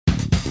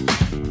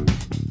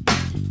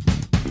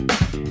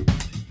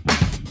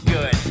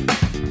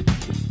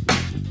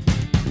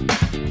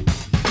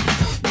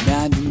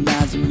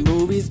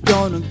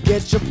gonna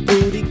get your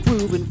booty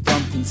grooving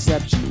from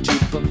conception to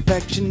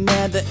perfection,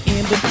 and the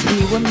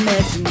in-between we're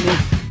mentioning.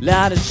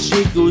 Lot of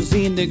shit goes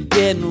into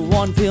getting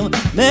one film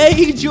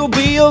made. You'll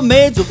be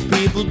amazed what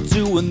people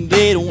do when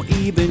they don't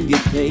even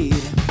get paid.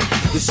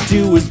 The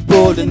stew is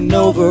boiling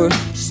over,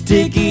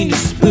 stick in your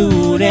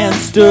spoon and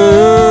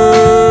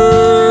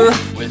stir.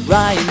 With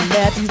Ryan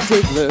Matthew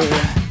Ziegler.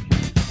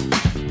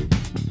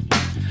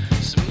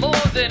 It's more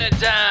than a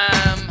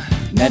dime.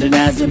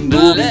 Neternizing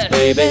movies,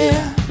 baby.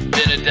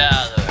 Than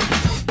 $1.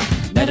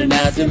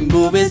 Neternizing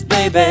movies,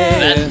 baby.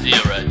 That's the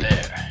deal right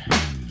there.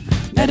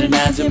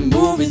 Neternizing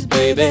movies,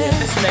 baby.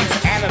 This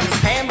makes Adam's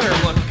hammer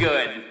look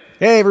good.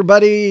 Hey,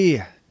 everybody.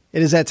 It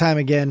is that time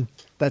again.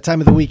 That time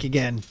of the week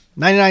again.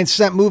 99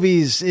 Cent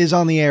Movies is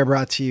on the air,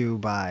 brought to you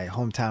by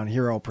Hometown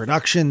Hero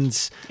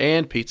Productions.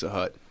 And Pizza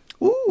Hut.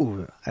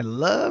 Ooh, I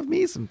love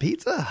me some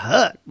Pizza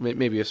Hut.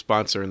 Maybe a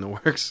sponsor in the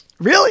works.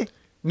 Really?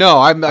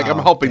 No, I'm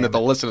hoping that damn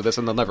they'll listen to this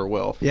and they'll never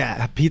will.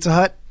 Yeah, Pizza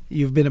Hut.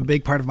 You've been a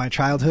big part of my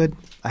childhood.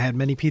 I had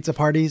many pizza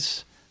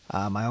parties.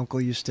 My uncle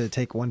used to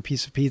take one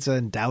piece of pizza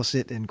and douse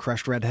it in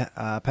crushed red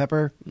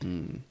pepper.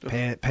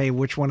 Pay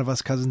which one of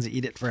us cousins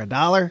eat it for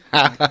 $1.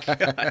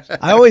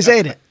 I always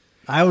ate it.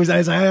 I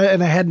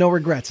had no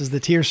regrets as the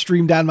tears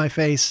streamed down my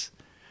face,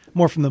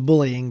 more from the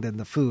bullying than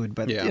the food.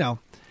 But Yeah. you know,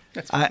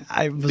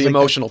 I was The like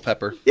emotional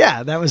pepper.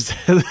 Yeah, that was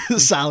a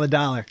solid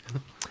 $1.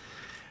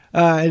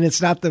 And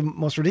it's not the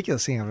most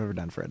ridiculous thing I've ever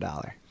done for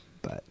 $1,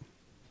 but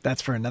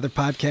that's for another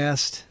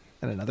podcast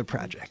and another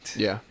project.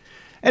 Yeah.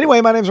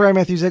 Anyway, my name is Ryan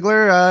Matthew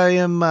Ziegler. I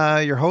am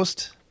your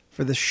host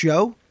for this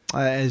show.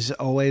 As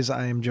always,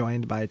 I am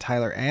joined by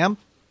Tyler Am.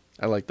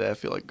 I like that. I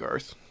feel like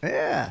Garth.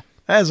 Yeah,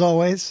 as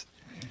always.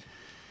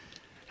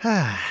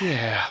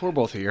 Yeah, we're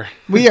both here.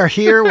 We are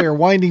here. We are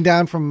winding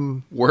down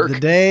from Work. the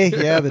day.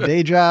 Yeah, the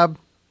day job.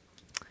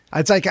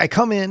 It's like I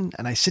come in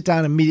and I sit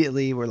down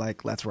immediately. We're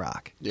like, let's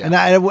rock. Yeah. And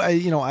I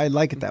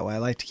like it that way. I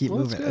like to keep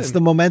moving. It's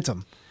the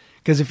momentum.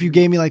 Because if you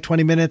gave me like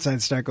 20 minutes,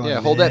 I'd start going. Yeah,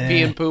 hold that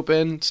pee and poop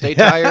in. Stay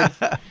tired.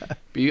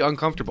 Be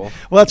uncomfortable.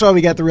 Well, that's why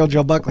we got the real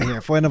Joe Buckley here.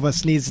 If one of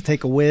us needs to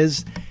take a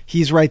whiz,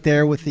 he's right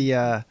there with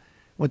the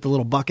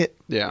little bucket.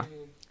 Yeah.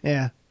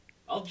 Yeah.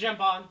 I'll jump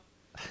on.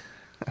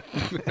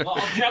 Well,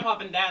 I'll jump up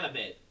and down a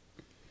bit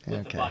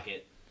with the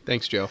bucket.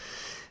 Thanks, Joe.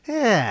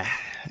 Yeah.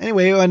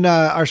 Anyway, and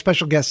our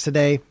special guest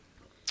today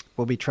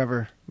will be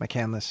Trevor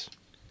McCandless.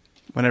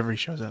 Whenever he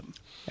shows up.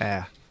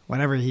 Yeah.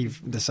 Whenever he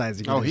decides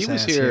to get his he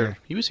was ass here.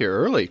 He was here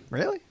early.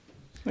 Really?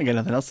 I got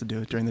nothing else to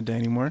do during the day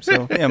anymore,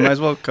 so yeah, might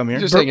as well come here.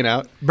 Just hanging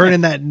out.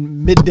 Burning that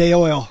midday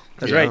oil.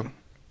 That's Yeah. right.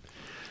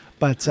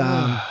 But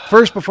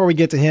first, before we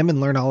get to him and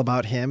learn all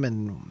about him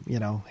and, you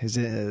know, his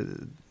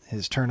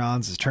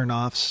turn-ons, his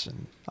turn-offs,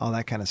 and all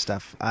that kind of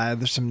stuff,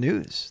 there's some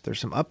news. There's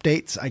some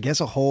updates. I guess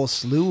a whole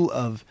slew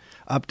of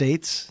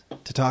updates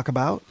to talk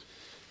about.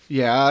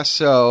 Yeah,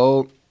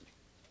 so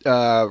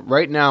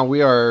right now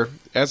we are,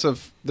 as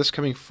of this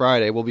coming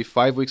Friday, we'll be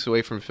 5 weeks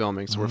away from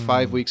filming. So we're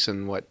 5 weeks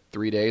and,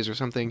 3 days or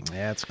something?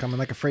 Yeah, it's coming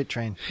like a freight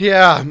train.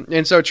 Yeah,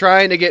 and so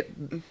trying to get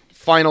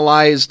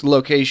finalized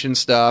location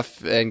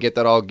stuff and get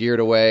that all geared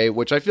away,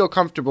 which I feel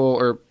comfortable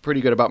or pretty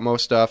good about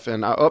most stuff.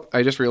 And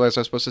I just realized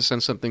I was supposed to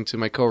send something to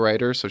my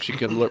co-writer so she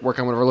could work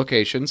on one of our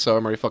locations, so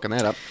I'm already fucking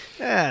that up.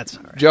 That's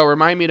all right. Joe,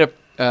 remind me to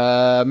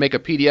make a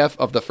PDF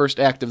of the first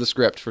act of the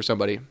script for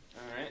somebody.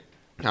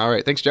 All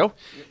right, thanks, Joe.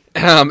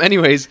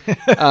 Anyways,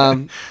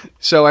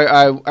 so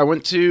I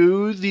went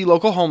to the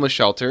local homeless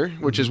shelter,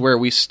 which is where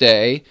we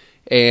stay,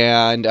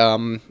 and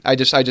I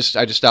just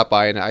stopped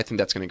by, and I think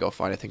that's going to go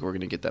fine. I think we're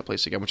going to get that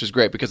place again, which is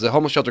great because the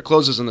homeless shelter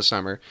closes in the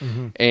summer,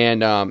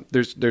 and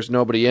there's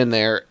nobody in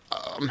there.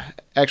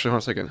 Actually, hold on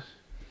a second.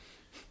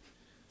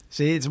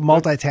 See, it's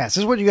multitask. This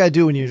is what you got to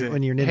do when you're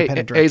an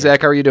independent director. Hey,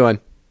 Zach, how are you doing?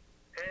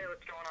 Hey,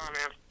 what's going on,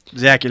 man?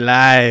 Zach, you're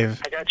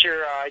live. I got your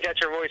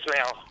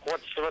voicemail.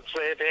 What's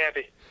the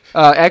happy?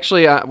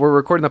 Actually, we're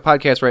recording the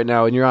podcast right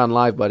now, and you're on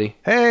live, buddy.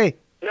 Hey.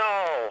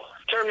 No,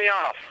 turn me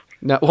off.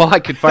 No, well, I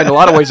could find a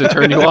lot of ways to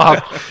turn you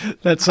off.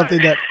 That's something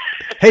that...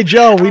 Hey,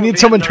 Joe, we need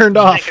someone turned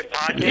off.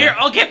 Here,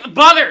 I'll get the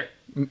butter.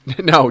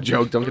 No,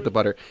 Joe, don't get the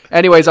butter.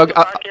 Anyways,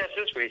 podcast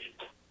this week.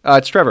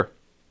 It's Trevor.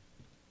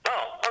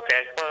 Oh,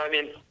 okay. Well, I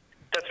mean,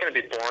 that's going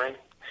to be boring.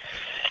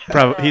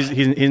 Probably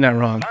he's not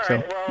wrong. All So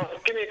right, well,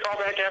 give me a call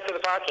back after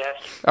the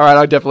podcast. All right,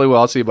 I definitely will.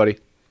 I'll see you, buddy.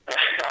 All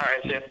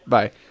right, see ya.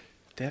 Bye.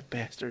 that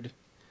bastard.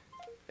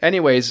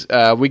 Anyways,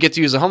 we get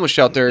to use the homeless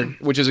shelter,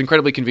 which is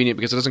incredibly convenient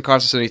because it doesn't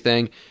cost us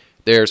anything.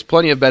 There's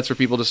plenty of beds for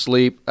people to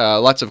sleep,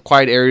 lots of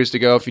quiet areas to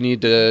go if you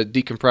need to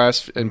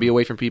decompress and be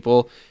away from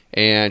people,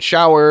 and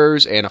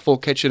showers and a full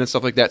kitchen and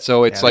stuff like that.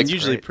 So it's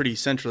usually pretty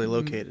centrally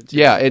located. Too,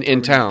 yeah,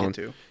 in town.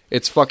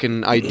 It's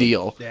fucking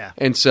ideal. Yeah.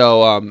 And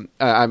so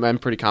I'm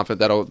pretty confident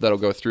that'll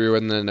go through,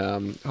 and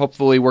then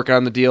hopefully work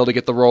on the deal to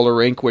get the roller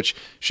rink, which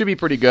should be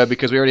pretty good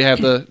because we already have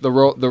the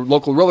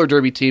local roller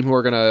derby team who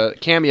are going to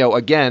cameo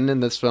again in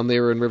this film. They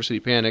were in River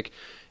City Panic,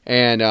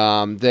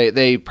 and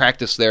they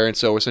practice there, and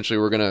so essentially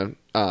we're going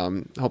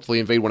to hopefully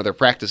invade one of their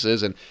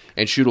practices and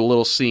shoot a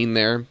little scene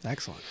there.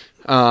 Excellent.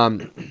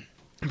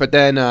 But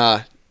then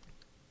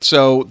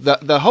So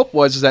the hope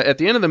was is that at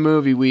the end of the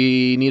movie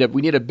we need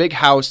a big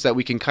house that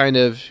we can kind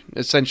of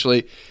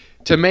essentially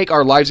to make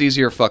our lives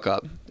easier fuck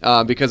up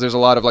because there's a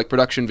lot of like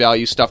production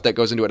value stuff that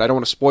goes into it. I don't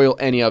want to spoil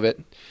any of it,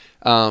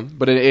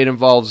 but it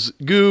involves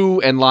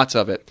goo and lots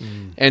of it.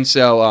 And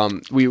so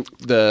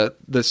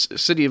the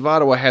city of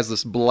Ottawa has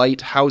this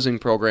blight housing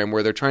program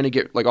where they're trying to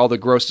get like all the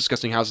gross,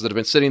 disgusting houses that have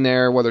been sitting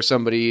there, whether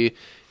somebody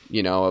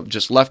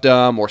just left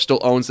them or still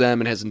owns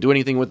them and hasn't do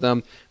anything with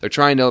them. They're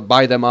trying to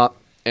buy them up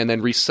and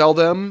then resell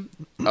them,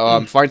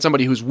 find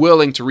somebody who's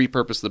willing to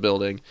repurpose the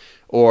building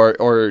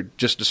or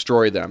just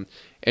destroy them.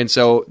 And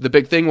so the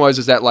big thing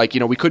is that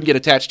we couldn't get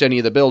attached to any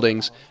of the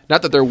buildings.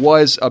 Not that there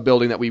was a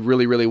building that we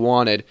really, really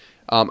wanted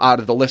out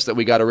of the list that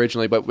we got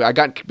originally, but I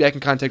got back in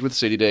contact with the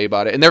city today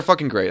about it, and they're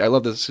fucking great. I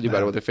love the city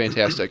about it. They're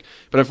fantastic.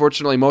 But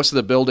unfortunately, most of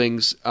the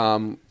buildings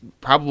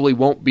probably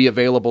won't be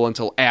available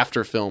until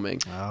after filming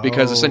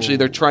because essentially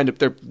they're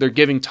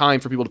giving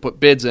time for people to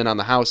put bids in on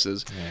the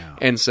houses. Yeah.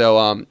 And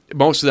so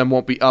most of them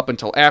won't be up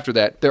until after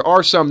that. There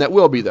are some that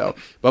will be, though.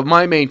 But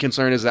my main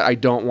concern is that I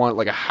don't want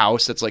a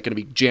house that's going to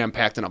be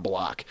jam-packed in a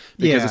block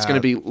because it's going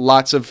to be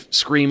lots of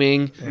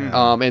screaming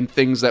and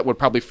things that would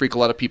probably freak a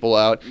lot of people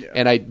out. Yeah.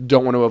 And I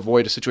don't want to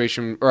avoid a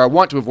situation, or I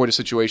want to avoid a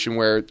situation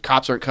where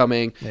cops aren't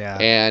coming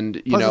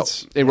and,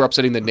 we're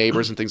upsetting the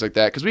neighbors and things like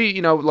that. Because we,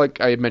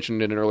 like I had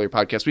mentioned in an earlier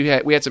podcast,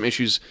 we had some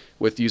issues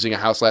with using a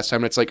house last time.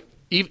 And it's like,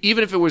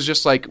 even if it was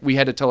just like we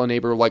had to tell a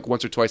neighbor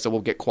once or twice that we'll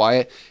get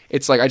quiet,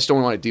 it's like I just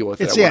don't want to deal with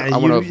it. I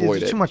want to avoid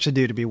it. It's too much to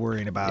do to be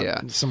worrying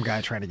about some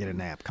guy trying to get a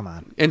nap. Come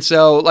on. And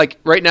so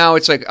right now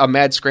it's like a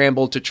mad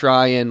scramble to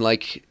try and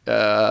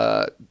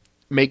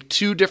make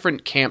two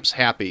different camps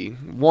happy.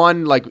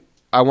 One,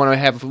 I want to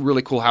have a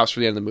really cool house for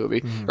the end of the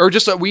movie. Or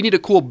just we need a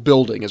cool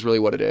building is really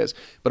what it is.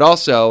 But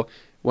also,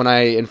 when I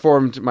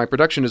informed my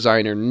production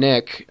designer,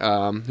 Nick,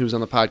 who's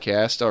on the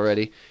podcast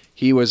already,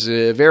 he was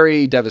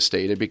very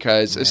devastated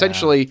because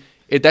essentially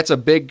that's a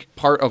big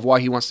part of why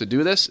he wants to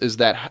do this is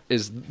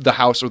the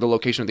house or the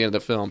location at the end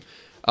of the film.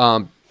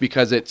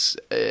 Because it's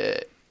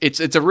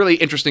a really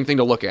interesting thing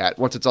to look at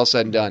once it's all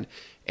said and done.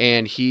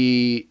 And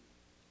he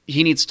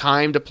needs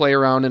time to play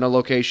around in a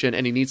location,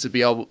 and he needs to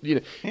be able,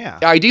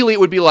 Ideally, it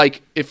would be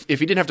like if he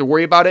didn't have to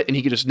worry about it, and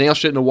he could just nail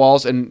shit in the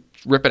walls and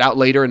rip it out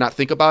later and not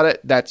think about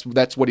it. That's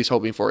what he's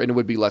hoping for, and it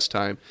would be less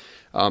time.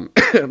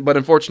 But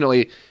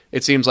unfortunately,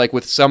 it seems like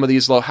with some of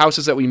these low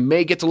houses that we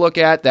may get to look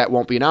at, that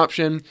won't be an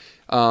option,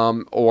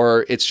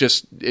 or it's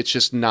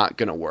just not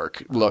going to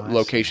work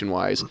location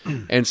wise.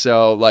 And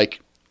so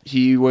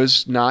he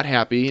was not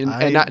happy, and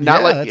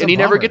he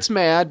never gets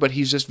mad, but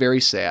he's just very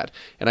sad.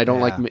 And I don't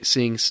like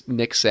seeing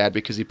Nick sad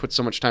because he put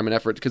so much time and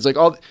effort. Because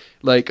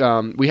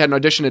we had an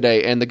audition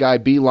today, and the guy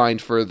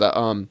beelined for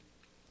the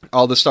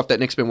all the stuff that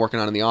Nick's been working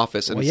on in the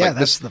office. And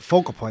that's the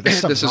focal point.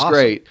 This is awesome.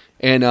 Great.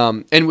 And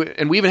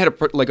we even had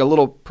a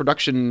little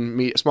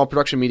small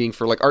production meeting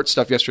for art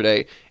stuff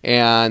yesterday,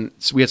 and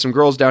so we had some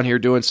girls down here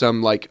doing some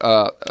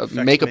makeup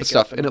and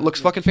stuff, and it looks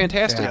fucking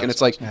fantastic. And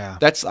it's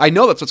I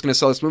know that's what's going to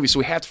sell this movie, so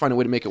we have to find a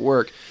way to make it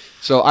work.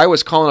 So I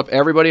was calling up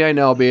everybody I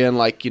know, being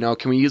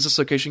can we use this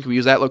location? Can we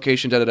use that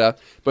location? Da da da.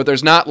 But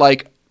there's not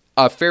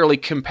a fairly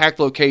compact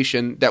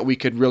location that we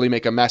could really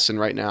make a mess in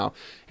right now,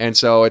 and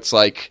so it's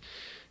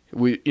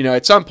we,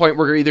 at some point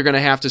we're either going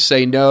to have to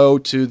say no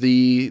to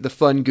the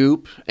fun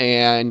goop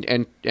and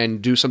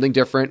do something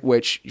different,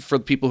 which for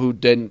the people who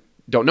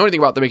don't know anything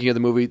about the making of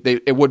the movie,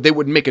 they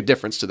wouldn't make a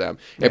difference to them.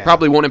 Yeah. It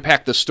probably won't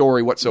impact the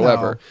story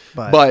whatsoever.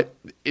 No, but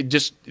it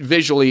just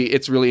visually,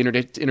 it's really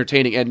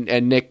entertaining.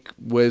 And Nick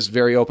was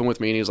very open with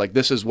me, and he was like,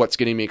 "This is what's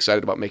getting me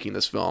excited about making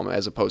this film,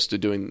 as opposed to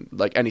doing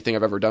anything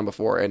I've ever done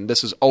before. And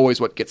this is always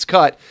what gets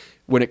cut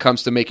when it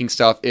comes to making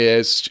stuff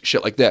is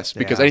shit like this,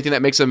 because anything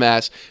that makes a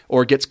mess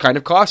or gets kind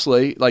of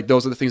costly,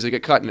 those are the things that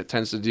get cut, and it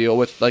tends to deal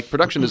with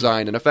production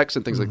design and effects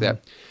and things like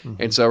that.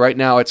 And so right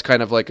now it's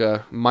kind of like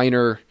a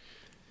minor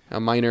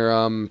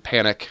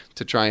panic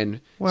to try and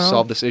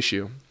solve this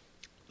issue.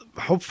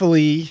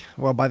 Hopefully,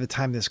 by the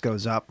time this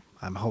goes up,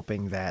 I'm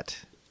hoping that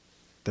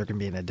there can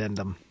be an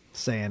addendum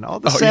saying all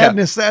the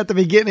sadness at the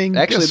beginning.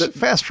 Actually,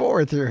 fast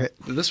forward through it.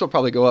 This will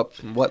probably go up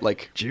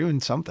June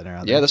something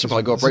around. Yeah, this will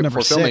probably go up right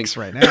before filming.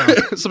 Right now,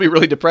 this will be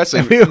really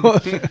depressing.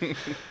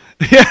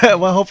 Yeah,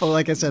 well, hopefully,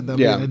 like I said, there'll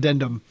be an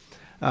addendum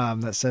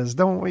that says,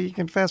 you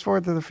can fast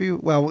forward to the few.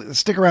 Well,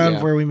 stick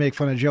around where we make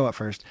fun of Joe at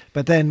first,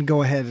 but then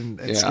go ahead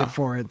and skip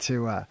forward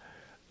to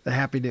the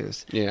happy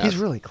news. Yeah, he's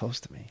really close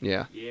to me.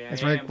 Yeah,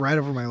 it's right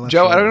over my left.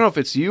 Joe, shoulder. I don't know if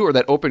it's you or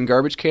that open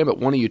garbage can, but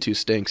one of you two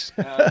stinks.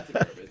 It's a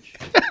garbage.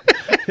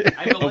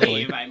 I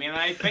believe. I mean,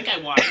 I think I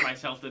washed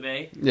myself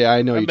today. Yeah,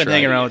 I know. I've been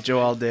hanging around with Joe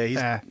all day.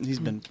 He's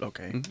been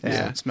okay.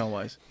 Yeah, smell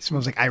wise. He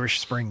smells like Irish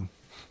Spring.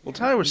 Well,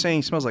 Tyler was saying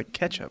he smells like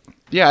ketchup.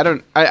 Yeah, I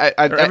don't.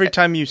 Every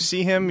time you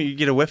see him, you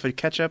get a whiff of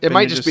ketchup. It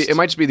might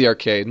just be the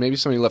arcade. Maybe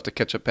somebody left a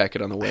ketchup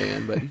packet on the way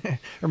in, but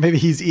or maybe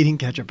he's eating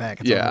ketchup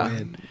packets on the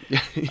way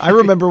in. I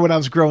remember when I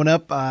was growing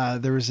up,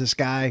 there was this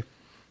guy.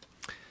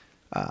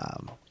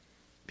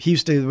 He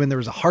used to, when there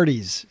was a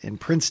Hardee's in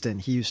Princeton,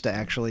 he used to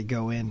actually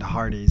go into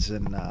Hardee's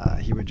and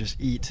he would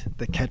just eat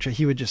the ketchup.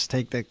 He would just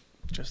take the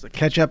Just the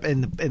ketchup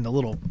in the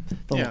little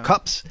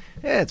cups.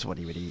 That's what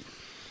he would eat.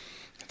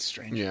 That's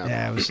strange.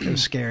 Yeah, it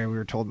was scary. We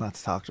were told not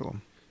to talk to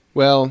him.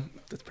 Well,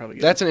 That's probably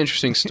good. that's an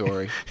interesting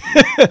story.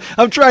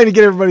 I'm trying to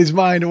get everybody's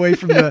mind away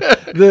from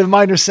the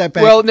minor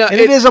setback. Well, no, and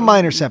it is a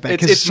minor setback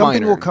because it's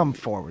something minor. will come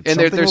forward. And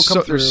Something will there's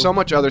come through. so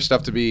much other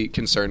stuff to be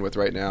concerned with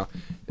right now,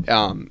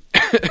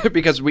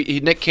 because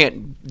Nick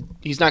can't.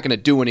 He's not going to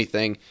do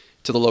anything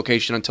to the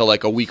location until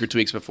like a week or 2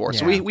 weeks before.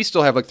 So Yeah. we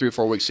still have like 3 or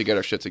 4 weeks to get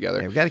our shit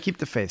together. Yeah, we got to keep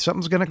the faith.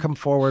 Something's going to come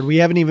forward. We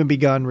haven't even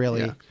begun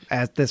really Yeah.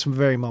 at this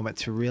very moment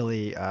to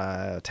really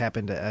tap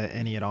into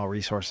any and all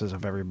resources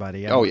of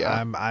everybody.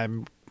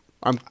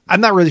 I'm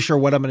not really sure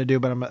what I'm going to do,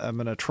 but I'm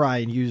going to try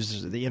and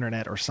use the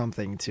internet or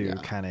something to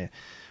kind of,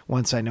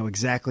 once I know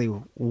exactly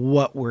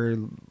what we're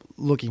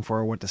looking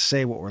for, what to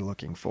say, what we're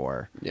looking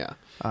for. Yeah,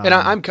 and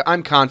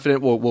I'm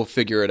confident we'll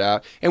figure it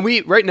out. And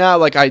we right now,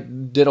 like I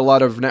did a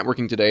lot of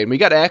networking today, and we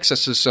got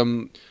access to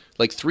some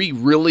like 3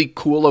 really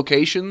cool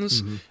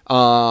locations.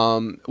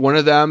 Mm-hmm. One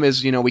of them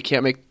is we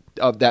can't make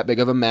that big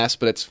of a mess,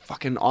 but it's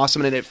fucking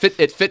awesome, and it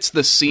fits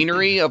the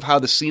scenery of how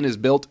the scene is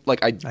built.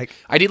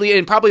 Ideally,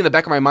 and probably in the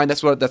back of my mind,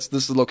 this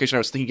is the location I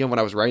was thinking of when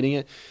I was writing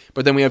it.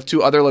 But then we have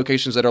 2 other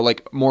locations that are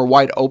like more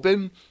wide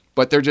open,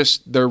 but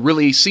they're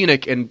really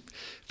scenic and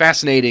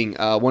fascinating.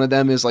 One of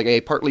them is like a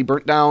partly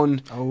burnt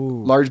down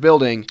large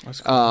building,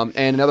 and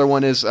another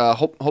one is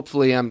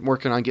hopefully I'm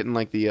working on getting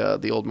like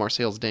the old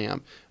Marseilles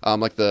Dam,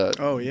 like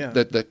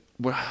the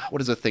what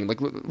is the thing? Like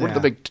what are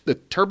the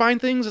turbine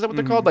things? Is that what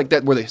they're called? Like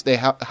that where they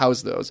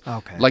house those.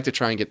 Okay. I'd like to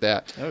try and get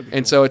that. That would be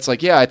and cool. so it's like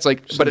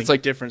but it's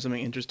like different,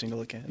 something interesting to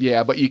look at.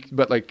 Yeah,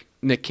 but like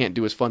Nick can't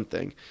do his fun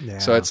thing. Yeah.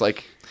 So it's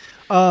like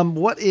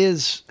What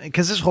is,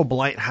 because this whole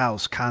blight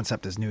house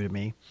concept is new to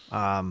me.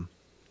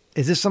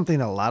 Is this something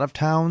that a lot of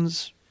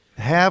towns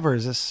have, or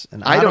is this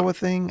an Ottawa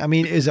thing? I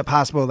mean, is it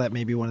possible that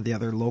maybe one of the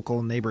other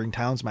local neighboring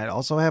towns might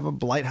also have a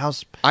blight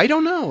house I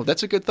don't know.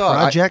 That's a good thought.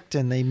 project,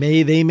 and they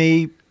may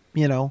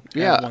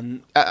Yeah,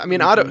 one- I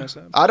mean, one mess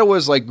up.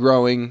 Ottawa's like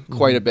growing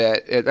quite a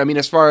bit. I mean,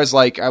 as far as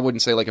like, I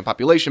wouldn't say like in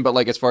population, but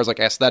like as far as like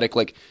aesthetic,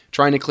 like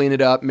trying to clean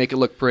it up, make it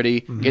look pretty,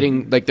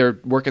 getting like they're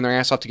working their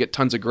ass off to get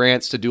tons of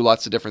grants to do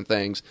lots of different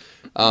things,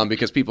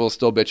 because people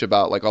still bitch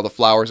about like all the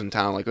flowers in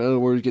town, like where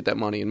do you get that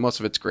money, and most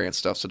of it's grant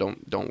stuff, so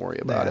don't worry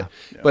about it.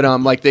 But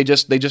like they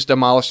just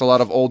demolished a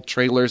lot of old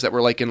trailers that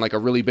were like in like a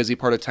really busy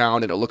part of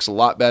town, and it looks a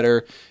lot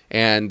better.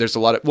 And there's a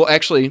lot of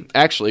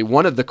actually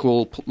one of the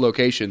cool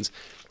locations.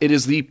 It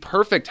is the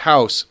perfect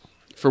house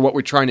for what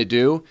we're trying to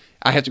do.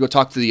 I have to go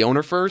talk to the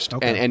owner first,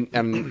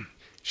 and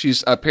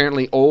she's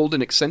apparently old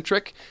and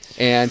eccentric,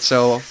 and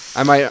so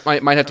I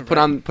might have to put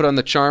on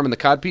the charm and the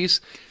codpiece.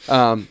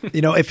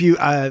 if you,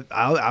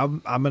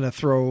 I'm going to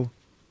throw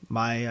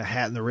my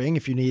hat in the ring.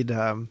 If you need,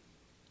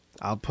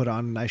 I'll put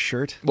on a nice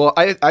shirt. Well,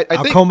 I I'll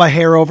think comb my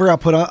hair over. I'll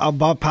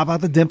pop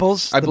out the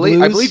dimples. I the believe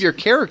blues. your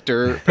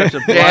character has a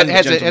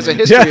gentleman.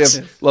 history Yes.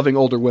 of loving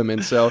older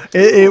women. So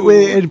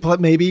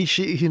Maybe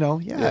she,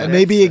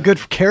 maybe a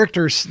good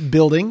character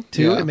building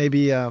too. Yeah. It may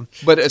be,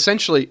 But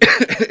essentially,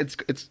 it's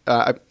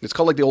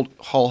called like the old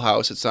Hull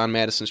House. It's on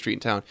Madison Street in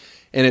town,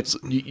 and it's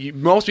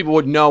most people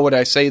would know what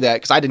I say that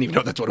because I didn't even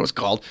know that's what it was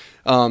called.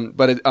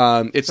 But it's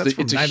that's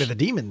from it's Night of the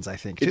Demons, I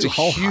think. it's too. a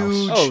Hull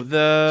House. huge,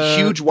 the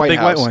huge white big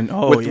house white one.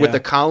 Oh, with the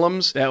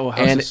columns. That house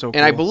and is so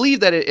and I cool. believe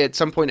that at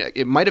some point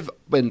it might have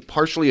been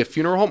partially a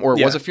funeral home, or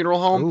it was a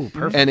funeral home. Ooh,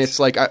 perfect. And it's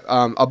like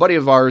a buddy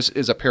of ours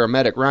is a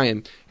paramedic,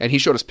 Ryan, and he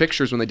showed us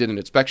pictures when they did an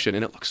inspection,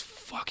 and it looks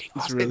fucking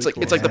awesome. really It's like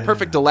cool. it's like the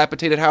perfect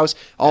dilapidated house,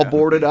 all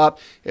boarded up.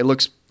 It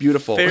looks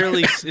beautiful.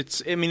 fairly.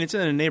 It's in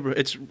a neighborhood.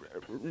 It's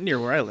near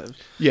where I live.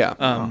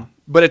 Yeah.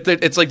 But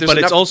it's like there's But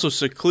it's enough- also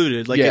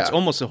secluded. Like Yeah. it's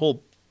almost a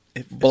whole.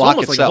 It's Block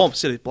almost like itself. a whole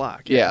city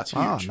block. Yeah. It's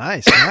Oh, huge.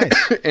 nice.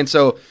 and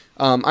so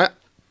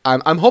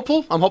I'm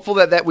hopeful. I'm hopeful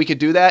that we could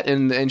do that,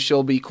 and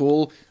she'll be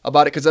cool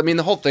about it, because I mean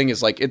the whole thing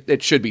is like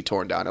it should be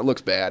torn down. It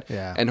looks bad,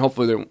 Yeah. and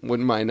hopefully they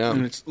wouldn't mind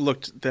And it's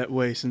looked that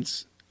way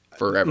since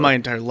forever. my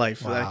entire life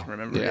that I Wow. can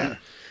remember. Yeah.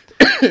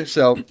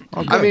 So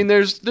I mean,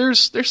 there's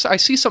I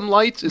see some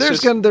lights. It's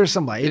There's just-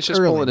 some light. it's It's just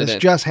early. pulling it This in.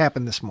 just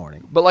happened this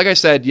morning. But like I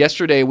said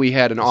yesterday, we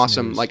had an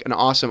awesome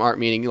news. art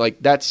meeting.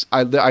 Like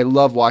I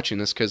love watching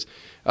this because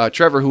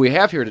Trevor, who we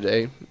have here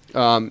today,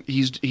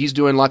 he's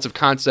doing lots of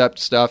concept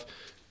stuff,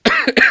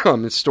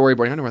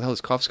 storyboarding. I don't know where the hell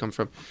this cough's come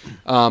from.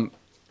 But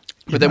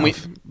then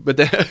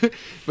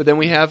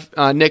we have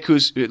Nick,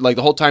 who's like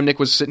the whole time Nick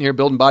was sitting here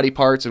building body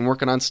parts and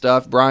working on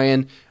stuff.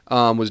 Brian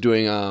was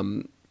doing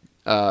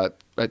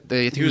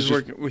He was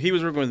working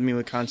with me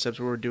with concepts.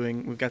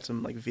 We've got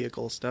some like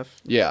vehicle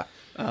stuff. Yeah.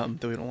 That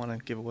we don't want to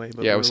give away.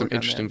 But Yeah, we're with some working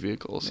on interesting that.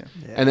 vehicles.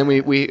 Yeah. And then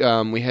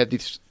we had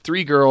these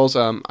 3 girls.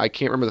 I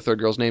can't remember the third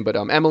girl's name, but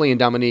Emily and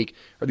Dominique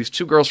are these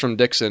 2 girls from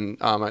Dixon.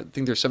 I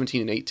think they're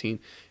 17 and 18,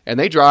 and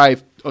they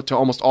drive to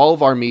almost all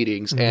of our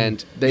meetings,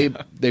 and they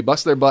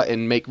bust their butt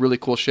and make really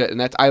cool shit.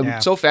 And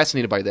I'm so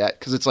fascinated by that,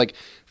 because it's like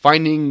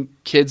finding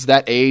kids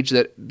that age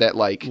that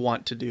like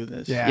Want to do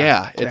this.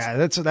 Yeah,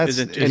 that's Is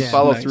it and Yeah,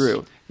 follow nice.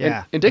 through.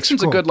 Yeah, and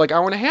Dixon's that's cool. a good like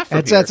hour and a half from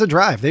here. That's a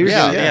drive. There's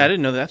Yeah. Yeah, I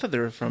didn't know that. I thought they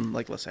were from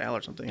like LaSalle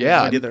or something. I Yeah.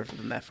 had no idea they were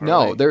from that far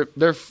No, away.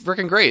 they're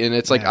freaking great, and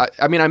it's like Yeah.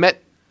 I mean, I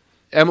met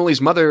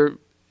Emily's mother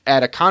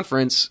at a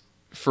conference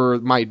for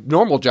my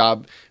normal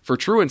job for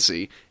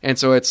truancy, and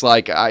so it's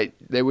like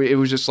it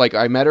was just like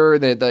I met her.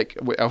 That like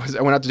I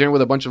went out to dinner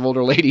with a bunch of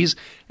older ladies,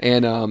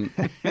 and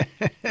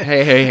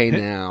hey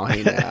now,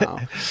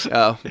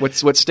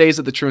 what stays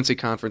at the truancy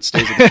conference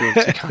stays at the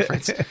truancy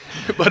conference.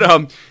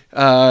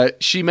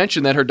 But she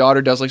mentioned that her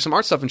daughter does like some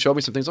art stuff and showed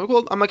me some things.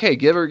 I'm like, hey,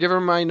 give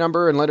her my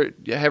number and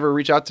have her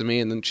reach out to me,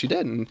 and then she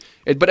did.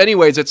 But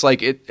anyways, it's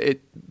like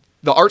it.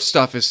 The art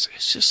stuff is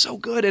just so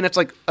good, and it's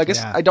like I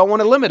guess I don't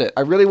want to limit it.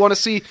 I really want to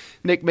see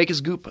Nick make his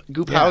goop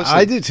house.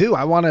 I do too.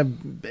 I want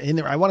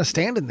to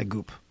stand in the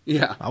goop.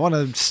 Yeah, I want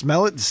to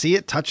smell it, see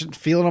it, touch it,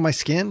 feel it on my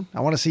skin.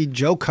 I want to see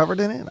Joe covered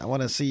in it. I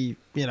want to see,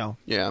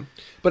 Yeah,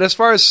 but as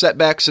far as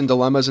setbacks and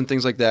dilemmas and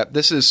things like that,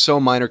 this is so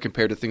minor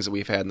compared to things that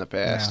we've had in the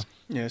past.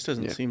 Yeah, this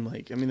doesn't seem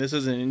like. I mean, this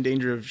isn't in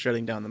danger of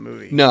shutting down the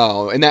movie.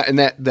 No, and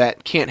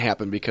that can't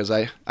happen because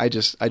I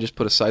just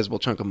put a sizable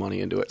chunk of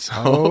money into it. So.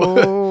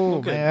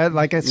 Oh man,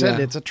 like I said,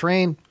 it's a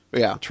train.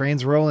 Yeah, the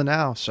train's rolling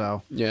now.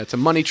 So yeah, it's a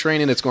money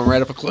train and it's going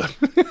right up a cliff.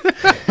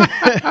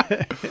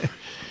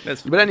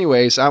 But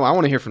anyways, I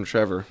want to hear from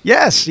Trevor.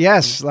 Yes.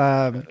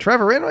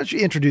 Trevor, why don't you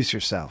introduce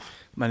yourself?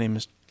 My name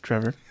is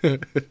Trevor.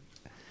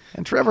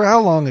 And Trevor, how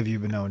long have you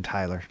been knowing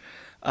Tyler?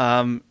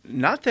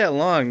 Not that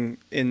long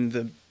in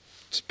the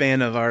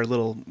span of our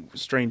little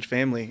strange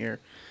family here.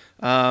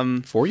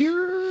 4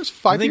 years?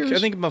 5 years? I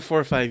think about 4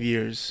 or 5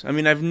 years. I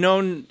mean, I've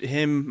known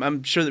him.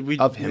 I'm sure that we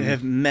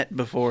have met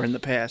before in the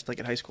past, like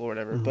at high school or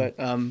whatever.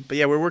 Mm-hmm. But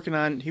yeah,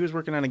 he was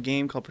working on a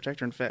game called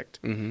Protect or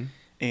Infect. Mm-hmm.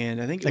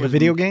 And I think it was a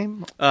video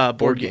game?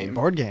 Board game.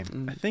 Board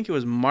game. I think it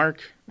was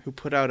Mark who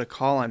put out a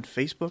call on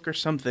Facebook or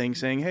something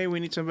saying, hey, we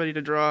need somebody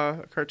to draw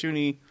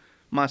cartoony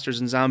monsters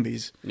and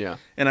zombies. Yeah.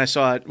 And I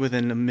saw it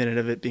within a minute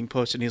of it being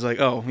posted, and he's like,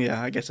 oh,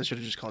 yeah, I guess I should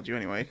have just called you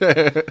anyway.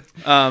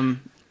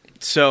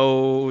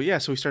 So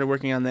we started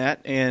working on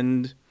that,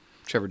 and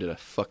Trevor did a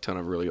fuck ton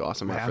of really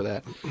awesome art for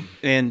that.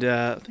 And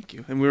thank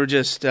you. And we were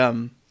just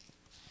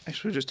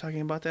actually we were just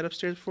talking about that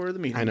upstairs before the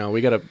meeting. I know.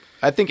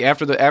 I think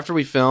after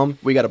we film,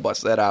 we got to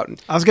bust that out.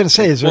 I was going to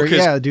say,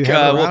 do you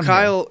have it around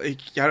Kyle,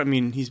 I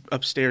mean, he's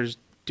upstairs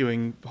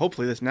doing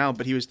hopefully this now,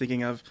 but he was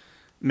thinking of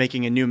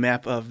making a new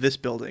map of this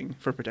building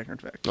for Protect or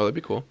Infect. Oh, that'd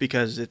be cool.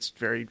 Because it's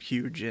very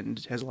huge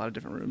and has a lot of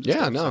different rooms.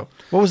 Yeah, and stuff, no. So.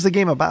 What was the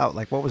game about?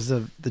 Like, what was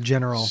the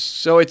general?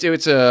 So it's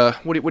a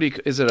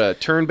is it a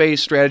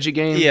turn-based strategy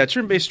game? Yeah,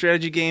 turn-based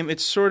strategy game.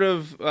 It's sort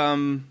of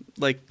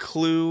like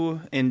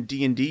Clue and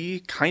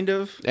D&D, kind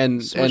of,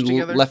 and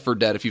together. Left 4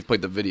 Dead if you've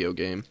played the video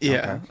game.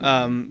 Yeah.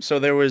 Okay. So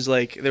there was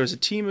a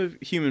team of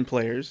human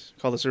players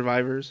called the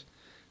Survivors,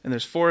 and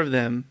there's 4 of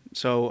them.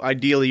 So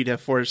ideally, you'd have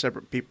 4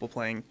 separate people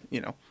playing,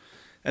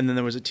 And then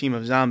there was a team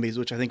of zombies,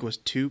 which I think was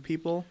 2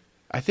 people.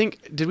 I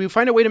think, did we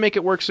find a way to make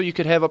it work so you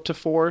could have up to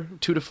 4,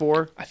 2 to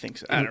 4? I think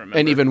so. I don't remember.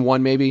 And even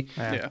 1 maybe?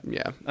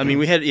 Yeah. I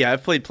mean,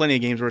 I've played plenty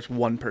of games where it's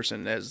 1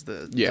 person as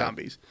the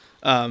zombies.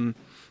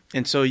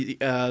 And so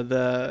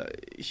the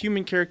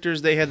human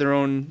characters, they had their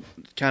own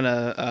kind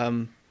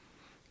of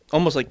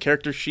almost like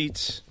character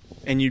sheets,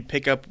 and you'd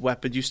pick up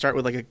weapons. You start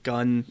with like a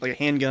gun, like a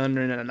handgun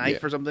or a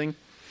knife or something,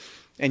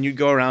 and you'd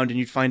go around and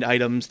you'd find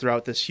items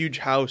throughout this huge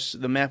house.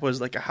 The map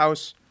was like a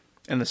house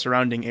and the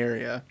surrounding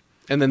area.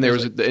 And then there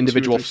was like the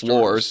individual 2 or 3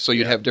 floors, stores. so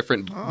you'd have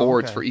different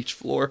boards for each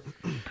floor.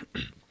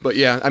 But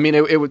yeah, I mean,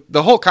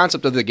 the whole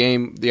concept of the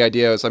game, the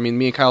idea is, I mean,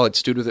 me and Kyle had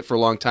stewed with it for a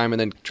long time, and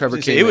then Trevor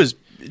came in. It was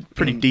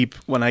pretty deep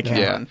when I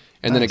came on.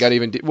 And then it got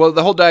even well,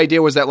 the whole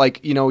idea was that, like,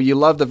 you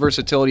love the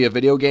versatility of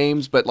video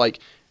games, but, like,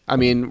 I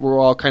mean, we're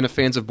all kind of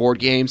fans of board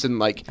games and,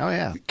 like,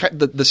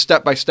 the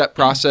step-by-step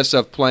process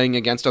of playing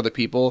against other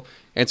people.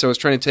 And so I was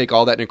trying to take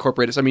all that and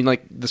incorporate it. So, I mean,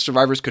 like, the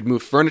survivors could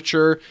move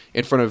furniture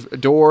in front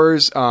of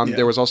doors.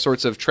 There was all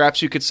sorts of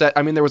traps you could set.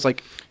 I mean, there was,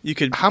 like,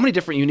 how many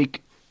different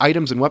unique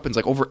items and weapons?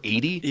 Like, over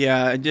 80?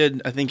 Yeah, I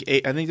did. I think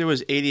there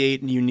was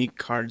 88 unique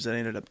cards that I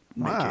ended up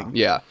making.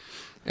 Yeah.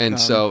 And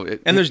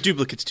and there's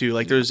duplicates too.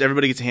 Like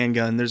everybody gets a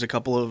handgun. There's a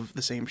couple of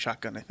the same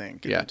shotgun, I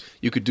think. Yeah,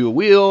 you could do a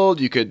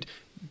wield. You could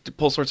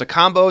pull sorts of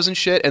combos and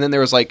shit. And then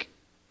there was like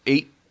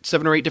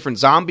 7 or 8 different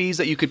zombies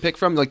that you could pick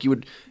from. Like you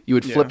would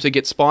flip to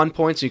get spawn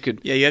points. You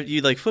could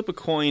you'd like flip a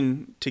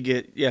coin to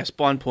get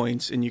spawn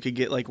points, and you could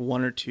get like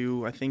 1 or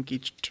 2 I think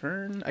each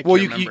turn. I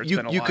can't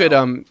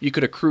remember. You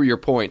could accrue your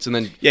points, and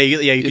then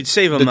you could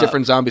save them. The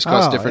different zombies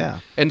cost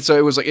different, and so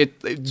it was like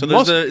So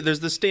there's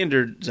the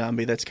standard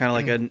zombie that's kind of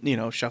like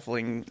a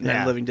shuffling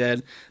Living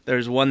Dead.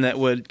 There's one that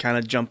would kind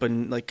of jump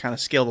and like kind of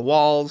scale the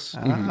walls.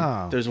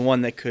 There's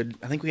one that could.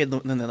 I think we had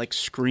one that like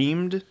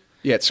screamed.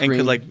 Yeah, it screamed. And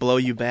could like blow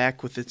you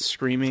back with its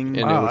screaming.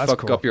 And it would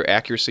fuck up your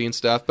accuracy and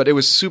stuff. But it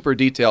was super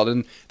detailed.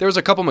 And there was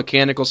a couple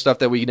mechanical stuff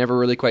that we never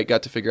really quite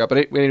got to figure out. But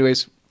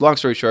anyways, long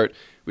story short,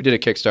 we did a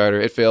Kickstarter.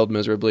 It failed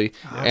miserably.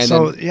 And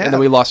then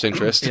we lost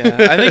interest. Yeah,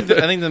 I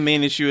think the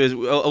main issue is,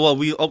 we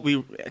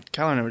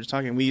Kyle and I were just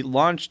talking. We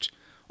launched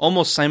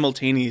almost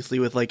simultaneously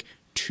with like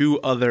 2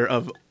 other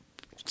of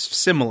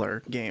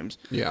similar games.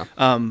 Yeah.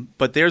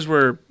 But theirs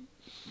were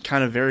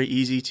kind of very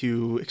easy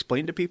to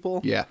explain to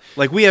people. Yeah.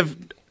 Like we have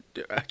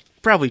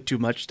probably too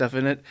much stuff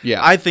in it. Yeah.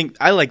 I think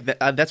I like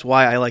that. That's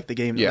why I like the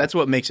game. Yeah. That's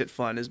what makes it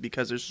fun, is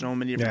because there's so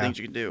many different things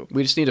you can do.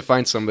 We just need to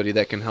find somebody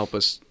that can help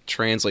us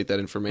translate that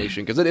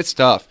information, because it's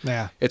tough.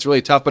 Yeah. It's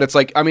really tough. But it's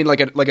like, I mean, like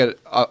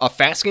a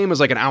fast game is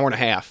like an hour and a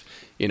half,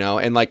 you know.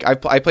 And like I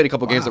played a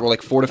couple games that were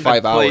like 4 to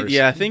 5 hours.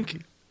 Yeah, I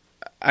think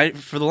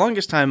for the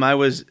longest time I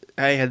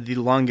had the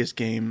longest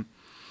game,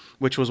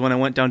 which was when I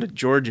went down to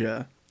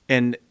Georgia,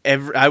 and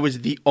I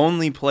was the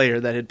only player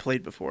that had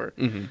played before,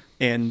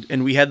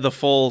 and we had the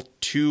full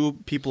 2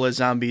 people as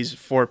zombies,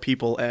 4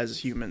 people as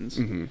humans,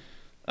 and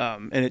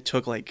it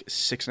took like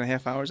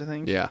 6.5 hours, I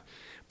think. Yeah.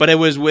 But it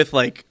was with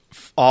like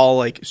all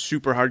like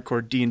super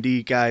hardcore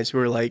D&D guys who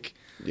were like,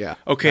 Yeah.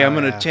 okay, I'm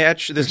going to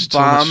attach this There's so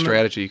much bomb.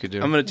 strategy you could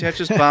do. I'm going to attach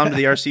this bomb to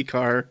the RC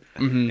car,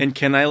 and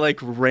can I like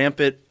ramp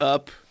it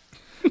up?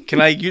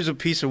 Can I use a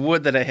piece of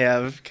wood that I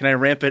have? Can I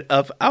ramp it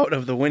up out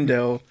of the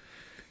window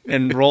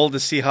and roll to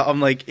see how? I'm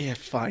like, yeah,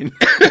 fine.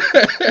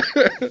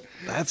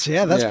 That's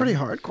pretty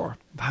hardcore.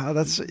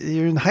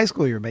 You're in high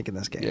school. You're making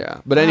this game.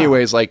 Yeah, but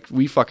anyways, like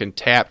we fucking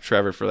tapped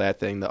Trevor for that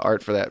thing. The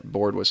art for that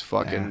board was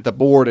fucking the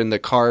board and the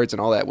cards and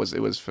all that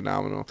was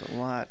phenomenal. A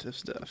lot of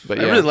stuff. But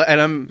I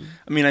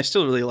really I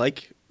still really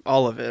like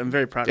all of it. I'm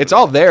very proud of it. It's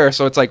all there,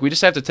 so it's like we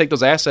just have to take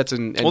those assets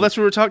and well, that's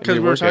what we're talking, because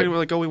we were talking about. about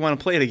like, oh, we want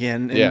to play it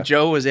again, and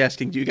Joe was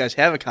asking, do you guys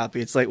have a copy?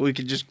 It's like, we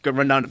could just go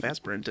run down to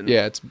Fastprint and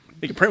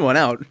we could print one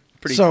out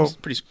pretty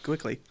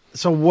quickly.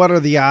 So what are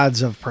the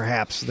odds of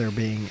perhaps there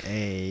being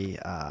a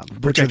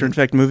Projector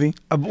Infect movie?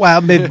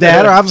 Well, maybe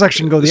that, or I was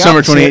actually going to go the Summer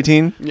opposite.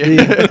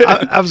 2018.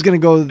 I was going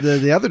to go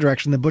the other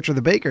direction, the Butcher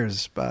the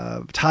Baker's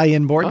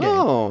tie-in board game.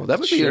 Oh, that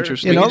would be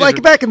interesting. You know,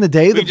 like back in the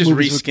day, we could just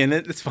reskin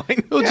it. It's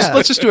fine.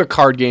 Let's just do a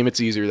card game.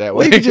 It's easier that way.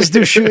 Well, you could just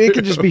do it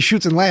could just be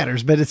shoots and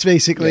ladders, but it's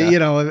basically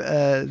if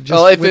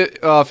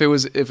it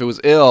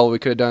was ill, we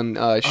could have done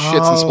shits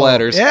and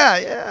splatters.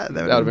 Yeah,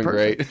 that would have been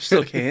great.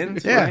 Still can.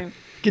 It's yeah, fine.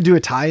 You could do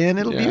a tie-in.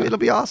 It'll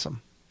be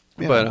awesome.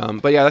 Yeah.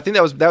 But yeah, I think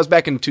that was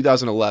back in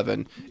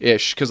 2011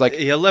 ish, because like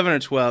 11 or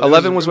 12.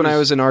 11 was when I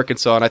was in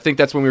Arkansas, and I think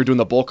that's when we were doing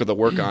the bulk of the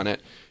work on it.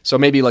 So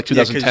maybe like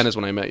 2010 is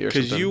when I met you.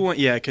 Because you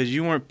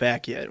weren't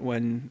back yet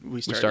when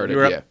we started. You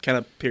were up kind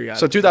of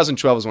periodically. So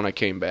 2012 is when I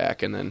came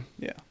back, and then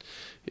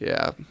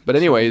yeah. But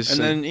anyways,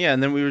 and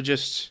then we were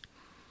just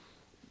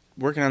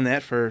working on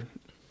that for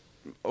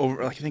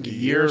over I think a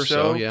year or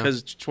so,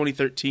 because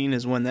 2013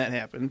 is when that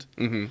happened.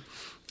 Mm-hmm.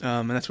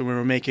 And that's when we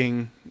were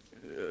making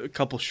a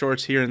couple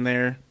shorts here and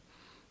there.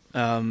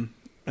 And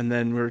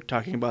then we were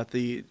talking about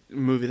the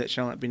movie that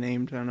shall not be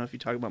named. I don't know if you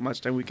talk about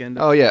Monster Time Weekend.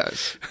 Oh,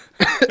 yes.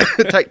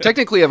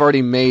 Technically, I've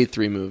already made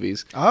 3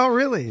 movies. Oh,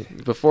 really?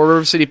 Before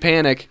River City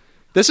Panic.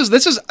 This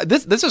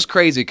is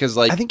crazy, because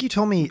like I think you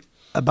told me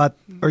about,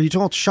 or you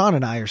told Sean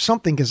and I or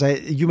something, because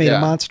you made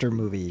a monster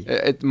movie.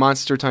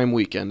 Monster Time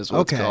Weekend is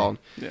what it's called.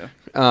 Yeah.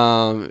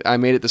 I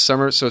made it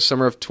summer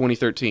of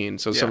 2013,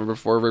 so summer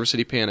before River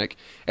City Panic,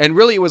 and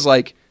really it was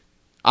like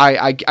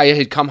I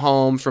had come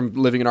home from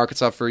living in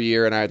Arkansas for a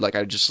year, and I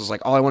just was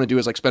like, all I want to do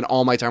is like spend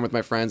all my time with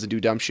my friends and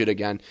do dumb shit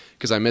again,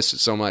 because I missed it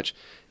so much.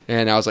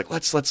 And I was like,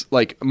 let's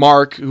like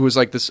Mark, who was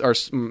like my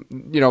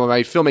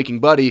filmmaking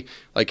buddy.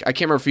 Like I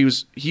can't remember if he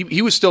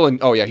was still in.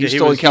 Oh yeah, he was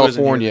still in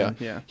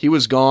California. He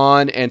was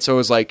gone, and so it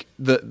was like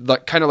the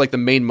kind of like the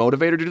main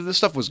motivator to do this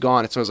stuff was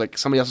gone. And so it was like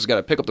somebody else has got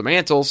to pick up the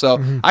mantle,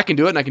 so I can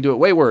do it, and I can do it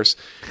way worse.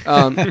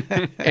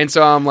 And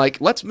so I'm like,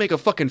 let's make a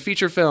fucking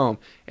feature film,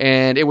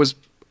 and it was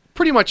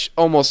pretty much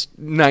almost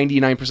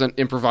 99%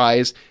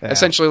 improvised. Yeah.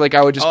 Essentially, like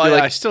I would just be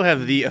like, I still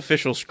have the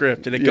official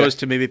script, and it goes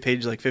to maybe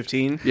page like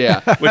 15.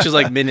 Yeah, which is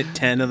like minute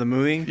 10 of the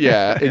movie.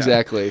 Yeah,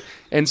 exactly.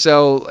 And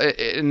so,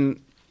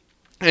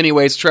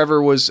 anyways,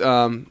 Trevor was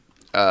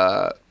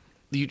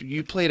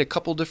you played a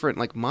couple different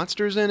like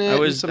monsters in it.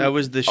 I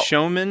was the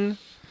showman.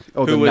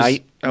 Oh, the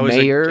night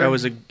mayor. Who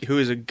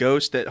was a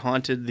ghost that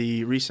haunted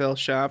the resale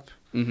shop.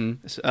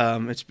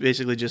 Mm-hmm. It's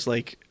basically just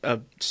like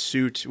a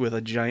suit with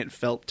a giant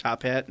felt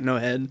top hat, no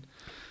head.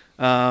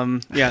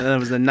 Then there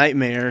was the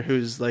Nightmare,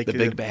 who's like the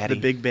big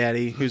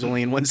baddie, who's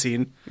only in one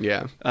scene.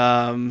 Yeah.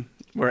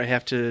 Where I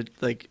have to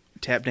like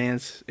tap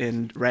dance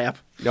and rap.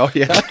 Oh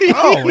yeah.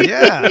 Oh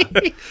yeah.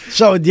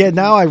 So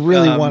now I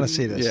really want to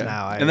see this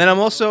now. And then I'm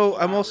also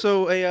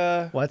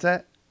a what's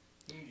that?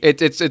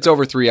 It's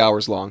over 3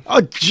 hours long.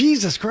 Oh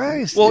Jesus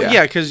Christ! Well,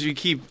 yeah, because you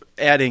keep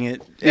adding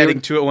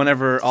to it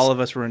whenever all of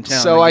us were in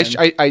town. So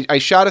I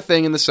shot a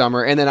thing in the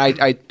summer, and then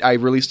I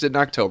released it in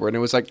October, and it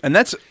was like, and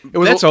that's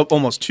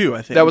almost 2,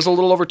 I think. That was a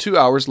little over 2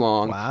 hours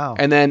long. Wow!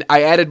 And then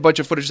I added a bunch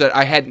of footage that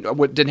I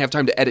didn't have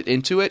time to edit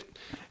into it,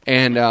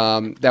 and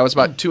that was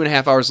about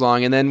 2.5 hours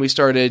long. And then we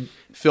started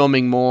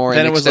filming more. Then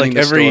and it was extending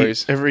like the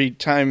stories. every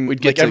time,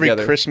 We'd get like every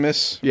together.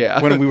 Christmas,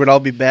 Yeah. when we would all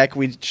be back,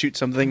 we'd shoot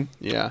something.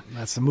 Yeah.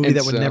 That's the movie And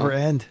that would so- never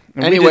end.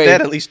 And Anyway- we did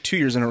that at least 2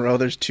 years in a row.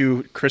 There's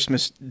 2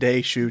 Christmas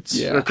Day shoots,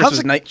 Yeah. or Christmas How's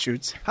it- night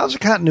shoots. How's the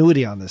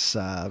continuity on this?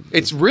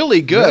 It's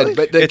really good, Really?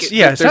 but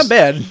It's not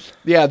bad.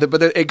 Yeah,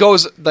 but it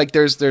goes like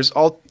there's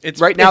all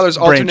It's- right now. it's There's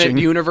alternate branching.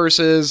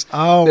 universes.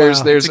 Oh, there's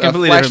wow. there's It's a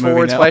completely flash different movie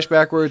forwards, now. flash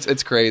backwards.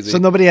 It's crazy. So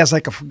nobody has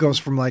goes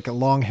from like a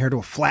long hair to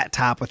a flat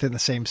top within the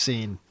same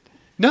scene.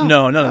 no,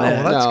 No, none of Oh,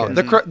 that. well,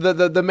 that's no.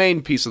 good. The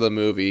main piece of the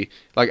movie,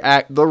 like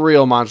the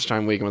real Monster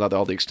Time Weekend without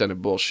all the extended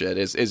bullshit,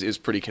 is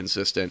pretty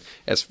consistent.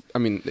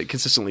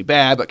 Consistently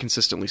bad, but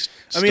consistently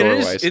I mean,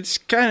 story-wise. it's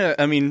kind of.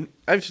 I mean,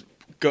 I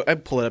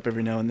pull it up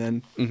every now and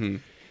then. Mm-hmm.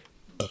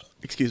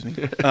 Excuse me.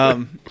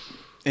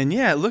 And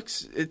yeah,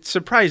 it's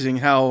surprising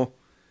how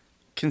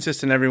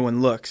consistent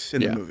everyone looks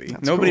in Yeah. the movie.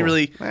 That's Nobody cool.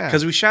 really, Yeah.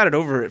 because we shot it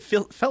over. It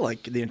felt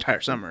like the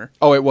entire summer.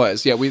 Oh, it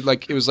was. Yeah,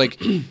 it was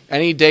like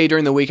any day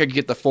during the week I could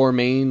get the 4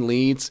 main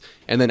leads,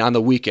 and then on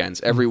the weekends,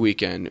 every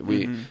weekend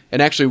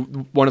and actually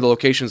one of the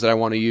locations that I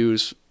want to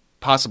use,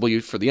 possibly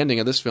for the ending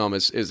of this film,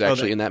 is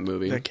actually in that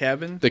movie. The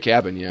cabin. The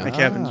cabin, yeah. The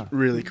cabin's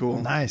really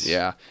cool. Nice.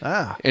 Yeah.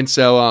 Ah. And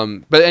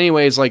so, but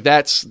anyways, like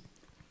that's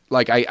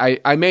like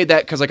I made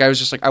that because like I was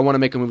just like I want to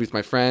make a movie with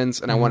my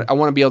friends, and I want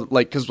to be able to,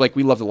 like because like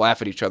we love to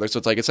laugh at each other, so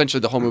it's like essentially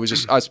the whole movie is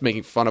just us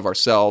making fun of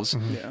ourselves,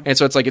 Yeah. and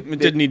so it's like It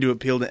didn't need to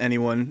appeal to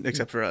anyone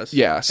except for us.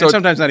 Yeah, so and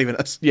sometimes not even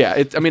us. yeah,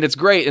 it's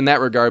great in that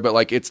regard, but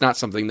like it's not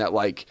something that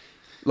like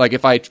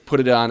if I put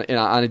it on a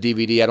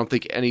DVD, I don't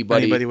think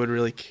anybody would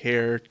really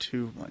care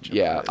too much. About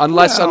yeah, it.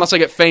 unless I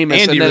get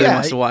famous, Andy and then really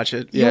wants to watch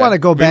it. You want to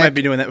go We back? might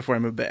be doing that before I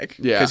move back.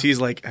 Yeah. because he's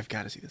like, I've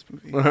got to see this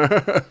movie.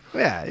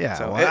 Yeah.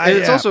 So Well,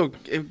 it's yeah. also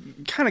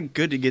kind of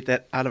good to get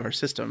that out of our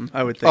system.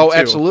 I would think. oh, too.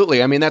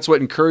 absolutely. I mean, that's what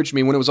encouraged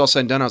me when it was all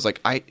said and done. I was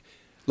like,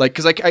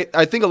 because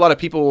I think a lot of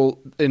people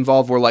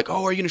involved were like,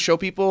 oh, are you going to show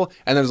people?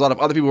 And there's a lot of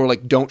other people who were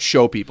like, don't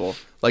show people.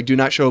 Like, do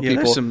not show Yeah,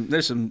 people.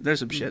 there's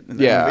some shit. In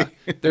that Yeah,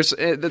 movie. there's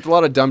a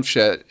lot of dumb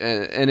shit,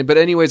 but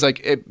anyways, like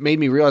it made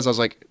me realize I was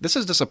like, this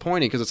is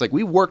disappointing because it's like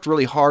we worked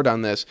really hard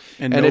on this,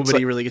 and it's nobody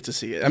like- really gets to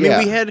see it. I mean,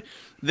 Yeah.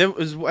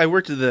 I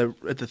worked at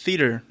the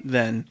theater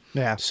then.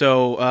 Yeah.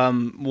 So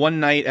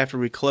one night after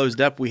we closed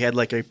up, we had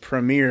like a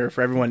premiere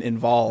for everyone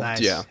involved.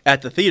 Nice. Yeah.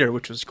 At the theater,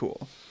 which was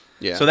cool.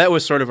 Yeah. So that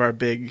was sort of our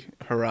big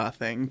hurrah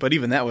thing. But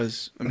even that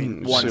was, I mean,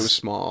 it once was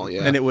small,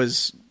 yeah, and it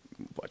was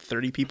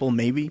 30 people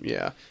maybe.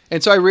 yeah,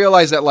 and so I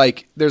realized that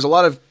like there's a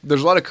lot of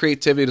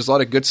creativity, there's a lot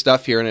of good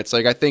stuff here, and it's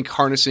like I think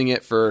harnessing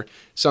it for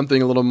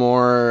something a little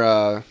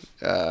more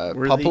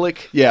Worthy?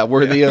 public,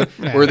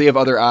 worthy of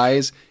other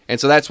eyes, and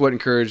so that's what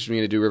encouraged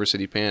me to do River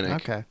City Panic.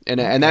 Okay.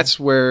 and that's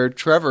where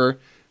Trevor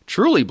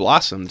truly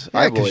blossomed.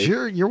 I Yeah, because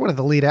believe. you're one of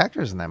the lead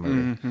actors in that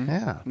movie.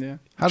 Yeah. Yeah.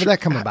 How did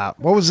that come about?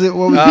 What was it?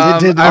 What was,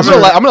 I'm I'm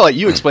gonna let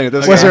you explain it.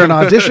 This was time. there an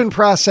audition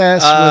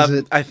process? Was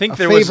it I think a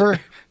there favor?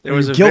 there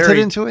was Were a you guilted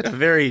very, into it? a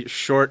very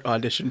short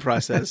audition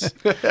process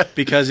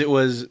because it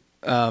was.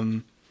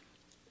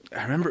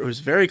 I remember it was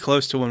very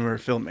close to when we were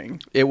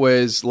filming It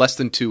was less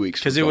than 2 weeks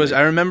because from it was. I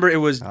filming. remember it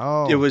was.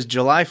 Oh. It was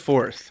July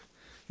 4th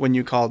when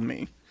you called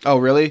me Oh,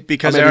 really?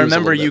 because Oh, maybe I it was a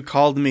remember little you bit.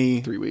 called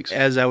me 3 weeks.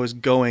 as I was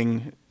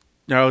going.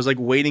 I was like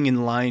waiting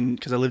in line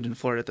because I lived in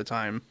Florida at the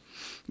time.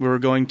 We were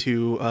going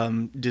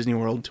to Disney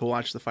World to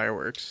watch the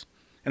fireworks.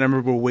 And I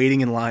remember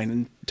waiting in line,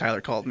 and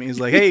Tyler called me. He's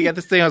like, "Hey, you got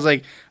this thing?" I was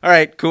like, "All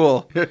right,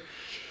 cool.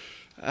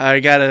 I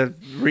gotta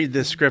read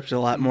this script a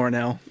lot more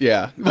now."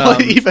 Yeah. Well,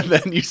 even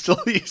then, you still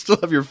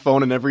have your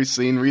phone in every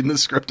scene, reading the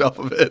script off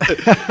of it.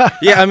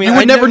 Yeah, I mean, You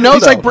would never know.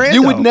 He's though. like Brando.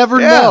 You would never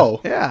Yeah,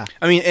 know. Yeah.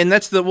 I mean, and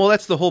that's the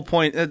whole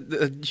point.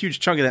 A huge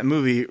chunk of that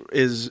movie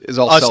is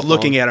all us cell phone.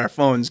 looking at our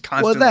phones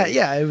Well, constantly.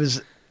 it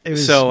was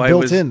so I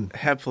built was in.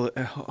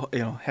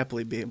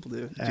 happily be able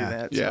to do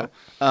that. Yeah.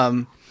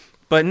 So.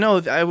 But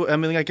no, I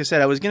mean, like I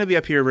said, I was going to be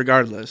up here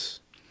regardless,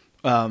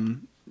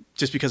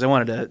 just because I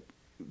wanted to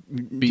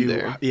Be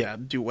there. Yeah,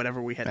 do whatever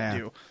we had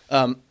Yeah.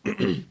 to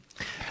do.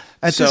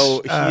 At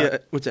So this,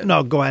 what's that?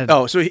 No, go ahead.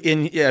 Oh, so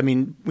I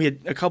mean, we had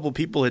a couple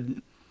people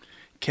had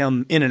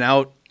come in and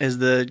out as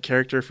the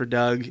character for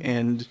Doug,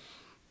 and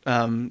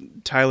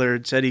Tyler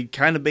had said he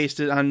kind of based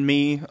it on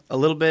me a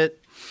little bit,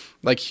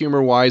 Like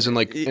humor wise and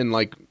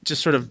like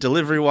just sort of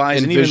delivery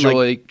wise, and even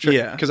visually. like,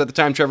 yeah. Because at the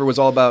time Trevor was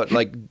all about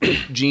like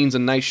jeans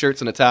and nice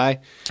shirts and a tie.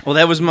 Well,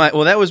 that was my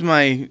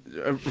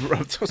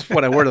that's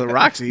what I wore to the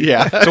Roxy.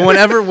 Yeah. So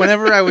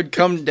whenever I would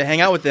come to hang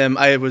out with them,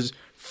 I was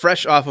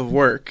fresh off of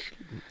work.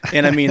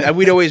 And I mean,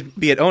 we'd always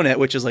be at Onet,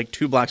 which is like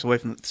 2 blocks away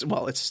from.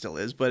 Well, it still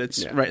is, but it's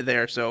Yeah. right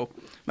there. So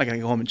I'm not gonna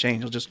go home and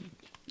change. I'll just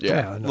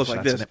Yeah. no look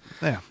like sense in this. it.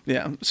 Yeah.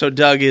 Yeah. So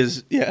Doug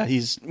is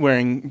he's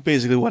wearing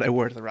basically what I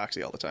wore to the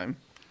Roxy all the time.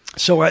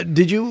 So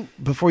did you,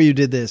 before you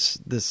did this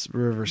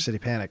River City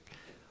Panic,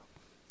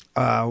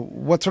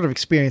 what sort of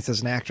experience as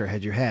an actor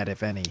had you had,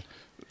 if any?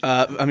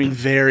 I mean,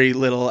 very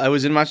little. I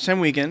was in Monster Time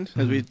Weekend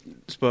as we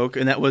spoke,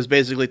 and that was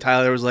basically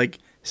Tyler was like,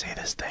 "Say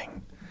this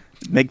thing."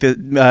 make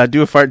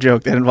do a fart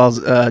joke that involves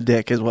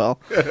dick as well.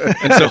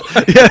 And so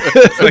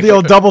The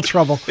old double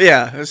trouble.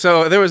 yeah,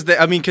 so there was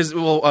because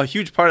a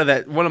huge part of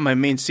that, one of my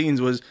main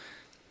scenes was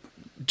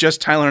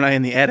just Tyler and I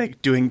in the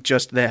attic doing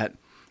just that.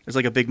 It's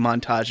like a big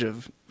montage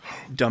of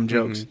dumb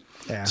jokes.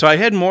 Yeah. So I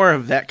had more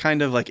of that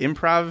kind of like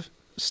improv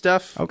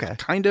stuff. Okay.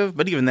 Kind of,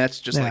 but even that's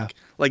just Yeah.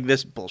 like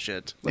this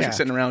bullshit. Like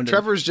sitting around.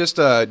 Trevor's just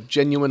a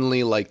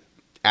genuinely like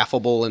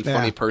affable and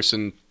funny Yeah.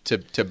 person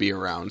to be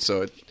around.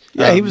 So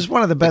He was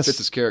one of the best. It fits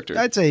his character.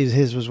 I'd say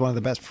his was one of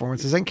the best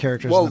performances and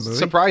characters Well, in the movie.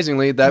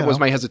 surprisingly, that You was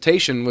know. my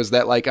hesitation. Was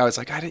that like I was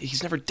like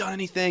he's never done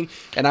anything,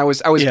 and I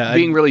was Yeah,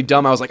 being really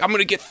dumb. I was like I'm going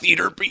to get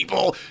theater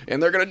people,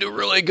 and they're going to do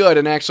really good.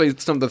 And actually,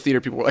 some of the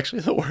theater people were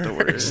actually the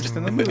worst.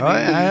 in the movie. Oh,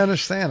 I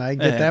understand. I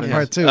get that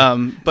part too.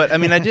 But I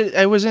mean,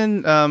 I was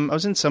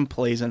in some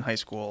plays in high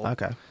school.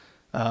 Okay.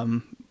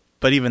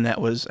 But even that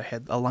I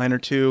had a line or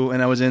two,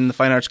 and I was in the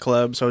fine arts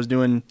club, so I was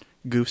doing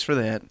goofs for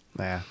that.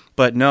 Yeah.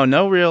 But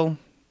no real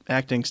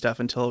acting stuff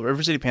until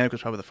River City Panic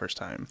was probably the first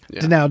time.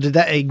 Yeah. Now, did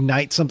that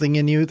ignite something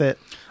in you that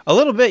A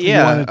little bit, you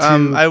yeah. wanted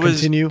to I was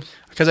continue?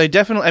 because I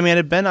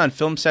had been on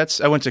film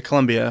sets. I went to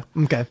Columbia,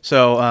 Okay.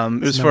 so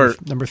it was for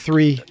number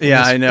 3. in Yeah,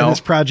 this, I know. in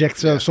this project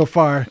so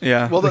far.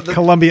 yeah. Well, The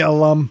Columbia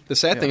alum. The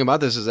sad thing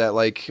about this is that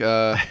like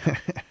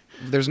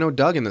there's no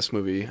Doug in this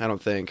movie. I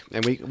don't think,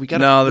 and we got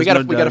No, we there's got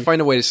no to Doug.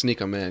 find a way to sneak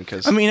him in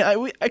because I mean,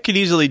 I could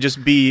easily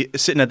just be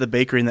sitting at the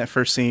bakery in that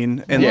first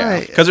scene, and Yeah.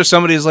 because there's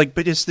somebody who's like,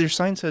 but their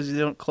sign says they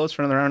don't close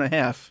for another hour and a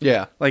half.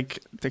 yeah. Like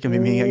that can be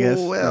me, I guess.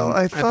 Well,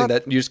 I I thought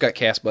think that you just got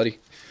cast, buddy.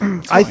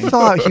 I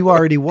thought he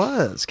already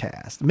was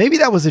cast. Maybe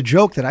that was a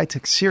joke that I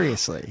took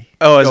seriously.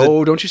 Oh, is it?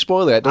 Oh, don't you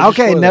spoil that. Don't you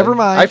Okay, spoil never that.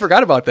 mind. I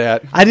forgot about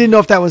that. I didn't know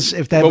if that was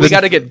Well, we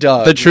got to get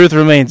Doug. The truth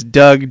remains,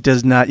 Doug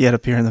does not yet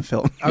appear in the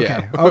film. Okay,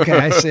 Yeah. okay,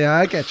 I see.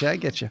 I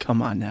get you.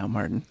 Come on now,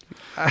 Martin.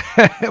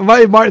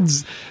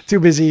 Martin's too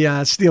busy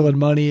stealing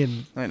money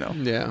and I know.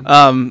 Yeah.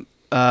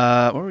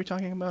 What were we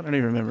talking about? I don't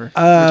even remember.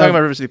 we were talking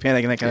about River City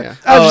Panic and that kind Yeah.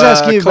 of. I was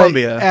just asking you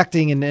Columbia. about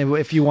acting and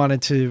if you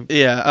wanted to.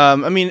 Yeah,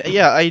 I mean,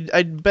 yeah,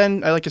 I'd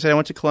been, like I said, I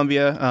went to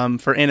Columbia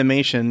for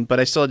animation, but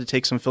I still had to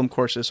take some film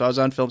courses, so I was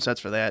on film sets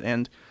for that,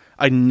 and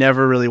I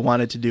never really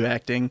wanted to do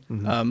acting.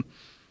 Mm-hmm.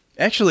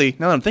 Actually,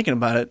 now that I'm thinking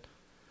about it,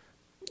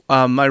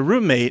 my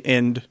roommate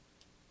and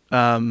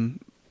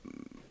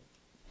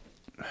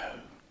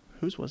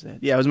whose was that?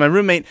 Yeah, it was my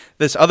roommate,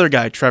 this other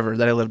guy, Trevor,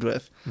 that I lived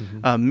with.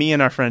 Mm-hmm. Me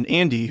and our friend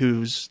Andy,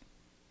 who's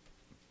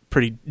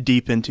pretty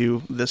deep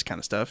into this kind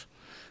of stuff.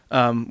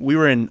 We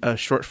were in a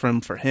short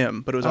film for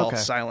him, but it was all Okay.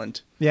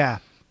 silent. Yeah.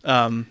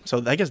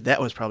 So I guess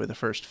that was probably the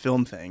first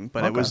film thing,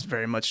 but it was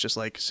very much just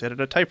like sit at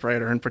a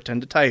typewriter and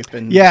pretend to type.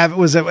 And Yeah,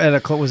 was it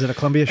at was it a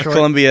Columbia short?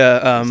 Columbia,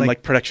 like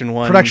like Production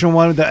One. Production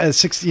one, the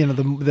 60,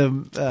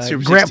 the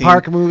Super Grant 16.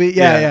 Park movie.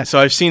 Yeah. So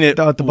I've seen it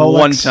The one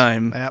Bolex.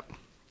 time. Yep.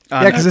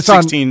 on Yeah, because it's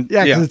 16. on.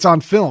 Yeah, because it's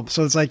on film,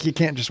 so it's like you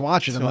can't just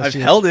watch it So unless I've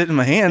you. held it in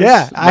my hands.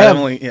 Yeah, but I have.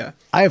 only, yeah,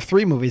 I have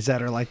 3 movies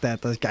that are like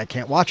that. That I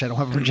can't watch. I don't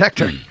have a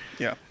projector.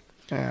 yeah.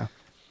 Yeah.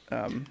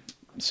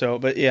 So,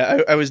 but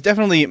yeah, I was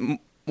definitely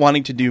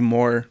wanting to do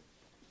more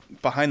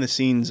behind the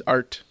scenes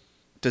art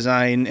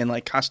design and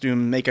like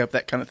costume, makeup,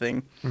 that kind of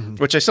thing,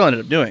 which I still ended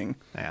up doing.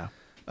 Yeah.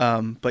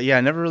 But yeah,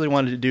 I never really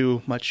wanted to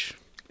do much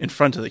in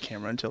front of the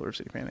camera until River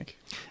City Panic.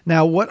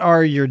 Now, what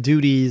are your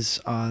duties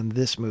on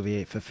this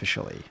movie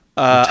officially?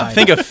 I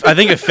think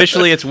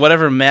officially it's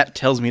whatever Matt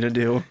tells me to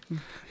do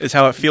is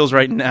how it feels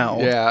right now.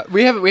 Yeah,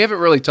 we haven't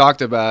really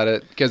talked about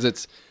it because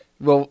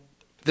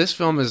this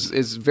film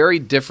is very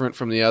different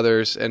from the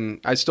others,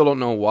 and I still don't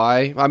know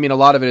why. I mean, a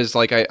lot of it is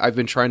like I've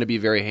been trying to be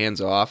very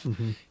hands off,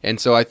 and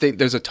so I think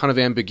there's a ton of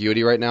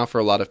ambiguity right now for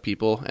a lot of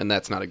people, and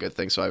that's not a good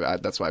thing. So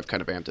that's why I've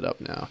kind of amped it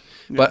up now.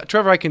 Yeah. But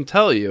Trevor, I can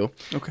tell you,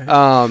 Okay.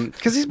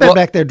 Because he's been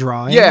back there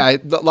drawing. Yeah,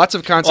 lots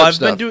of concept Well, I've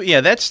stuff. been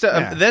doing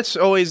that's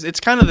always it's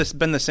kind of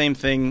been the same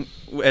thing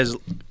as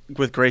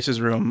with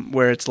Grace's Room,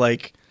 where it's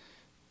like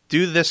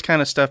do this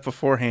kind of stuff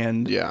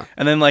beforehand, Yeah.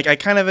 and then like I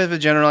kind of have a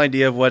general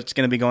idea of what's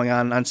going to be going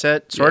on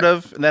set, sort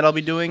of, that I'll be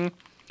doing.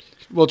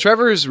 Well,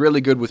 Trevor is really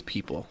good with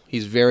people.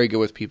 He's very good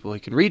with people. He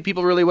can read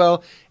people really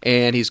well,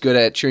 and he's good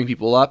at cheering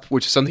people up,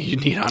 which is something you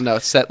need on a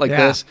set like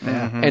this.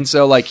 Yeah. And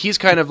so, like, he's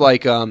kind of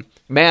like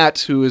Matt,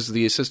 who is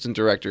the assistant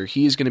director.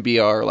 He's going to be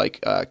our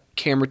like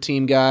camera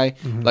team guy.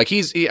 Like,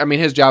 his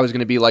job is going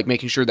to be like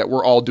making sure that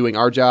we're all doing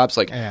our jobs,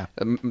 like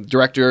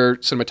director,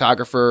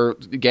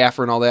 cinematographer,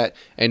 gaffer, and all that,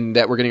 and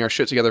that we're getting our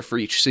shit together for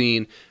each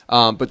scene.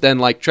 But then,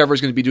 like, Trevor's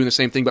going to be doing the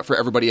same thing, but for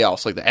everybody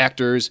else, like the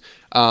actors,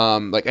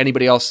 like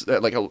anybody else,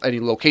 like any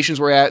locations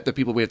we're at, the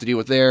people we have to deal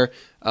with there,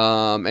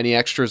 any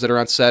extras that are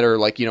on set, or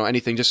like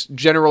anything, just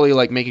generally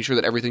like making sure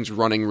that everything's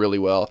running really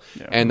well,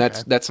 and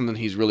that's something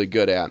he's really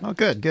good at. Oh,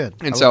 good.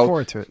 And I so, look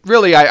forward to it.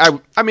 Really, I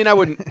mean, I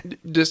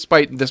wouldn't,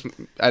 despite this,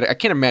 I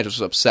can't imagine this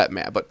was upset,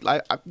 Matt, but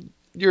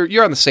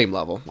you're on the same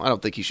level. I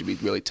don't think he should be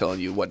really telling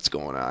you what's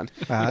going on.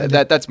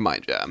 That's my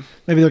job.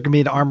 Maybe there can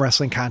be an arm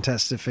wrestling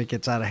contest if it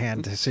gets out of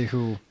hand to see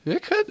who. There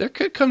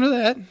could come to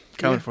that.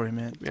 Coming for you,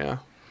 man. Yeah.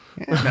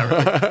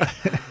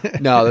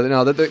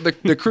 No,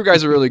 the crew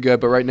guys are really good,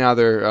 but right now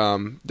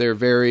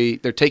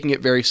they're taking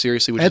it very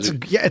seriously,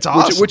 it's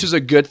awesome. which is a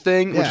good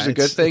thing.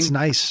 It's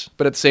nice.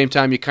 But at the same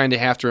time, you kind of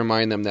have to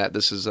remind them that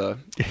this is a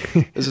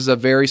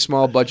very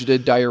small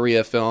budgeted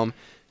diarrhea film.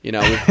 You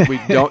know, we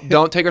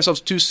don't take ourselves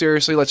too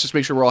seriously. Let's just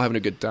make sure we're all having a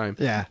good time.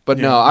 Yeah. But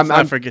Yeah, no, let's I'm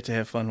not forget to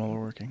have fun while we're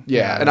working.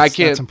 yeah, and I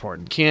that's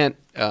important. can't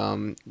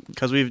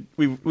Because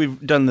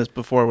we've done this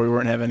before. We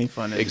weren't having any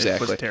fun. It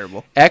exactly was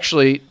terrible.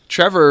 Actually,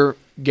 Trevor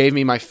gave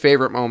me my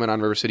favorite moment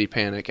on River City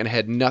Panic, and it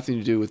had nothing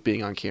to do with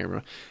being on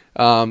camera.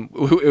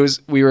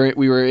 We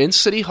were in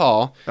City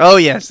Hall. Oh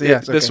yes.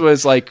 This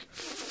was like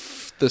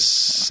the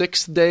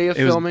 6th day of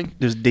filming.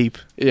 It was deep.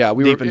 Yeah,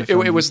 we Deep were. into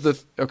filming. It was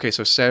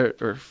so Saturday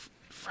or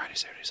Friday,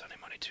 Saturday, Sunday,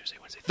 Monday, Tuesday,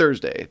 Wednesday,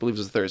 Thursday. I believe it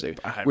was Thursday.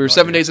 We were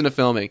 7 days into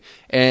filming,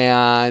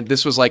 and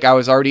this was like I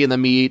was already in the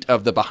meat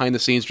of the behind the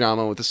scenes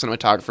drama with the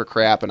cinematographer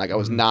crap, and like I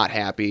was not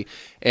happy.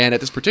 And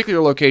at this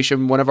particular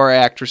location, one of our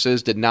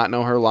actresses did not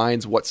know her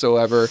lines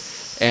whatsoever,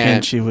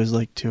 And she was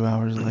like 2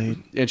 hours late.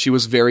 and she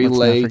was very Let's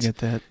late. not forget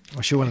that.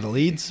 Was she one of the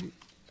leads?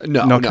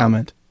 No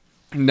comment.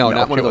 No,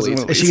 not one of the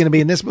leads. Is she going to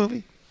be in this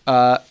movie?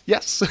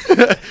 Yes,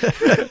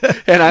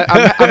 and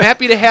I'm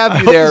happy to have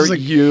you there,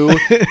 you.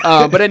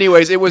 But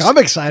anyways, it was. I'm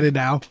excited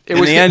now. It In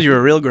was the end, you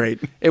were real great.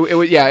 It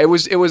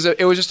was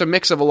just a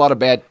mix of a lot of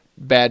bad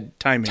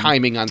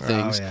timing on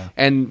things, yeah.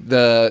 and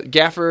the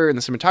gaffer and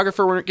the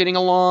cinematographer weren't getting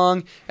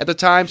along at the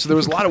time, so there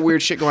was a lot of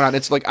weird shit going on.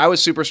 It's like I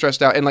was super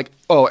stressed out, and like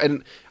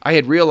and I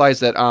had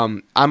realized that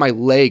on my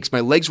legs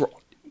were.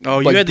 Oh,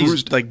 you like had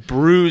bruised. these like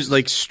bruised,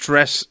 like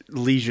stress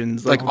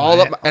lesions, Like all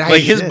up, and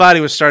like his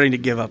body was starting to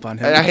give up on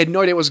him. and I had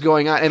no idea what was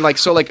going on, and like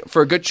so, like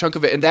for a good chunk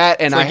of it, and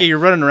that, and It's like you're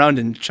running around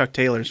in Chuck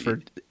Taylors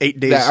for 8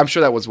 days, I'm sure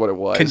that was what it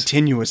was.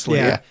 continuously.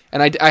 Yeah,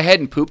 and I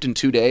hadn't pooped in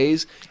 2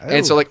 days,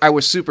 and so like I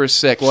was super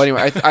sick. Well,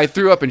 anyway, I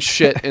threw up and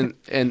shit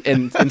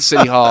in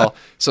City Hall.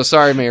 So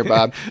sorry, Mayor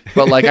Bob,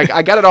 but like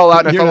I got it all out,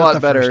 and I You're felt a not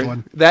lot the first better.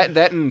 one.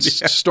 That and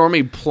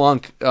Stormy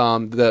Plunk,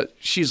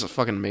 she's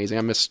fucking amazing.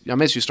 I miss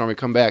you, Stormy.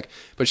 Come back.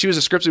 But she was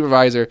a script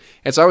supervisor,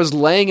 and so I was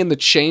laying in the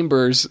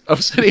chambers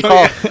of City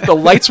Hall. The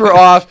lights were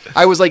off.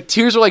 I was like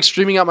tears were like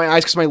streaming out my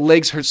eyes because my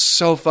legs hurt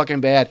so fucking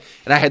bad,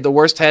 and I had the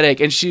worst headache.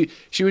 And she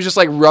was just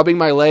like rubbing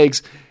my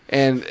legs.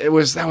 And that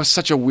was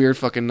such a weird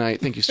fucking night.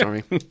 Thank you,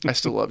 Stormy. I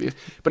still love you.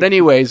 But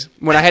anyways,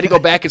 when I had to go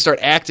back and start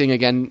acting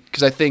again,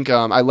 because I think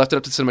I left it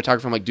up to the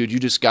cinematographer. I'm like, dude, you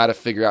just got to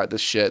figure out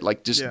this shit.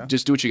 Like, just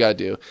do what you got to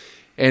do.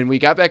 And we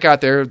got back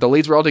out there. The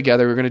leads were all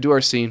together. We were going to do our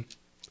scene.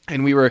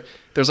 And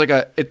there's like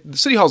the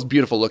City Hall's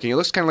beautiful looking. It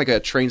looks kind of like a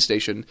train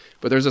station.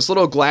 But there's this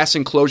little glass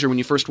enclosure when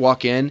you first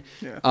walk in.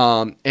 Yeah.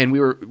 And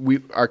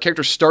our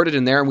character started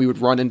in there, and we would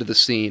run into the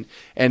scene.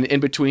 And in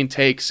between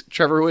takes,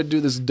 Trevor would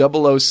do this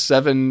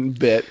 007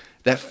 bit.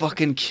 That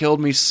fucking killed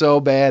me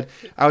so bad.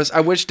 I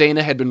wish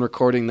Dana had been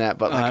recording that,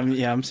 but like,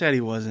 I'm sad he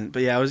wasn't.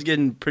 But yeah, I was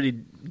getting pretty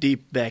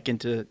deep back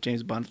into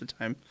James Bond at the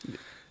time,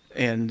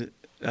 and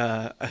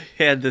I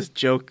had this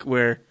joke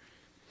where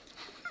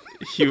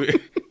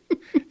it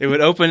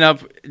would open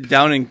up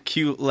down in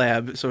Q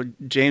Lab. So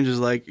James was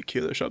like, "Q,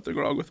 there's something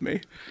wrong with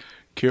me.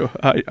 Q,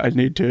 I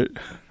need to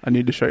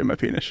show you my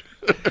penis."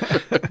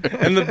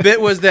 And the bit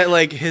was that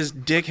like his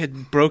dick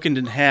had broken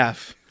in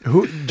half.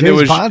 Who?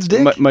 James Bond's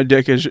dick? My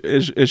dick is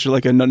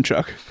like a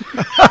nunchuck.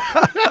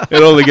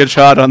 It only gets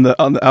hot on the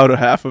outer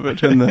half of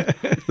it, and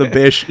the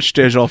base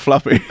stays all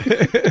floppy.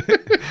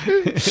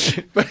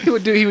 But he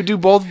would do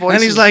both voices.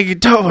 And he's like,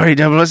 "Don't worry,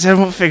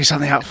 007, we'll figure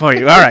something out for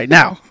you. All right,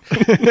 now."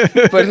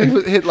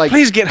 But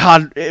Please get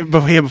hot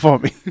here before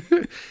me.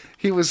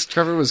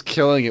 Trevor was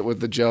killing it with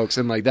the jokes,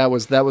 and like that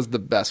was the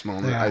best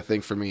moment Yeah. I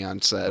think for me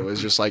on set. It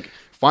was just like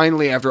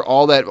finally after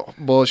all that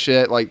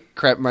bullshit, like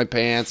crap in my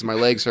pants and my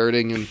legs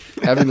hurting, and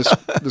having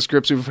the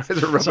script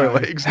supervisor rub my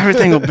legs.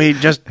 Everything will be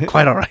just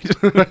quite all right.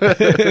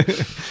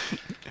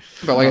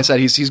 But like I said,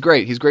 he's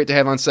great. He's great to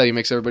have on set. He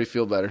makes everybody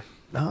feel better.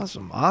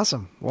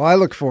 Awesome. Well, I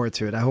look forward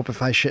to it. I hope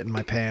if I shit in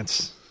my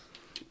pants,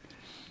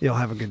 you'll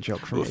have a good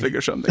joke for We'll me.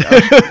 figure something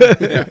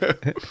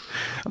out.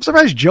 I'm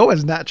surprised Joe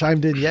has not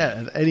chimed in yet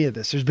at any of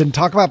this. There's been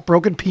talk about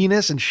broken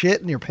penis and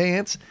shit in your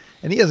pants,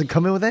 and he hasn't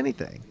come in with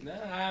anything. No,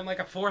 I'm like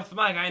a fourth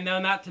mic. I know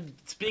not to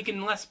speak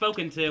unless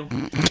spoken to.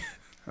 Well,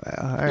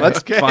 all right.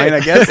 That's fine, I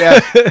guess. Yeah,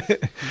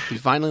 he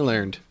finally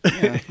learned.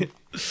 Yeah.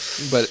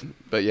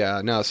 But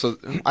yeah, no. So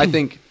I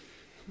think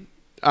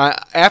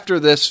after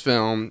this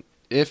film,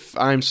 if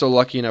I'm so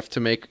lucky enough to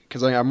make,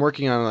 because I'm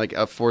working on like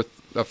a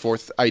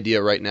fourth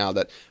idea right now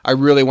that I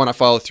really want to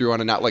follow through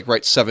on and not like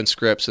write 7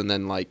 scripts and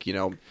then like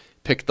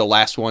pick the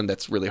last one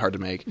that's really hard to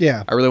make.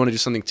 Yeah. I really want to do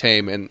something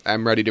tame, and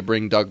I'm ready to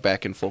bring Doug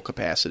back in full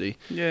capacity.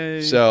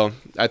 Yay. So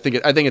I think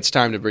it's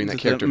time to bring that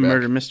character back.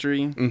 Murder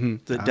mystery,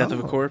 the death of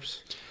a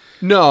corpse.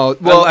 No,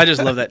 well, I just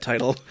love that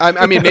title.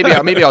 I mean,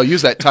 maybe I'll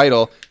use that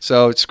title.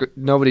 So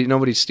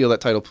nobody steal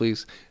that title,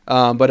 please.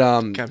 But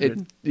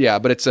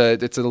it's a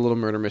little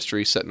murder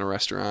mystery set in a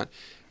restaurant,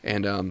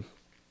 and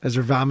Is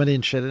there vomiting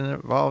and shit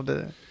involved in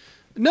it?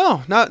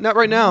 No, not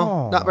right now.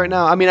 Oh. Not right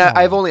now. I mean,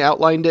 I've only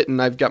outlined it,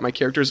 and I've got my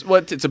characters.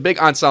 Well, it's a big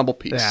ensemble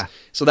piece, Yeah.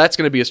 so that's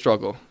going to be a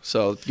struggle.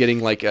 So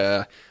getting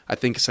I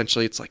think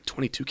essentially it's like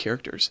 22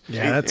 characters.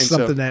 Yeah, that's And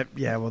something that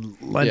will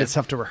lend Yeah.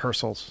 itself to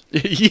rehearsals.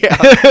 yeah,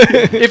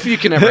 if you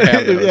can ever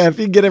have those. Yeah, if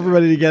you can get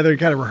everybody together and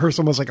kind of rehearse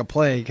almost like a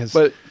play, because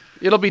But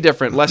it'll be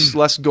different,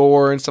 less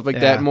gore and stuff like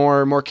Yeah. that,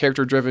 more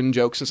character driven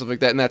jokes and stuff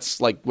like that, and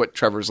that's like what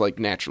Trevor's like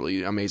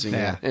naturally amazing Yeah.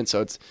 at, and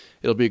so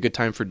it'll be a good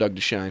time for Doug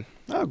to shine.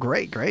 oh,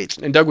 great.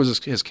 And Doug was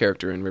his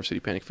character in River City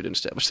Panic. If we didn't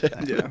establish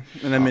that, Yeah,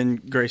 and I'm in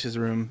Grace's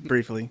room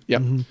briefly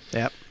Yep.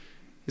 Yep.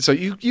 So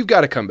you've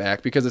got to come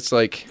back because it's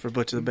like for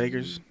Butch of the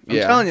Bakers. I'm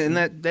Yeah. telling you, in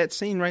that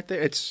scene right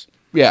there, it's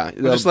yeah,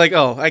 I'm just like,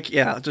 I'll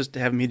just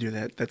have me do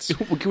that. That's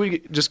Can we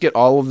just get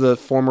all of the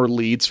former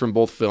leads from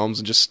both films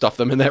and just stuff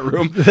them in that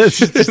room? That's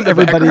just In the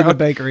everybody in the background?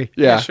 bakery.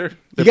 Yeah, sure.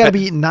 You got to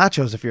be eating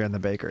nachos if you're in the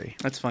bakery.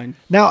 That's fine.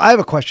 Now, I have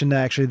a question to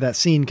actually that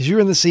scene, because you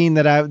were in the scene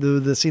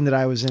the scene that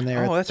I was in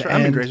there. Oh, at that's the right. I'm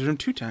in end. Grace's room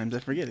 2 times.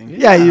 I'm forgetting.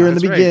 Yeah, you were in the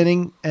that's right.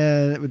 beginning,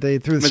 and they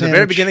threw the At the sandwich.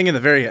 very beginning and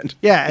the very end.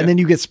 Yeah, and then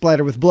you get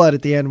splattered with blood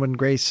at the end when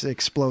Grace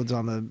explodes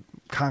on the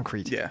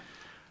concrete. Yeah.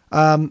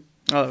 Oh,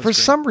 that was For great.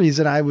 some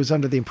reason, I was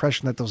under the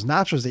impression that those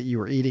nachos that you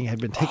were eating had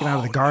been taken out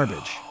of the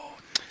garbage.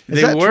 Is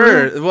They that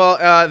were. true?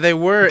 Well, they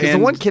were. Because the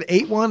and one kid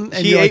ate one,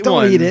 and he you're like, ate "Don't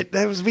one. eat it."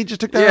 We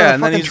just took that yeah, out and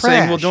of then fucking he's trash.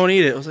 saying, "Well, don't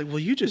eat it." I was like, "Well,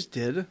 you just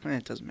did."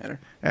 It doesn't matter.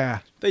 Yeah,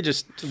 They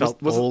just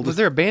felt old. Was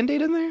there a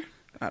Band-Aid in there?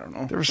 I don't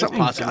know. there was It's something.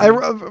 possible. I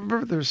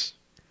remember there's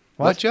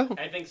What, Joe?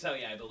 I think so.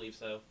 Yeah, I believe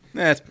so.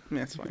 That's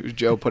fine.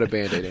 Joe put a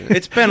Band-Aid in it.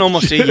 It's been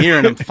almost a year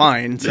and I'm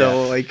fine.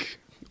 So like,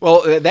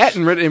 Well, that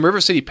in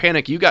River City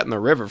Panic, you got in the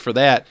river for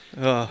that,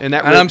 and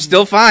that I'm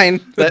still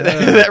fine.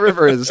 that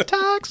river is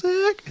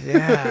toxic.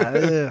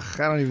 yeah. Ugh,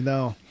 I don't even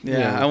know.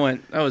 Yeah,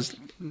 I was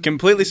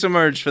completely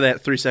submerged for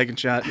that 3-second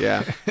shot.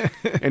 Yeah,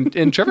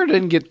 and Trevor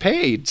didn't get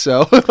paid,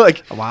 so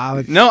like,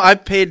 Wow. No, I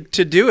paid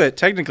to do it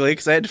technically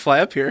because I had to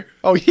fly up here.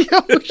 oh yeah,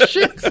 oh,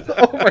 shit,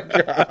 oh my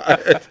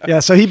god,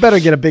 Yeah, so he better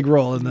get a big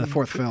role in the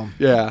fourth film.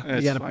 yeah, You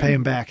It's got to fine. pay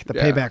him back. The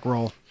Yeah. payback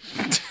role.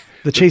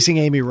 The Chasing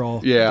Amy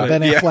role. Yeah.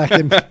 Ben Yeah. Affleck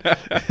and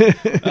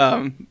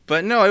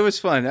But no, it was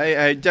fun.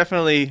 I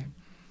definitely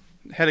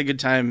had a good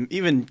time,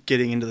 even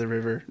getting into the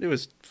river. It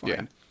was fun.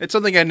 Yeah. It's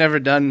something I'd never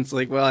done. It's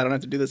like, well, I don't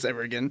have to do this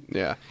ever again.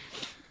 yeah.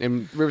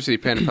 And River City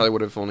Panic probably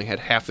would have only had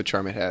half the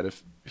charm it had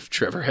if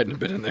Trevor hadn't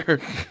been in there.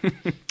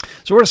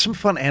 So what are some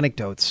fun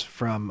anecdotes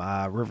from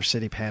River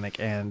City Panic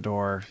and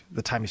or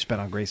the time you spent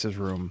on Grace's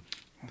room?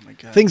 Oh my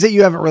god. Things that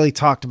you haven't really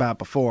talked about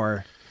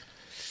before.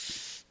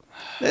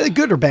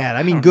 Good or bad?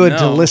 I mean, good to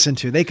know. listen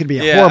to. They could be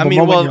a horrible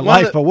moment in your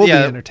life, but we'll be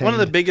entertained. One of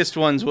the biggest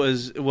ones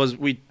was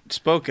we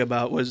spoke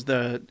about was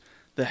the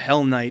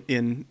Hell Night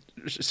in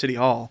City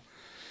Hall.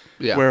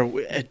 Yeah, Where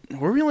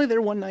were we only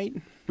there one night?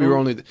 we were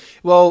only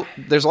well.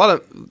 There's a lot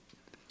of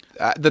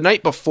the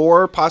night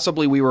before.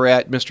 Possibly we were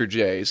at Mr.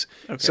 J's.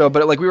 Okay. So,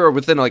 but like we were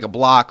within like a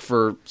block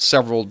for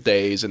several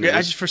days, and it Yeah,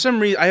 was- for some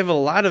reason, I have a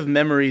lot of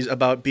memories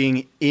about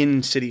being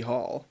in City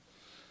Hall.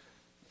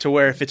 To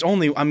where if it's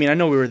only, I mean, I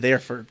know we were there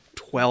for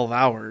 12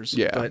 hours.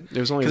 Yeah, but it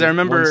was only because I one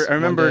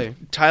remember day.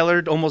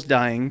 Tyler almost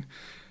dying,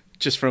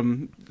 just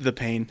from the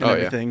pain and Oh,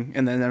 yeah. everything.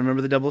 And then I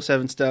remember the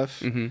 007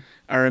 stuff. Mm-hmm.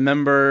 I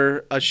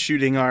remember us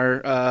shooting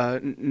our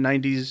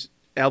 90s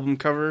album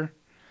cover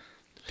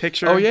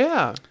picture. oh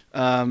yeah,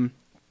 I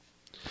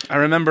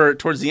remember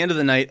towards the end of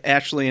the night,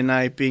 Ashley and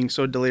I being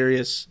so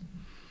delirious,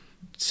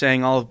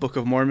 sang all of Book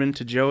of Mormon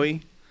to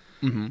Joey.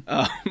 Mm-hmm.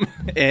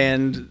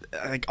 And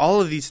like all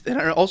of these, and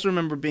I also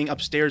remember being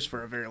upstairs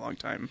for a very long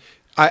time.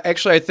 I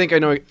think I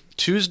know.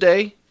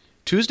 Tuesday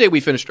we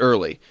finished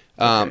early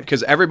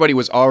because everybody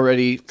was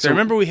already. So I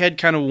remember we had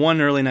kind of one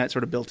early night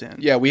sort of built in.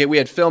 Yeah, we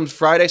had filmed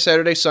Friday,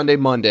 Saturday, Sunday,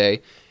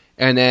 Monday,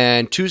 and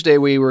then Tuesday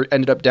we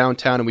ended up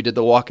downtown and we did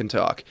the walk and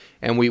talk,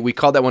 and we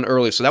called that one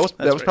early. So that was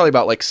right. probably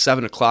about like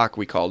 7:00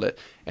 we called it,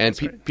 and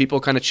people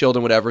kind of chilled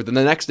and whatever. Then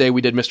the next day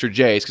we did Mr.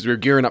 J's because we were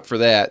gearing up for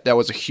that. That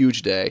was a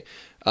huge day,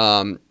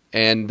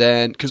 and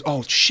then because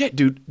oh shit,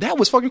 dude, that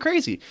was fucking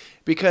crazy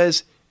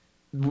because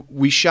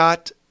we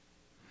shot.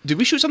 Did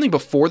we shoot something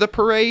before the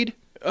parade?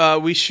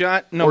 We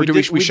shot. No, Or we did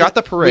did, we shot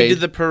the parade. We did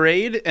the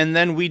parade, and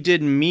then we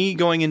did me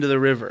going into the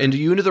river,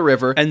 Into the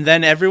river. and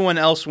then everyone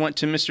else went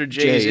to Mr.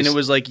 J's, and J's. it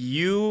was like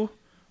you,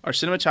 our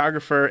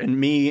cinematographer, and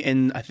me,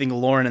 and I think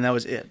Lauren, and that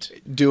was it.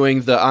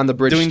 doing the on the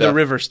bridge Doing stuff. the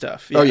river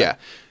stuff. Oh yeah.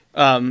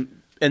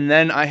 And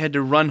then I had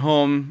to run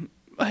home.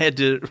 I had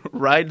to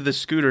ride the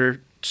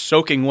scooter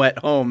soaking wet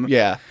home.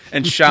 Yeah.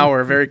 And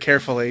shower very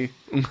carefully.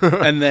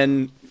 And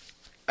then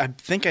I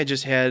think I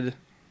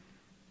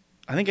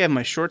had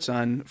my shorts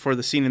on for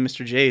the scene in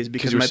Mr. J's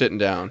because Because you were sitting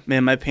down.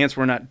 Man, my pants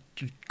were not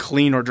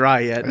clean or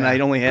dry yet, and I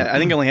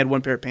think I only had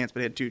one pair of pants,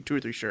 but I had two or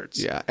three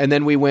shirts. Yeah, and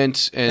then we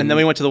went And then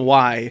we went to the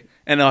Y,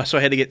 and so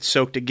I had to get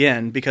soaked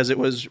again because it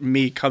was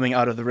me coming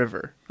out of the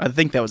river. I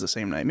think that was the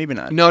same night, maybe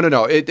not. No,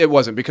 it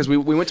wasn't because we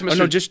went to Mr. Oh,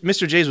 no, just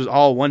Mr. J's was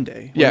all one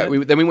day. yeah.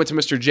 wasn't it? Then we went to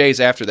Mr. J's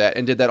after that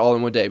and did that all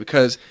in one day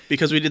because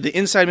Because we did the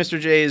inside Mr.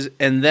 J's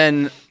and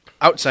then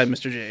outside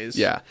Mr.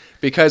 J's.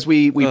 because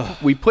we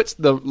put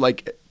the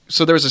like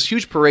so there was this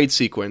huge parade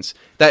sequence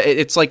that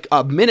it's like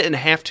a minute and a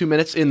half, 2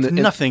 minutes in the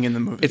nothing in the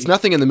movie. It's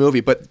nothing in the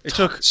movie, but it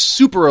took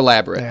super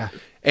elaborate. Yeah.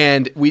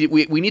 And we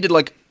needed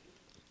like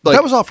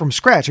that was all from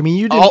scratch. I mean,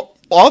 you did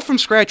all from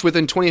scratch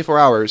within 24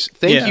 hours.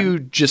 Thank Yeah. you,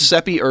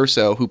 Giuseppe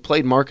Urso, who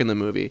played Mark in the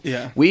movie.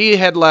 Yeah. We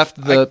had left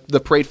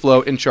the parade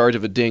float in charge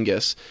of a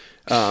dingus.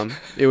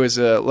 It was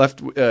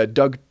left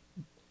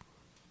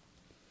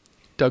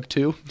Doug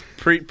 2?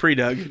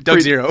 Pre-Doug. Doug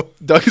Zero.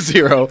 Doug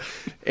Zero.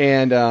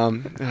 And,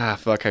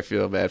 fuck, I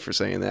feel bad for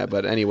saying that.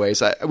 But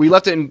anyways, we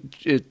left it in...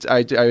 It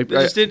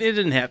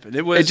didn't happen.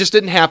 It just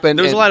didn't happen.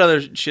 There was a lot of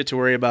other shit to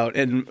worry about.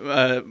 And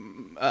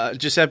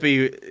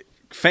Giuseppe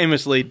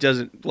famously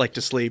doesn't like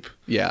to sleep.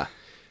 Yeah.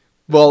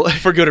 Well,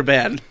 for good or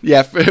bad.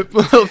 Yeah.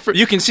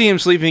 You can see him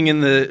sleeping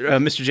in the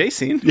Mr. J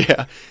scene.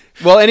 Yeah.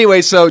 Well,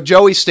 anyway, so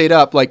Joey stayed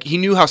up. Like, he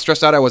knew how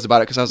stressed out I was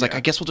about it because I was like, I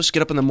guess we'll just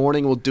get up in the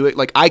morning. We'll do it.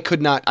 Like, I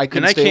couldn't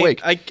stay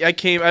awake.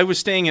 I was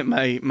staying at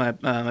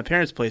my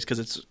parents' place because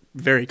it's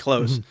very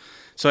close. Mm-hmm.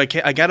 So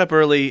I got up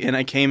early and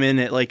I came in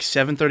at like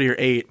 7:30 or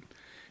 8.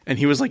 And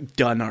he was like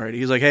done already.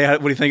 He's like, "Hey,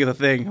 what do you think of the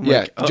thing?" I'm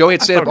like, Joey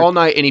had stayed up all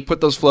night and he put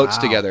those floats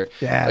together.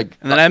 Yeah, like,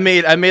 and then I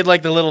made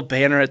like the little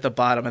banner at the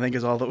bottom. I think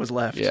is all that was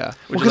left. Yeah,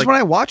 because when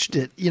I watched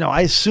it,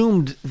 I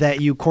assumed that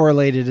you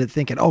correlated it,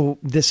 thinking, "Oh,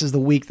 this is the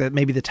week that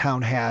maybe the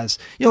town has."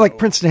 Like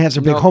Princeton has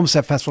their big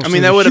Homestead Festival. I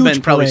mean, that would have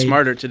been probably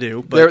smarter to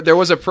do. But there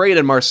was a parade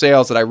in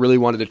Marseilles that I really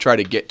wanted to try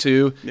to get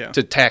to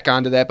tack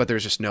onto that, but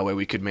there's just no way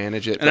we could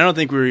manage it. And I don't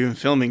think we were even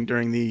filming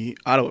during the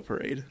Ottawa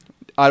parade.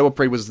 Ottawa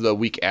parade was the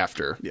week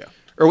after. Yeah.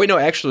 Or wait, no,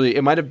 actually,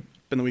 it might have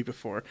been the week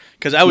before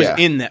because I was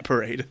in that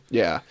parade.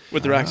 Yeah,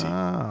 with the Roxy.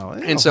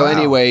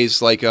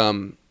 Anyways, like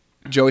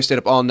Joey stayed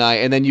up all night,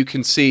 and then you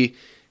can see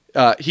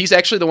he's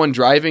actually the one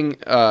driving.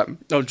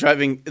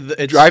 Driving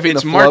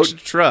the Mark's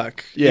float.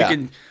 truck. Yeah,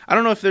 I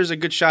don't know if there's a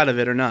good shot of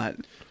it or not.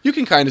 You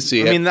can kind of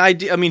see it. I mean, the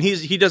idea. I mean,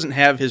 he doesn't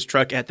have his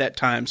truck at that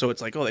time, so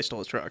it's like, oh, they stole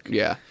his truck.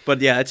 Yeah,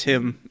 but yeah, it's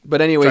him. But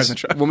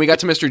anyways, when we got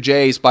to Mr.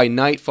 J's by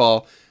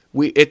nightfall,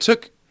 it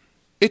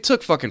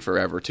took fucking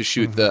forever to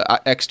shoot the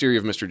exterior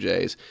of Mr.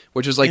 J's,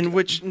 which is like... In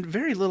which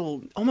very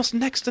little... Almost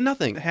next to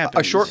nothing.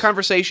 Happens. A short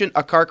conversation,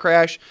 a car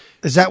crash.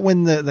 Is that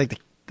when the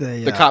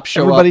cops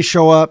show everybody up?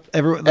 show up?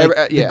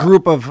 The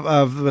group of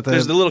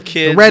there's the little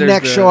kids. The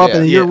rednecks show up,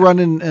 and you're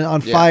running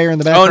on fire in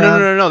the background?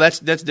 Oh, no. That's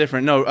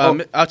different.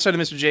 No, outside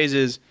of Mr. J's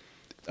is...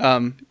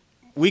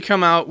 we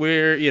come out,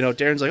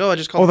 Darren's like, I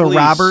just called the police. The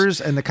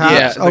robbers and the cops?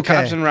 Yeah, the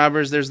cops and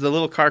robbers. There's the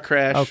little car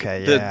crash.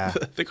 Okay, yeah.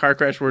 The car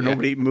crash where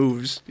nobody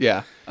moves.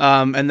 Yeah.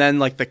 And then,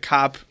 like, the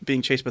cop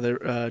being chased by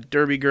the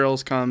Derby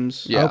girls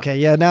comes. Yeah. Okay,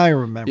 yeah, now I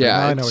remember. Yeah,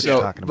 now I know what you're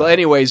talking about. But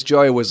anyways,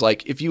 Joey was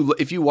like, if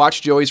you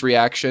watch Joey's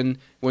reaction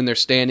when they're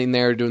standing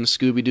there doing the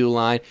Scooby-Doo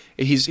line,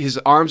 his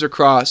arms are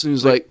crossed, and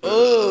he's like,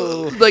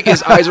 oh, like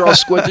his eyes are all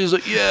squinted. He's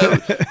like, yeah.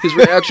 His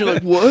reaction,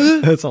 like,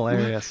 what? That's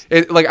hilarious.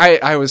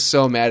 I was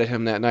so mad at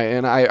him that night,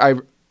 and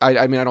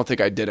I mean, I don't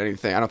think I did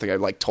anything. I don't think I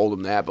like told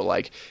him that, but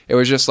like, it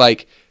was just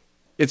like,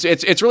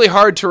 it's really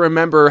hard to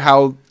remember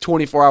how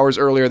 24 hours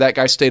earlier that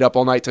guy stayed up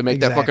all night to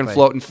make that fucking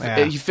float,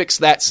 and he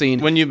fixed that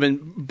scene. When you've been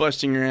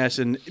busting your ass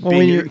and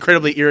being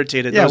incredibly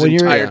irritated those when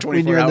entire 24 hours.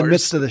 When you're in the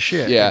midst of the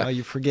shit, yeah.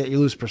 You forget, you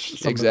lose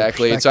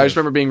exactly. And so I just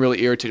remember being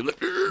really irritated. Like,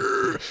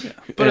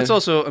 but it's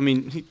also, I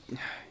mean,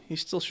 he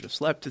still should have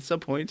slept at some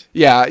point.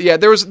 Yeah.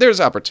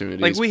 There's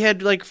opportunities. Like, we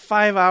had like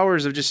 5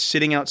 hours of just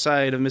sitting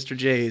outside of Mr.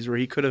 J's where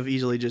he could have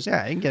easily just he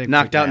can get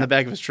knocked out in the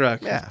back of his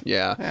truck.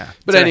 Yeah.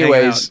 But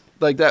anyways,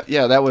 like that.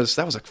 Yeah, that was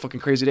a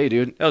fucking crazy day,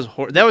 dude.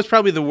 That was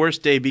probably the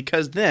worst day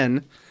because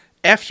then,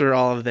 after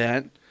all of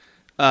that,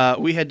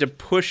 we had to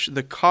push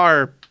the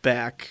car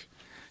back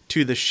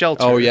to the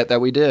shelter. Oh, yeah,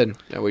 that we did.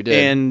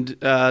 And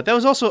that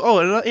was also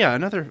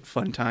another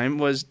fun time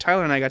was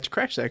Tyler and I got to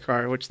crash that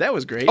car, which that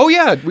was great. Oh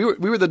yeah, we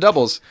were the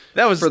doubles.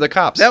 That was for the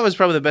cops. That was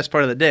probably the best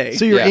part of the day.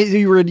 So you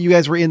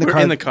guys were in the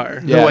car. In the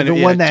car. Yeah, the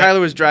one that Tyler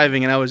was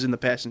driving and I was in the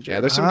passenger. Yeah,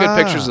 there's some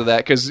good pictures of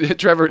that because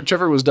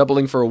Trevor was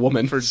doubling for a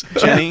woman for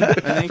Jenny. I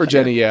think. For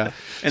Jenny, yeah.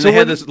 And they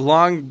had this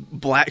long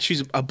black.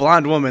 She's a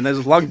blonde woman. There's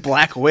a long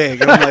black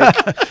wig. And I'm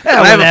like,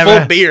 I have a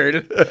full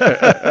beard.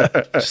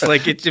 Just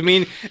like it. I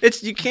mean,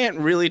 you can't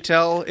really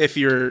tell if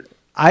you're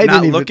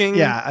not looking.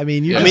 Yeah, I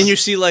mean, you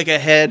see like a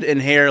head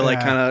and hair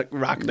like kind of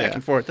rock back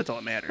and forth. That's all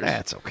that matters.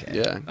 That's okay.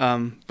 Yeah.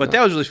 But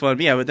that was really fun.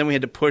 Yeah, but then we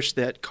had to push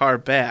that car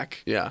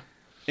back. Yeah.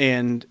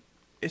 And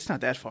it's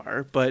not that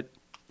far, but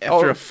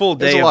after a full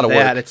day of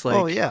that, it's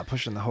like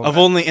pushing the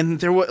whole and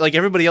there was like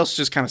everybody else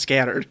just kind of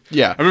scattered.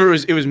 Yeah. I remember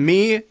it was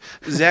me,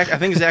 Zach. I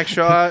think Zach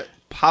Shaw,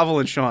 Pavel,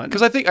 and Sean.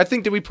 Because I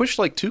think did we push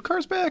like 2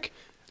 cars back?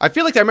 I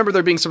feel like I remember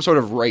there being some sort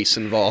of race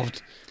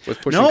involved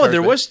with pushing. No, cars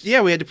there back. was. Yeah,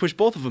 we had to push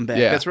both of them back.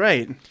 Yeah. That's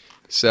right.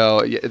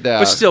 So,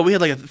 but still, we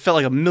had felt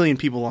like a million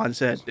people on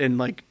set and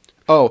like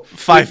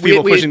 5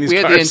 people pushing these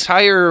cars. We had the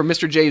entire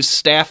Mr. J's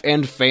staff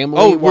and family.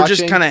 Oh, we're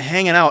just kind of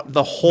hanging out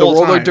the whole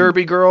the roller time.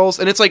 derby girls,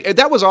 and it's like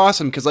that was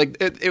awesome because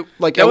that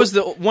was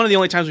one of the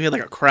only times we had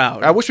like a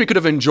crowd. I wish we could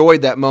have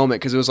enjoyed that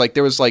moment because it was like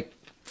there was like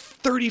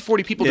 30,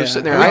 40 people just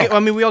sitting there. I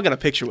mean, we all got a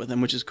picture with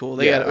them, which is cool.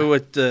 They got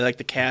with like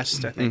the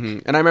cast, I think. Mm-hmm.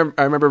 And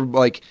I remember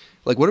like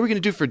what are we gonna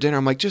do for dinner?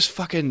 I'm like, just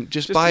buy eat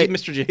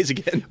Mr. J's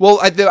again. Well,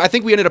 I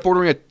think we ended up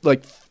ordering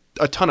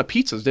a ton of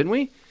pizzas, didn't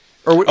we?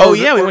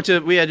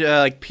 We had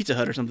like Pizza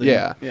Hut or something.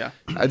 Yeah.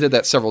 I did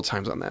that several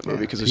times on that movie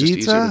because it's just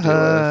easier to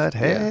deal with.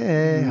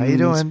 Hey, how you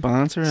doing?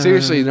 Sponsor.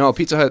 Seriously, no,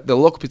 Pizza Hut. The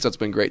local Pizza Hut's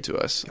been great to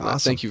us. Awesome.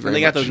 Thank you very much.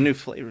 And they got those new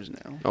flavors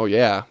now. Oh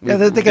yeah. Yeah,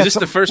 they got Is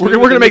this the first? We're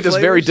going to make this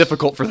very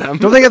difficult for them.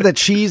 Don't they have the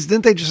cheese?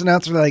 Didn't they just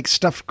announce like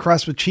stuffed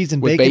crust with cheese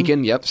and with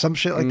bacon? Yep. Some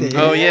shit like that.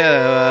 Oh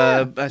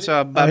yeah, I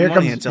saw Bob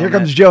Monahan here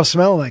comes Joe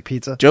smelling like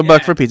pizza. Joe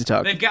Buck for Pizza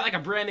Talk. They've got like a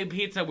brand new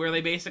pizza where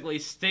they basically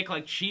stick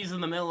like cheese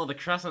in the middle of the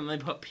crust and they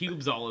put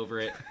pubes all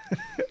over it.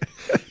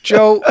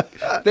 Joe,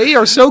 they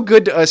are so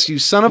good to us, you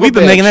son of a bitch. We've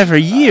been making that for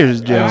years,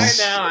 Joe.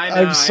 I know.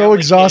 I'm so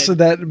exhausted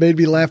that it made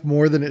me laugh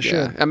more than it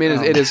should. I mean,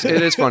 it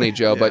is funny,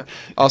 Joe, but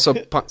also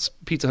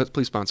Pizza Hut,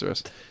 please sponsor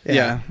us.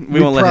 Yeah,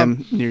 we won't let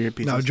him near your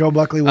pizza. No, Joe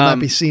Buckley will not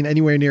be seen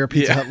anywhere near a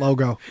Pizza Hut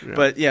logo.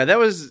 But yeah, that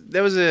was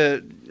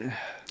a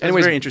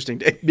very interesting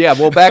day. Yeah,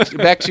 well,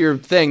 back to your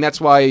thing.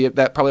 That's why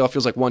that probably all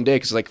feels like one day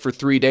because like for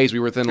 3 days we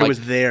were within like it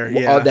was there,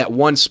 that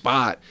one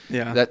spot.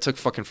 Yeah, that took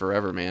fucking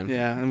forever, man.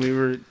 Yeah, and we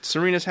were at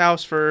Serena's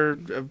house for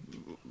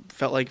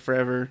felt like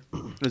forever.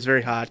 It was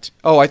very hot.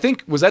 Oh, I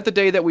think was that the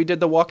day that we did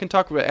the walk and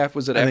talk?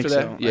 Was it after that?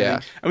 So. Yeah.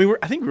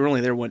 I think we were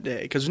only there one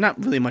day because there's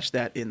not really much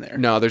that in there.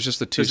 No, there's just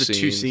the two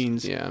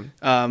scenes. Yeah.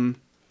 I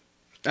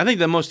think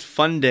the most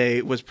fun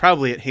day was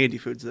probably at Handy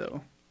Foods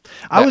though.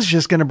 I was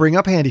just going to bring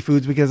up Handy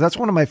Foods because that's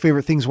one of my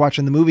favorite things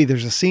watching the movie.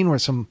 There's a scene where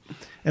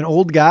an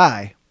old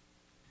guy,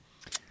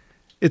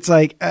 it's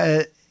like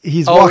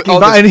he's walking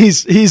by and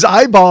he's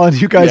eyeballing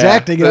you guys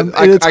acting, and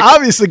it's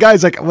obvious the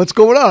guy's like, "What's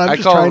going on? I'm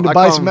just trying to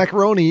buy some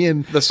macaroni."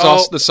 And the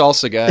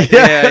salsa guy.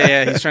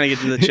 Yeah, he's trying to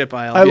get to the chip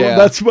aisle.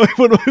 That's one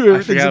of my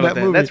favorite things in that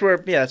movie. That's where,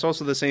 it's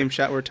also the same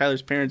shot where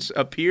Tyler's parents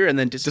appear and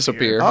then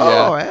disappear.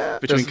 Oh, yeah.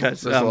 Between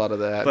cuts, there's a lot of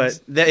that. But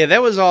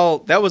that was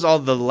all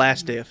the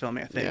last day of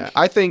filming. I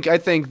think. Yeah, I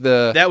think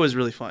that was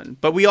really fun.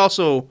 But we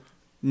also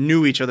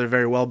knew each other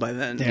very well by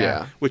then.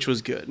 Yeah, which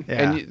was good.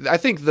 Yeah. And I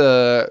think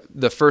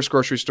the first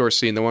grocery store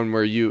scene, the one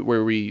where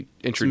we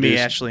introduced me,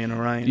 Ashley, and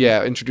Orion.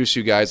 Yeah, introduce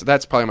you guys.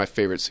 That's probably my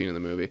favorite scene in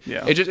the movie.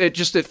 Yeah,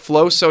 it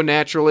flows so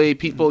naturally.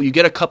 People, you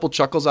get a couple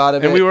chuckles out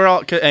of it. And we were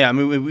all. Yeah, I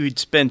mean, we'd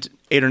spent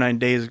 8 or 9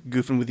 days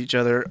goofing with each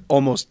other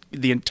almost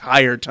the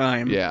entire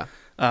time. Yeah.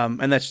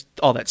 And that's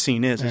all that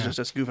scene is. It's just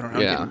us goofing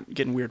around,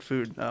 getting weird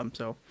food.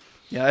 So,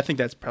 yeah, I think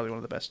that's probably one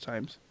of the best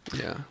times.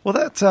 Yeah. Well,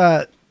 that's.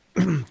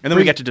 And then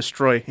we got to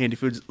destroy Handy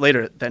Foods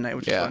later that night,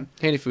 which was fun.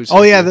 Handy Foods.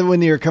 Oh yeah, then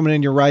when you're coming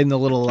in, you're riding the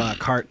little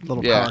car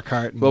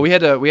cart. Well, we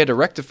had to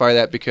rectify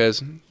that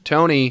because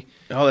Tony.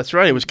 Oh, that's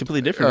right. It was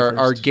completely different.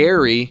 Our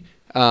Gary.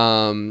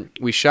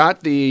 We shot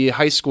the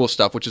high school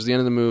stuff, which is the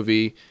end of the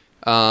movie.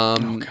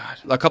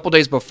 A couple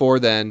days before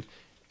then.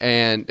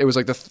 And it was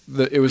like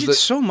it's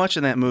so much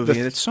in that movie.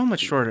 It's so much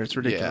shorter. It's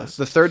ridiculous.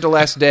 Yeah, the third to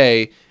last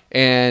day,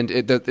 and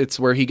it's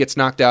where he gets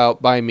knocked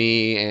out by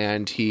me,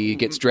 and he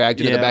gets dragged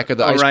into the back of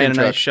the ice cream Ryan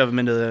truck. and I shove him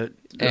into the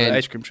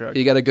ice cream truck.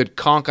 He got a good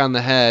conk on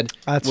the head.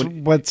 That's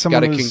what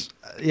someone pointed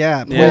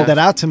that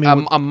out to me.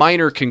 A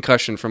minor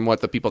concussion from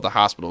what the people at the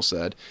hospital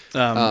said.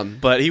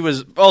 But he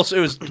was also. It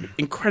was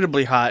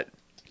incredibly hot.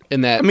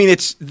 In that, I mean,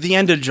 it's the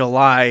end of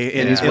July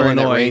in he's wearing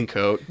Illinois, that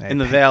raincoat in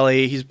the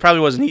valley. He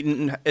probably wasn't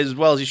eating as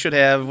well as he should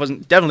have.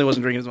 Definitely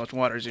wasn't drinking as much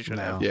water as he should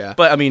have. Yeah,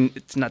 but I mean,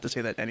 it's not to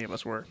say that any of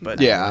us were. But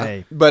but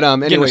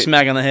anyway, getting a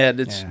smack on the head.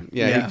 It's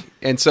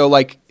and so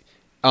like,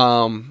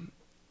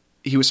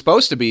 he was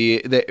supposed to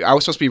be. I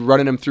was supposed to be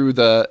running him through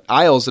the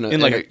aisles in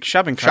a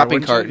shopping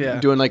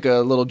cart, doing like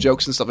little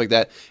jokes and stuff like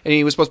that. And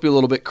he was supposed to be a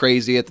little bit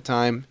crazy at the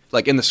time,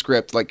 like in the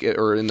script,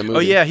 or in the movie. Oh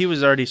yeah, he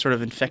was already sort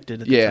of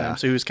infected at the time,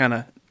 so he was kind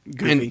of.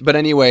 But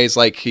anyways,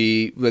 like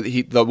the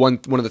one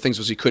of the things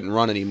was he couldn't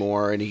run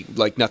anymore, and he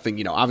like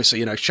nothing,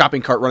 obviously in a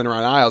shopping cart running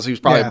around aisles, he was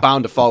probably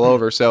bound to fall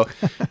over. So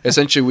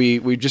essentially,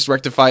 we just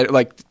rectified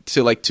it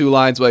to 2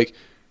 lines, like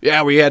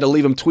we had to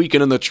leave him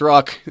tweaking in the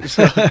truck.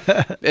 So,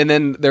 and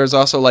then there's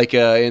also like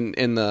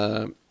in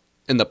the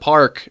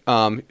park,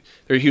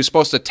 he was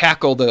supposed to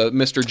tackle the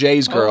Mr.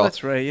 J's girl. Oh,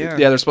 that's right. Yeah.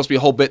 Yeah, there's supposed to be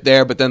a whole bit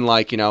there, but then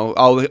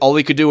all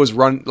he could do was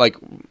run. Like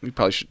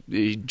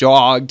he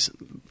jogged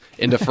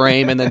into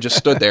frame and then just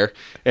stood there.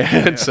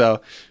 And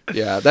so,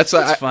 that's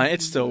fine.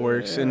 It still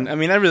works. And I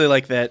mean, I really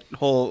like that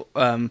whole,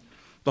 the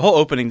whole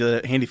opening to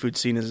the Handy Food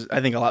scene is, I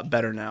think, a lot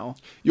better now.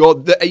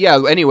 Well,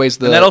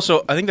 anyways, and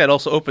I think that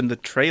also opened the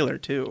trailer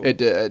too. It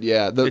did,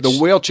 yeah. The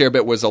wheelchair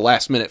bit was a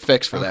last minute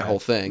fix for that whole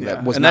thing.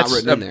 That was not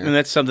written in there. And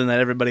that's something that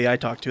everybody I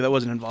talked to that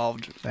wasn't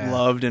involved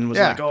loved and was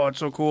like, oh, it's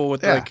so cool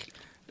with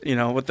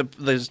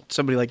there's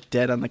somebody like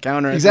dead on the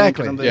counter.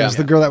 Exactly. It was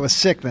the girl that was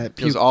sick.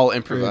 It was all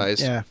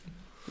improvised.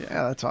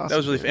 Yeah, that's awesome. That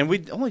was really fun. And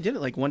we only did it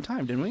like one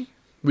time, didn't we?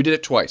 We did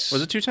it twice.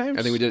 Was it 2 times?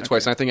 I think we did it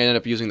twice. And I think I ended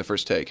up using the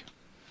first take.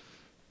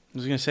 I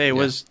was going to say,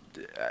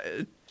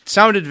 it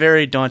sounded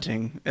very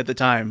daunting at the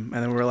time.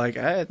 And then we were like,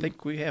 I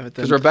think we have it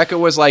then. Because Rebecca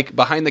was like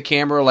behind the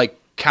camera, like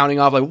counting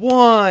off like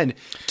 1,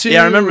 2.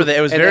 Yeah, I remember that.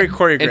 It was very then-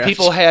 choreographed. And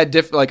people had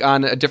like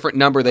on a different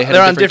number. They had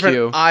They're a on different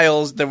cue.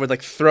 aisles that would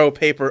like throw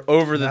paper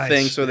over the Nice.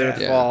 thing so they would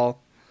Yeah. fall.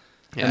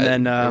 Yeah,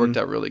 and then it worked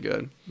out really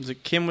good. was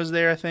it Kim was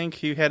there? I think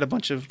he had a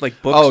bunch of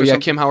like books. Oh or yeah,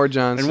 something. Kim Howard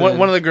Johnson. And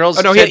one of the girls.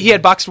 Oh no, he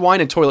had boxed wine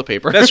and toilet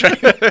paper. That's right.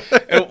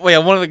 Yeah,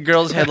 one of the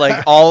girls had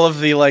like all of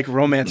the like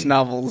romance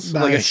novels,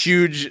 like a Nice.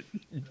 huge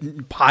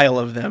pile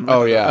of them.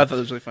 Oh, yeah. I thought it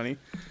was really funny.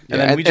 Yeah,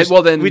 And then we just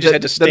well, then we just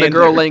had to then stand the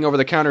girl there. laying over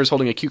the counter is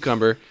holding a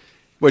cucumber,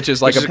 which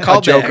is like Which is a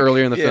callback. joke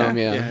earlier in the film.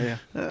 Yeah.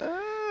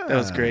 That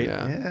was great.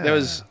 Yeah.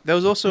 That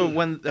was also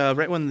when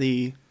right when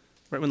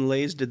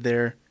Lay's did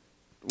their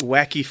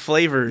wacky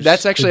flavors.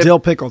 That's The actually dill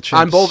pickle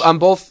chips. on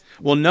both.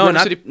 well, no, River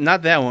not City-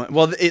 not that one.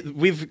 Well,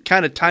 we've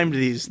kind of timed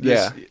these.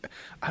 Yeah.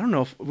 I don't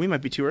know if we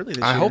might be too early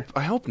this I year.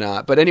 hope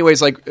not. But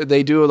anyways, like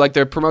they do like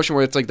their promotion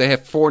where it's like they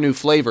have 4 new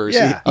flavors.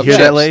 Yeah. of You hear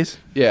that, chips. Lays?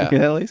 Yeah. You hear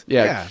that, Lays?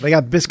 Yeah. Yeah, they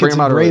got Bring biscuits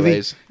them out and early, gravy.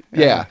 Lays.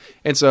 Yeah.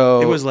 And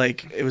so It was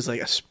like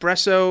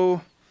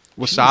espresso,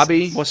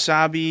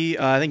 wasabi.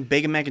 I think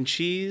bacon mac and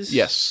cheese.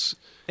 Yes.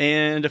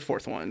 and a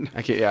fourth one.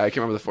 I can't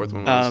remember the fourth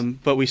one was.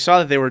 But we saw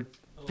that they were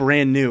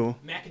brand new.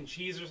 Mac and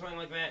cheese or something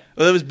like that.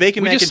 Well, it was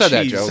bacon We mac just and said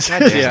that, cheese. Joe.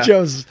 God Yeah.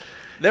 Joe's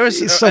There was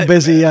he's so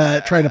busy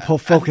trying to pull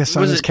focus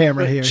on was his it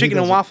camera here. He Chicken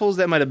and doesn't- waffles.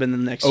 That might have been the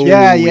next. Oh,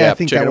 Yeah, yeah, I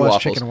think chicken that and was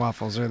waffles. chicken and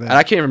waffles. Or and I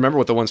that. can't remember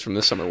what the ones from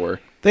this summer were.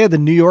 They had the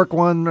New York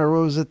one, or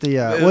what was it? The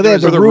well, they there had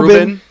was the the Reuben.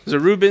 Reuben. Was it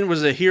Reuben?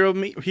 Was it a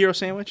hero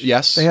sandwich?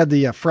 Yes. They had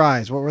the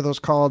fries. What were those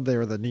called? They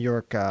were the New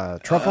York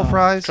truffle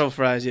fries. Truffle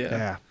fries. Yeah.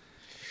 Yeah.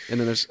 And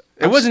then there's.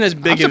 It wasn't as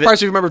big I'm of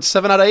surprised you remembered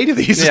 7 out of 8 of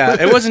these.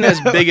 Yeah, it wasn't as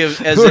big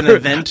of as an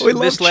event We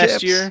love this last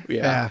chips. year.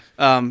 Yeah.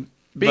 But-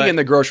 Being in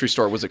the grocery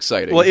store was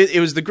exciting. Well, it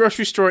was the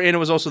grocery store, and it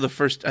was also the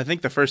first. I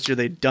think the first year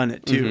they'd done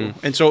it too,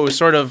 Mm-hmm. and so it was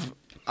sort of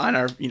on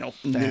our new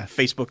Yeah.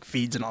 Facebook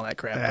feeds and all that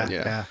crap. Yeah.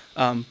 Yeah.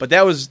 Yeah. But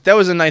that was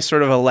a nice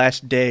sort of a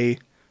last day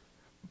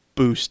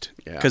boost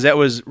Yeah. because that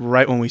was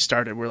right when we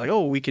started. We're like,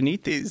 oh, we can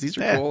eat these. These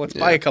are Yeah. cool. Let's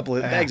buy a couple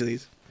of bags of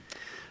these.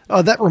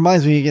 Oh, that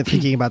reminds me again.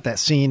 Thinking about that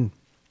scene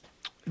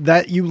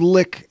that you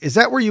lick. Is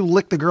that where you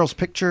lick the girl's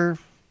picture?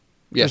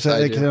 yes, Or is I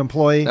that like did. an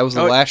employee. That was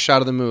the Oh, last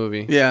shot of the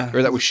movie. Yeah.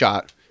 Or that was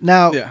shot.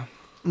 now. Yeah.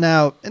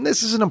 Now, and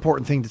this is an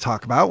important thing to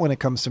talk about when it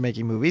comes to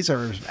making movies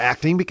or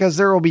acting, because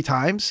there will be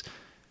times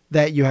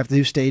that you have to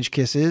do stage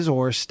kisses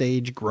or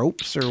stage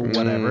gropes or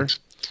whatever.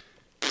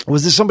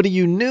 Was this somebody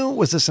you knew?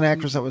 Was this an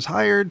actress that was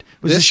hired?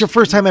 Was this your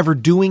first time ever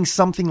doing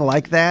something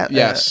like that?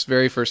 Yes,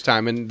 very first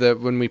time. And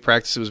when we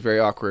practiced, it was very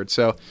awkward.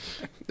 So,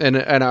 and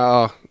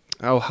how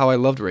I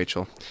loved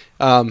Rachel.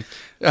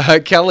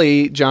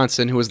 Kelly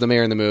Johnson, who was the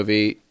mayor in the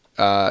movie,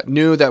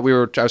 knew that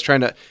I was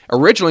trying to.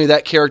 Originally,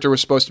 that character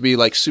was supposed to be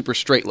like super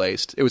straight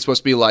laced. It was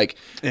supposed to be like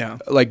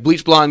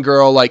bleach blonde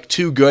girl, like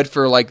too good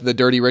for like the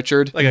Dirty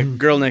Richard. Like a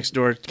girl next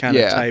door kind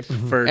of Yeah. type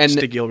for And-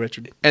 Sticky Old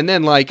Richard. And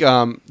then like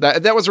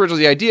that was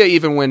originally the idea.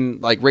 Even when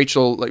like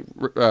Rachel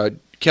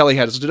Kelly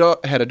had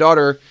a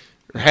daughter.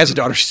 Or has a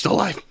daughter. She's still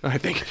alive, I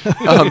think.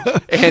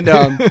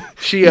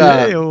 She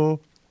Yayo.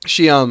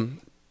 she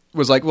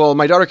was like, well,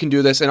 my daughter can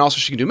do this, and also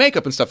she can do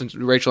makeup and stuff. And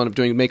Rachel ended up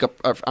doing makeup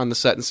on the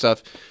set and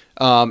stuff.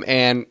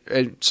 And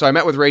so I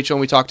met with Rachel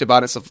and we talked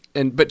about it. Stuff.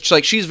 But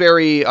she's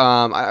very,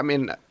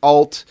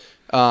 alt,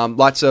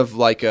 lots of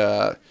like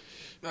I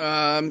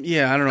don't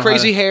know.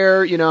 crazy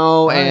hair,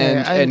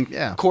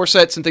 and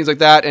corsets and things like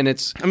that. And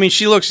it's I mean,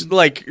 she looks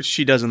like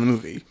she does in the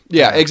movie.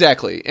 yeah,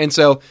 exactly. And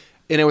so.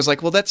 And it was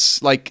like, well,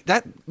 that's like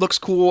that looks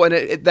cool, and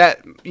it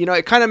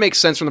kind of makes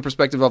sense from the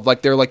perspective of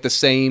like they're like the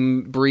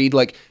same breed,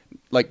 like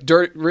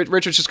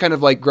Richard's just kind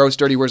of like gross,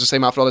 dirty, wears the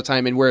same outfit all the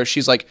time, and where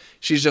she's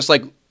just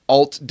like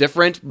alt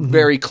different,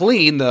 very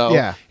clean though.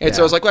 Yeah, and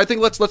so I was like, well, I think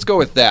let's go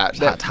with that.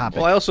 Hot topic.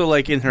 Well, I also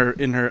like in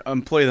her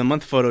Employee of the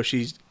Month photo,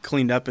 she's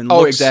cleaned up and Oh,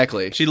 looks,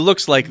 exactly. She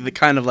looks like the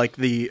kind of like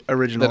the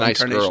original The nice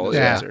incarnation girl, of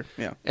yeah. Spencer.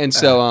 Yeah, And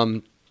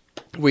so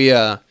we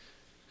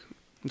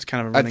it's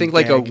kind of a I running think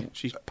like gag.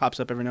 She pops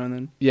up every now and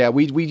then. yeah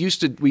we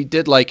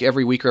did like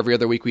every week or every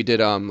other week we did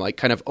like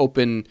kind of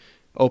open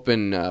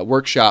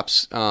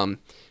workshops.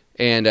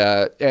 And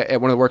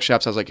at one of the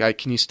workshops, I was like,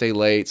 "Can you stay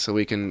late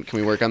so can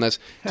we work on this?"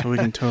 So we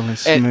can totally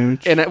And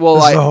smooch. well,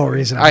 This is the whole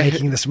reason I'm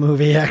making this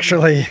movie,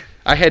 actually.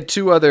 I had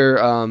 2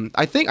 other.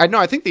 I think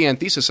the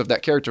antithesis of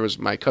that character was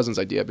my cousin's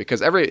idea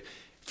because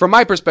from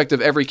my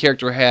perspective, every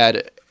character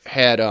had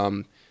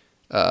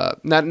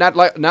not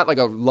like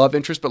a love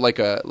interest, but like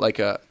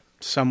a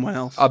Someone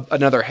else.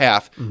 another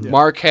half.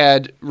 Mark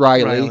had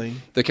Riley,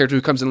 the character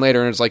who comes in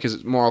later and is like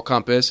his moral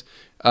compass.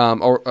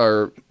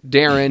 Or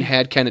Darren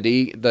had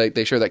Kennedy.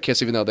 They share that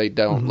kiss even though they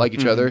don't like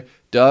each other.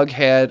 Doug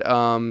had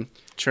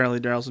Charlie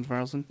Darlson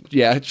Farlson.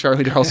 yeah,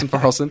 Charlie Darlson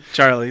Farlson.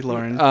 Charlie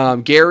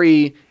Lauren.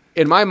 Gary,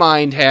 in my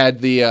mind, had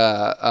the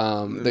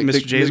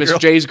Mr.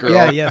 J's girl.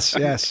 Yeah,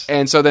 yes.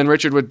 And so then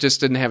Richard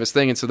didn't have his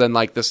thing, and so then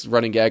like this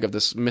running gag of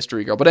this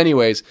mystery girl. But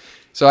anyways,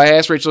 so I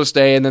asked Rachel to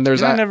stay, and then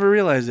there's I never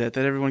realized that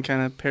everyone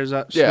kind of pairs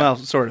up. Yeah. Well,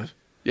 sort of.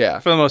 Yeah.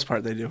 For the most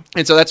part, they do.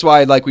 And so that's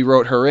why, like, we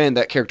wrote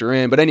that character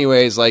in. But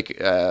anyways, like,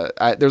 there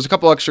was a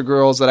couple extra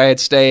girls that I had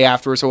stay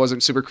afterwards, so it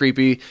wasn't super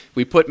creepy.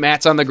 We put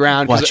mats on the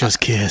ground. Watch us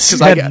kiss.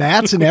 You had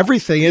mats and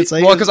everything. It's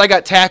like, well, because I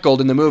got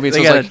tackled in the movie, so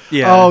They it's gotta- like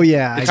yeah. oh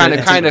yeah,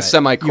 kind of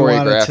semi-choreographed. You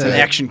wanted to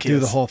action do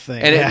kiss. the whole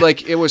thing, And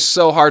it was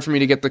so hard for me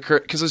to get the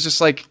because it's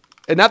just like,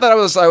 and not that I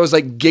was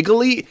like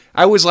giggly.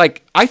 I was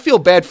like, I feel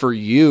bad for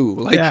you.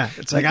 Like, yeah,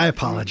 it's like I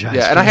apologize.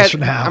 yeah, for and I this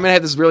had, now. I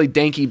had this really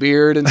danky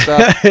beard and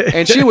stuff,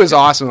 and she was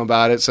awesome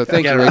about it. So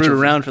thank you, Got to root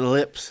Rachel. around for the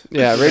lips.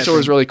 Yeah, Rachel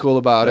was really cool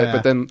about it. Yeah.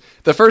 But then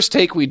the first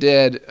take we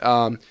did,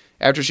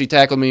 after she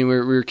tackled me, we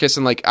were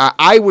kissing. Like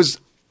I was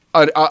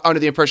under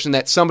the impression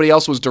that somebody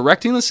else was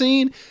directing the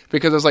scene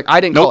because I was like,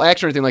 I didn't call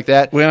action or anything like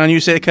that. Wait on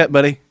you, say cut,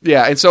 buddy.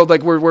 Yeah, and so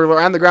like we're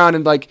on the ground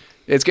and like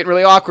it's getting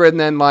really awkward, and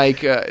then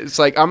like it's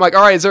like I'm like,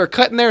 all right, is there a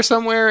cut in there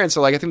somewhere? And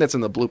so like I think that's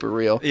in the blooper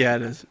reel. Yeah,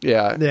 it is.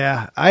 Yeah,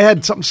 Yeah, I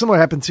had something similar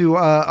happen to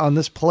on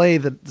this play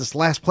this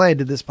last play I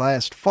did this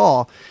last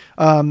fall.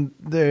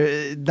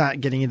 They're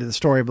not getting into the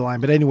story line,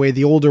 but anyway,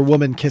 the older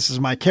woman kisses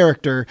my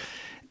character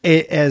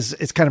as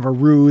it's kind of a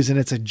ruse and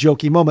it's a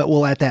jokey moment.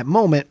 Well, at that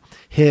moment,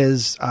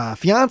 his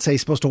fiance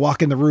is supposed to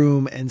walk in the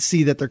room and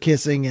see that they're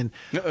kissing, and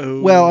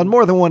well, on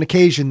more than one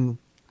occasion.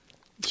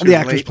 The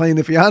actress late. playing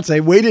the fiance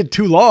waited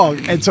too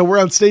long, and so we're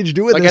on stage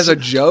doing like this. as a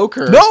joke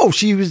or No,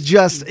 she was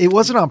just, it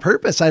wasn't on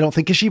purpose, I don't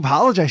think, because she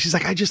apologized. She's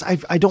like,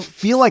 I don't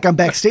feel like I'm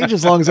backstage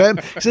as long as I am.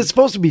 Because it's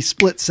supposed to be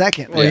split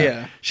second. Well,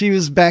 yeah. She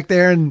was back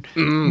there, and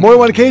more than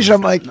one occasion,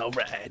 I'm like, No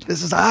ride.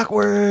 this is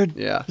awkward.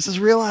 Yeah. This is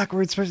real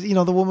awkward, especially,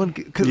 the woman,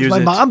 because it was Use my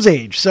it. mom's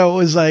age. So it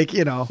was like,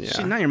 Yeah. She's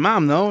not your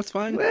mom, though. It's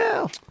fine.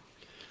 well,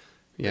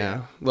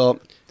 Yeah. Well,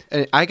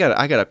 and I got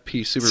to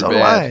pee super so do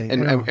bad. I.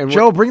 And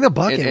Joe, we're- bring the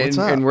bucket. and, What's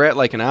and, up? and we're at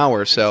like an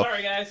hour. So,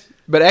 Sorry, guys.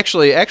 but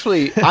actually,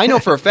 I know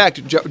for a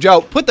fact, Joe,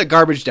 put the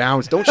garbage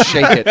down. Don't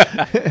shake it.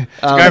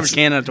 Garbage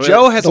can on the toilet.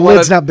 Joe has The a lot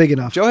lid's of, not big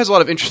enough. Joe has a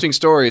lot of interesting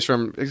stories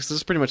from. This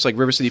is pretty much like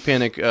River City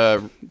Panic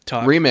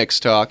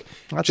remix talk.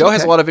 That's Joe has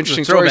okay. a lot of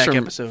interesting stories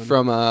throwback episode.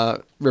 from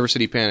River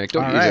City Panic.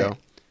 Don't All you, right. Joe?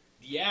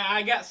 Yeah,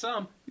 I got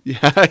some.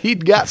 Yeah, he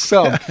got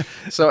some.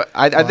 So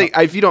I think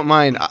if you don't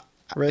mind,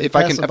 Ready if to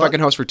I pass can the if I buck? can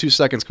host for 2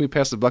 seconds, can we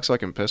pass the buck so I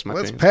can piss my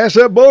Let's pants? pass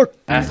that book.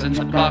 Passing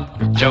the buck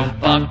with Joe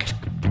Buck.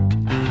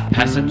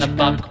 Passing the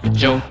buck with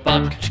Joe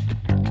Buck.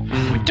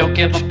 We don't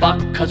give a buck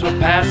cause we're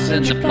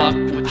passing the buck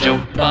with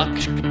Joe Buck.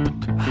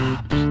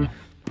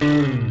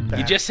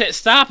 You just hit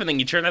stop and then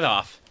you turn it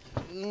off.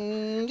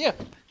 Yeah.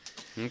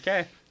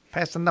 Okay.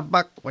 Passing the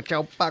buck. Watch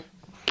your buck.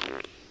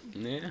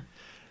 Yeah.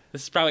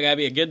 This is probably gotta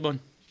be a good one.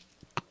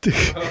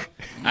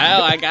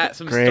 I got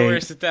some Great.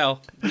 stories to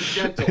tell. Be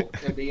gentle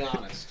and be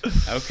honest.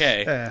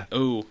 Okay. Yeah.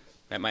 Ooh,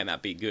 that might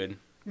not be good.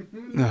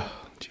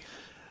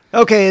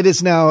 Okay, it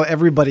is now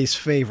everybody's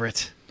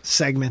favorite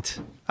segment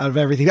out of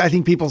everything. I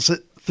think people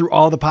sit through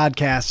all the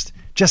podcasts.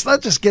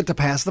 Let's just get to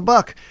pass the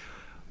buck.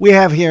 We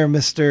have here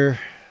Mr.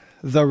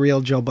 The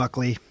Real Joe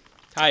Buckley.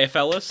 Hiya,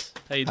 fellas.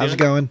 How you doing? How's it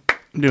going?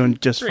 I'm doing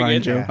just Pretty fine,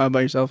 good. Joe. Yeah. How about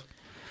yourself?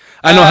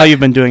 I know how you've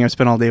been doing. I've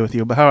spent all day with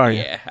you, but how are you?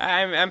 Yeah,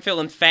 I'm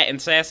feeling fat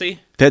and sassy.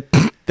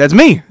 That's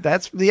me.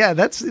 That's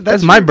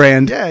my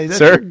brand, Yeah,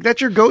 sir.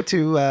 That's your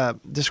go-to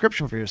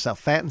description for yourself,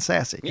 fat and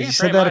sassy. 'Cause Yeah, you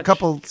said pretty that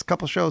much. a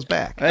couple shows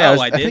back. Yeah,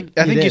 I did?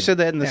 I think You you did. said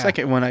that in the Yeah.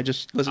 second one I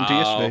just listened to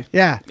yesterday.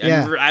 Yeah,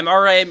 yeah, I'm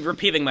already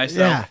repeating myself.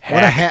 yeah.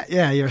 What a hack!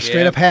 Yeah, you're a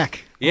straight Yeah. up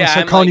hack. Yeah, I'm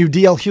I'm calling like-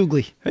 you DL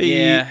Hughley.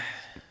 Yeah.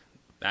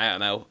 I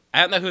don't know.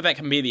 I don't know who that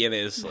comedian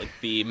is. Like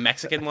the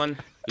Mexican one.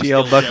 who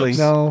D.L. still Buckley. jokes.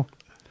 No,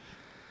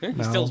 He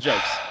No. still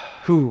jokes.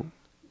 who?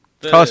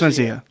 The- Carlos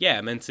Mencia. Yeah,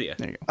 Mencia.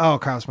 There you go. Oh,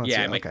 Carlos Mencia.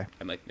 Yeah, okay.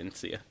 I like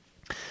Mencia.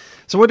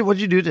 So what did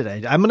you do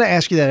today? I'm going to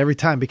ask you that every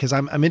time because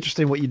I'm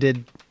interested in what you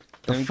did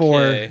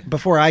Okay.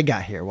 before I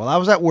got here. While I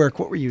was at work,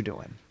 what were you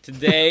doing?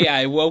 Today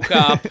I woke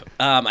up.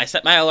 I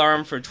set my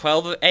alarm for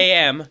 12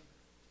 a.m.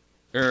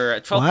 or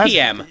 12 What?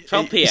 p.m.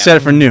 12 p.m. You set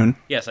it for noon.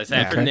 Yes, I set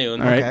it for Okay.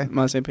 noon. All right, Okay. I'm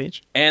on the same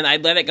page. And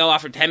I'd let it go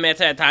off for 10 minutes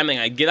at a time, and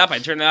I'd get up,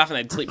 I'd turn it off, and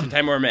I'd sleep for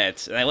 10 more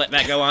minutes. And I let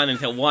that go on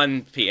until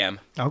 1 p.m.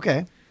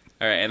 Okay.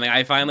 All right, and then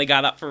I finally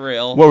got up for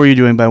real. What were you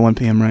doing by 1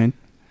 p.m., Ryan?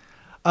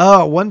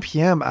 1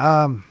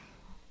 p.m.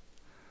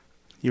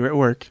 You were at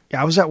work.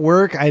 I was at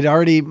work.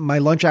 My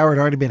lunch hour had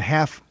already been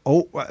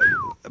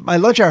my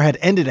lunch hour had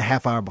ended a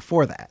half hour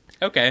before that.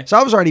 Okay. So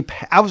I was already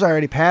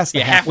past the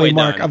Yeah, halfway halfway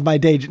mark done. of my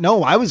day.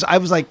 No, I was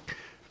like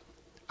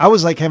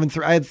having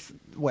I had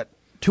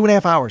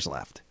 2.5 hours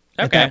left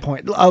at Okay. that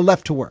point.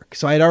 Left to work.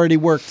 So I'd already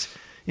worked,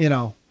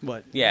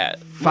 What? Yeah.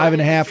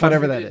 5.5,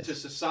 whatever that To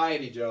is.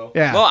 society, Joe.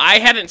 Yeah. Well, I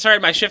hadn't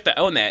started my shift to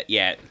own that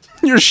yet.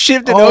 Your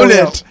shift and Oh, own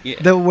no. it.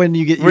 Yeah. When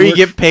you get Where you work-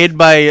 get paid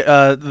by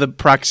the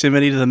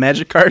proximity to the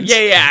magic cards?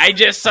 Yeah. I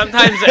just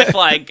sometimes if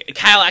like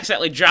Kyle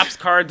accidentally drops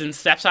cards and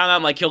steps on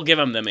them, like he'll give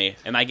them to me,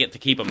 and I get to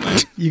keep them. Then.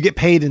 you get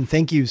paid in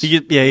thank yous. You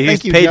get, he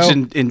Thank gets you, paid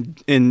Joe.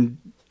 in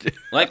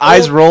Like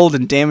eyes old- rolled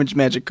and damaged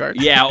magic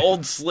cards. Yeah,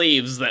 old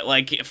sleeves that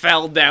like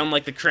fell down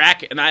like the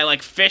crack, and I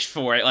like fished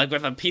for it like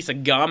with a piece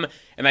of gum,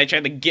 and I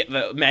tried to get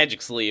the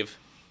magic sleeve.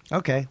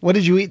 Okay. What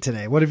did you eat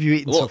today? What have you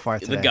eaten so Well, far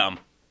today? the gum.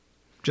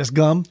 Just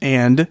gum?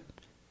 And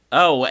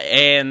Oh,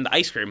 and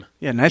ice cream.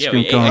 Yeah, an ice Yeah,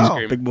 cream we ate cone, ice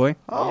cream. big boy.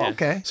 Oh, Yeah.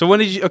 okay. So when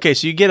did you? Okay,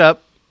 so you get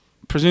up.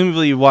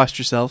 Presumably you washed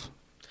yourself.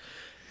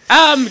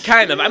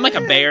 Kind of. I'm like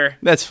a bear.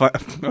 That's fine.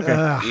 Okay.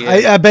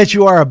 Yeah. I bet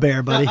you are a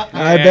bear, buddy.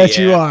 I bet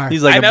you are.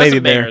 He's like I a know baby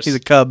some bear. bears. He's a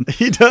cub.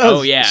 He does.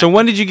 Oh, yeah. So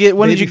when did you get?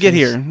 When did you get Baby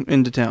here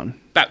into town?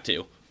 About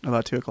 2.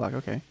 About 2:00.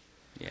 Okay.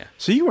 Yeah.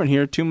 So you weren't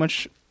here too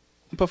much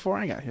before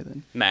I got here,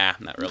 then. Nah,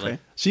 not really. Okay.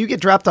 So you get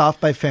dropped off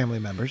by family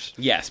members.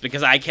 Yes,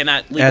 because I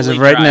cannot legally As of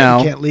right drive. now.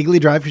 You can't legally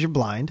drive because you're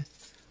blind.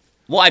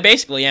 Well, I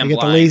basically am You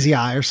get the blind. lazy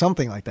eye or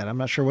something like that. I'm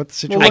not sure what the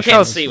situation I is.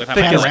 can't see without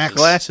Thick my as glasses.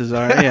 glasses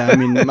are. Yeah.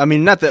 I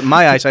mean, not that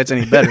my eyesight's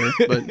any better,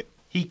 but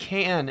He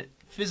can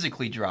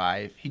physically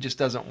drive. He just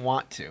doesn't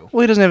want to.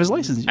 well, he doesn't have his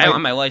license. I don't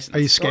have my license. Are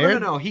you No,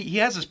 scared? no. He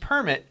has his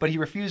permit, but he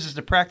refuses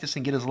to practice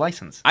and get his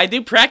license. I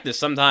do practice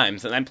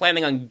sometimes, and I'm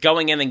planning on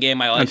going in and getting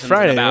my license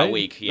Friday, in about right? a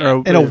week. Yeah.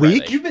 Or- In a Friday.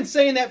 week? You've been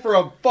saying that for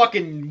a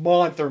fucking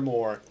month or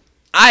more.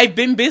 I've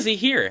been busy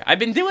here. I've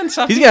been doing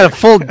stuff. He's here. got a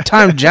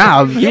full-time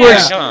job. He Yeah,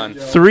 works come on.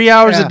 3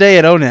 hours Yeah. a day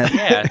at ONET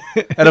Yeah.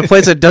 at a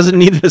place that doesn't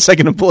need a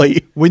second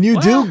employee. When you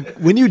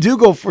do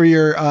go for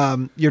your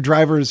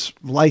driver's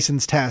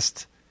license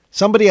test,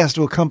 somebody has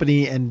to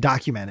accompany and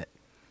document it.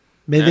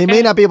 They may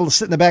Okay. not be able to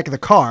sit in the back of the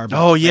car. But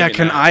Oh yeah, Maybe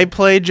can not. I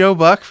play Joe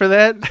Buck for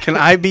that? Can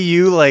I be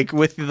you, like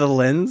with the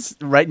lens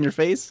right in your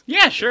face?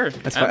 Yeah, sure.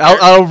 That's fine.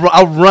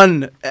 I'll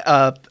run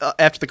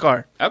after the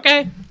car.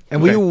 Okay.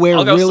 and will you wear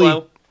I'll go really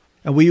slow.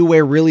 and will you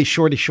wear really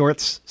shorty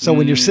shorts? So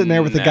when you're sitting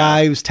there with the No.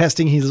 guy who's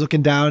testing, he's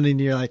looking down, and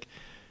you're like,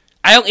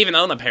 I don't even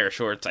own a pair of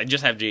shorts. I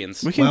just have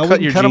jeans. We can "Well, cut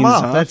we your can cut jeans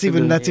them off." That's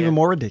even and- even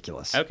more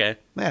ridiculous. Okay.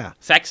 Yeah,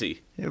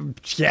 Sexy.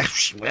 yeah.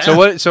 So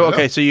what? So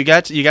okay. So you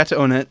got to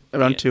own it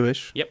around Yeah.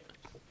 2ish. Yep.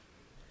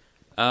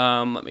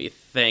 Let me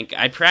think.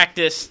 I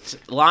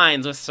practiced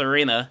lines with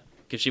Serena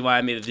because she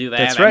wanted me to do that.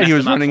 That's I right. messed He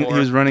was them up running. for He her.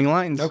 was running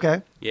lines.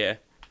 Okay. Yeah.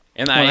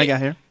 And When I got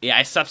here. Yeah,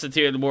 I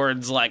substituted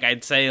words like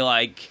I'd say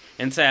like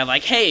instead of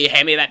like, "Hey,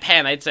 hand me that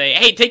pen," I'd say,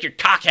 "Hey, take your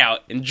cock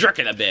out and jerk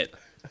it a bit."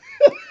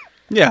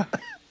 Yeah.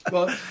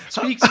 Well,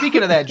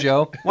 speaking of that,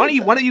 Joe, why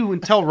don't you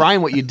tell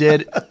Ryan what you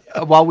did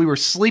while we were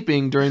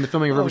sleeping during the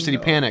filming of River City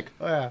Panic?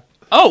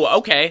 Oh,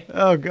 okay.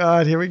 Oh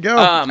God, here we go.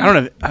 I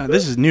don't have.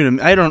 This is new to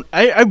me.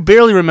 I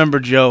barely remember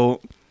Joe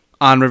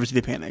on River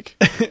City Panic.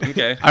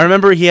 Okay. I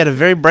remember he had a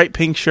very bright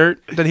pink shirt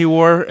that he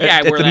wore Yeah, I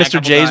at wore the that a Mr.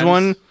 couple J's times.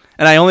 one,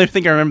 and I only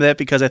think I remember that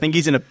because I think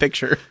he's in a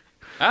picture.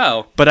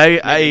 Oh. But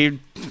I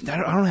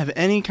don't have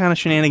any kind of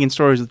shenanigan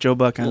stories with Joe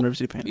Buck on River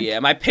City Panic. Yeah,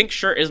 my pink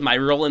shirt is my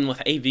Rollin'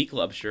 with AV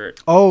Club shirt.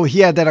 Oh,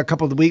 he had that a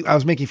couple of weeks. I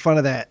was making fun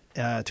of that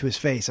to his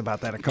face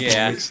about that a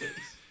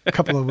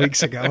couple of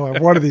weeks ago, or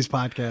one of these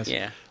podcasts.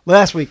 Yeah.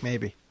 Last week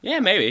maybe. Yeah,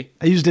 maybe.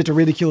 I used it to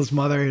ridicule his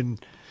mother and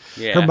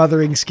Yeah. her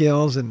mothering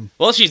skills, and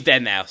Well, she's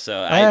dead now, so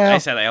Well. I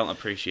said I don't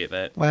appreciate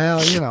that.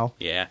 well, you know,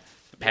 Yeah.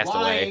 Passed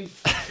away.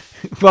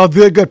 well,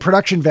 good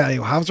production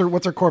value.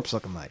 What's her corpse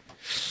looking like?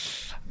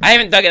 I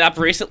haven't dug it up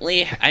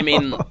recently. I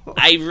mean,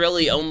 I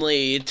really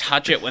only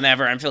touch it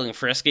whenever I'm feeling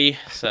frisky,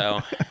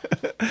 so.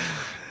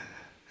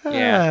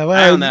 Yeah, well,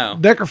 I don't know.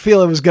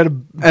 Necrophilia was going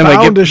to Anyway,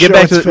 bound to show get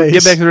back its to face.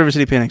 get back to the River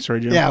City Panic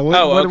story, Joe. Yeah,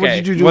 what okay.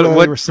 did you do What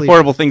while you were sleeping?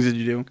 horrible things did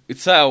you do?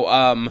 So,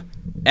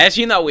 as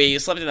you know, we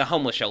slept in a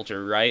homeless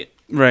shelter, right?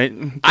 Right.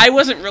 I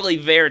wasn't really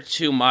there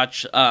too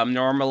much.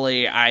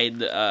 Normally,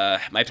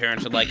 my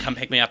parents would, like, come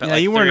pick me up at,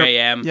 like, 3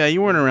 a.m. Yeah,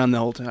 you weren't around the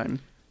whole time.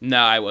 No,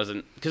 I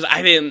wasn't. Because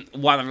I didn't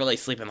want to really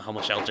sleep in the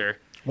homeless shelter.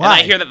 Why? And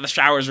I hear that the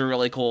showers are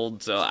really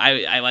cold, so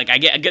I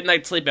get a good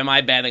night's sleep in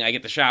my bed, and I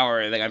get the shower,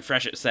 and then I'm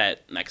fresh at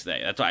set next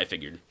day. That's what I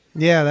figured.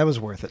 Yeah, that was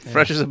worth it. Yeah.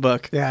 Fresh as a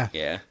buck. Yeah.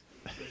 Yeah.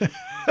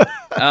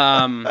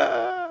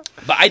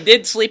 But I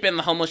did sleep in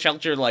the homeless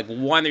shelter like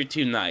 1 or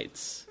 2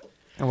 nights.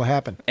 And what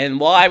happened? And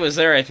while I was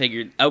there, I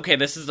figured, okay,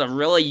 this is a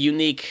really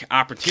unique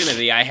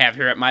opportunity I have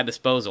here at my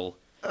disposal.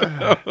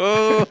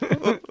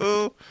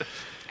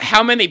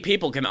 How many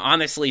people can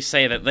honestly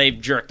say that they've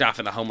jerked off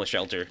in a homeless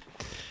shelter?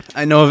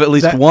 I know of at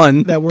least That-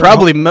 one. that were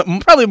probably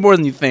more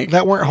than you think.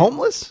 That weren't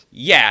homeless?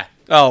 Yeah.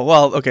 Oh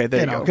well, okay, there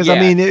you go. Because Yeah. I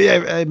mean,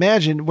 I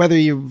imagine whether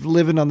you're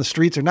living on the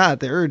streets or not,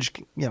 the urge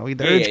comes,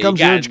 the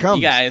urge comes.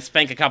 You gotta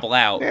spank a couple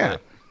out. Yeah.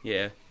 but-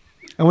 yeah.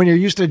 And when you're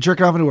used to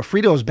jerking off into a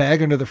Fritos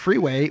bag under the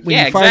freeway, when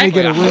Yeah, you finally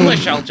exactly. get a A room,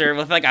 homeless shelter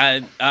with like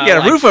a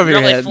got a roof over your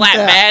really head. flat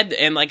Yeah. bed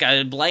and like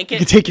a blanket.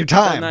 you can take your So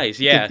time. nice,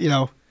 You yeah. can,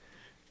 you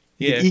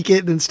Yeah. can eke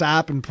it, then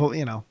stop and pull.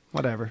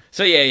 Whatever.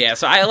 So yeah.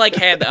 So I like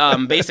had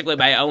basically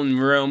my own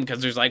room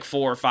because there's like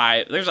 4 or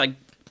 5. There's like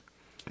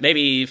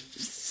maybe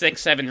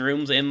 6, 7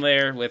 rooms in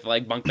there with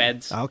like bunk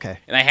beds. Okay.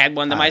 And I had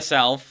one to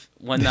myself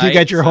one night. You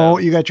got your so-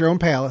 home. You got your own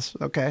palace.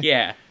 Okay.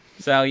 Yeah.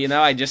 So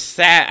I just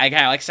sat. I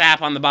kind of like sat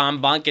up on the bomb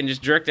bunk and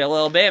just jerked it a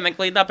little bit and then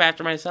cleaned up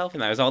after myself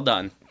and I was all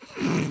done.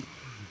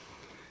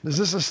 Is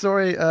this a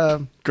story,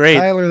 Great.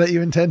 Tyler, that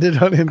you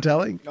intended on him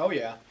telling? Oh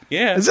yeah.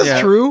 Yeah. Is this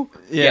Yeah. true?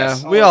 Yeah,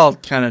 Yes. we all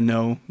kind of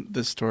know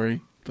this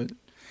story, but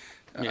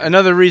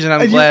another reason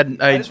I'm And you- glad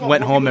I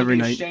went home every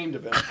night. Ashamed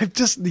of it. I've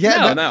just No,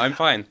 I'm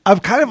fine. I'm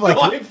kind of like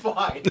I'm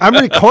fine. I'm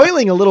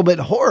recoiling a little bit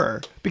in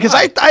horror because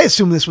I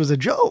assume this was a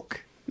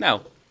joke.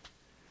 No.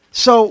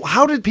 So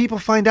how did people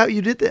find out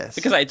you did this?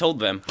 Because I told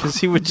them. Because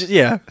he would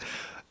yeah.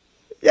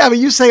 Yeah, but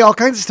you say all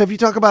kinds of stuff. You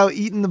talk about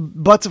eating the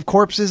butts of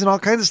corpses and all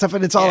kinds of stuff,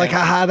 and it's all like,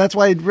 haha, that's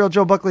why real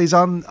Joe Buckley's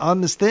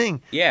on this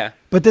thing. Yeah.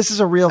 But this is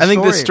a real story. I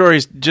think this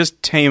story's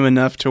just tame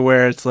enough to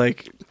where it's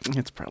like,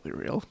 it's probably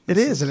real. It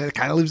is, and it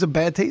kind of leaves a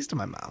bad taste in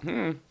my mouth.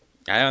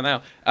 I don't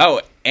know.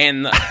 Oh,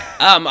 and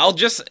I'll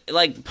just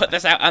like put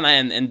this out on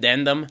an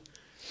addendum.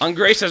 On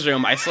Grace's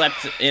room, I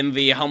slept in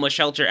the homeless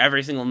shelter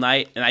every single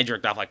night, and I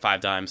jerked off like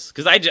 5 times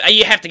because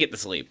you have to get to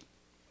sleep.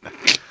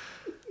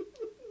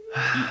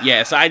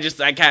 Yeah, so I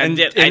kind of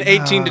did. And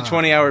 18 to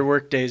 20 hour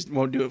work days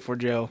won't do it for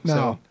Joe. No,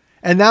 So.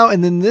 and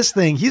then this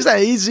thing, he's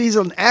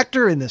an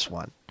actor in this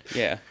one.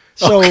 Yeah.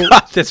 So Oh,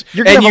 God,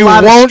 you're gonna and have you a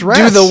lot of won't do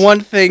stress. the one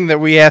thing that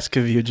we ask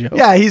of you, Joe.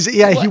 Yeah,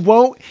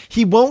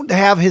 he won't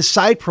have his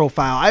side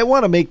profile. I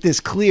want to make this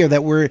clear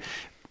that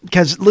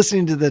because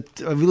listening to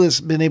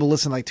we've been able to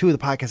listen to like 2 of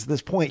the podcasts at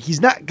this point, he's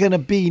not going to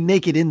be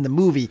naked in the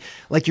movie.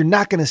 Like you're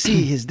not going to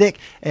see his dick,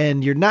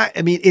 and you're not,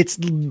 I mean, it's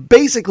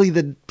basically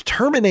the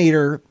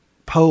Terminator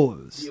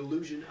pose. The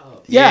illusion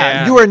of.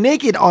 Yeah. You are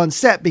naked on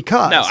set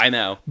because. No, I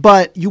know.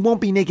 But you won't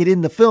be naked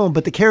in the film,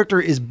 but the character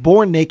is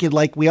born naked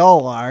like we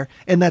all are,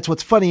 and that's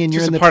what's funny, and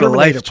you're Just in a the part of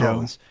Terminator life, Joe.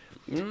 pose.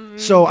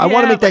 So I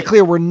want to yeah, make that but-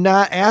 clear. We're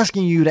not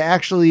asking you to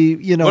actually,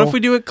 What if we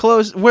do it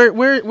close? Where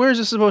is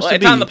this supposed Well, to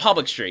it's be? on the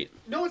public street.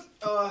 No, it's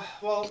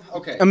well,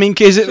 okay. I mean,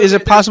 is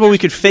it possible we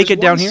could fake there's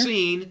it down one here?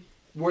 Scene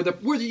where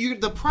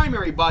the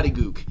primary body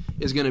gook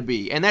is going to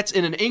be, and that's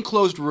in an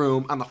enclosed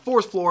room on the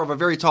 4th floor of a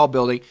very tall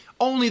building.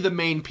 Only the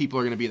main people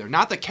are going to be there,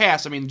 not the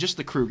cast. I mean, just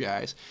the crew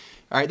guys.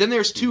 All right. Then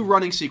there's 2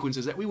 running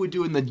sequences that we would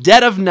do in the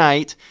dead of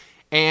night,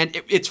 and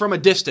it's from a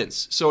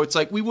distance, so it's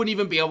like we wouldn't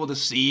even be able to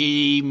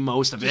see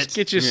most of it. Just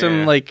get you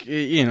some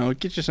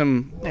get you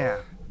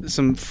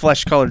some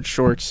flesh colored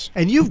shorts,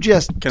 And you've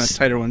just kind of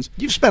tighter ones.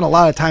 you've spent a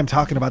lot of time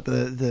talking about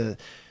the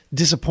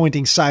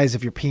disappointing size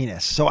of your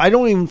penis. So I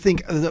don't even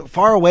think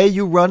far away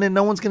you run and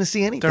no one's going to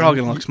see anything. They're all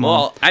gonna look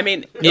small. Well, I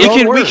mean, Your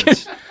own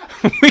words.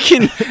 we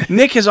can.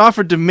 Nick has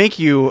offered to make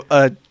you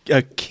a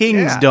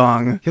king's Yeah.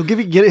 dong. He'll get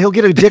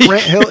a dick.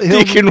 He'll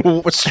You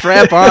can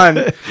strap on.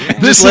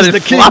 Just let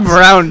it flop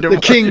around. the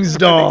king's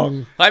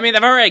dong. I mean,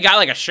 I've already got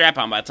like a strap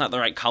on, but it's not the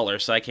right color,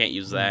 so I can't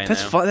use that.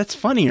 That's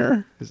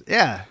funnier.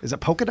 Yeah, is it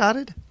polka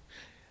dotted?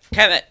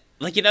 Kind of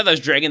like those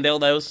dragon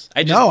dildos.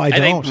 I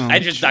don't. I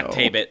just duct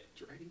tape it.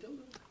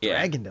 Yeah,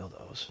 Dragon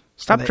dildos.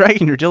 Stop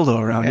dragging your dildo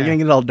around. You're Yeah. gonna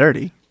get it all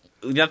dirty.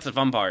 that's the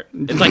fun part.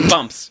 It's like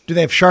bumps. Do they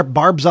have sharp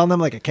barbs on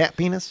them like a cat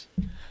penis?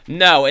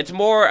 No, it's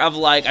more of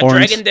like Horns. a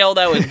dragon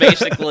dildo is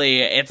basically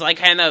it's like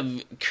kind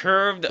of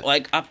curved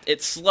like up.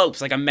 It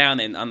slopes like a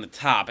mountain on the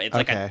top. It's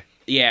like Okay.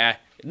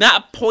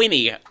 not a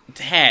pointy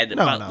head, No,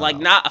 but no, like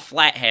no. not a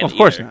flat head. Well, of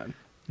course either. not.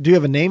 Do you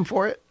have a name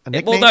for it? A Well,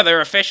 nickname? no,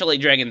 they're officially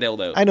dragon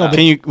dildo. I know, but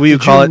Will you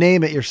did call you it?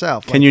 name it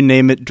yourself? Can you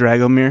name it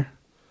Dragomir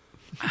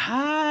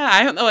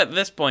I don't know at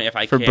this point if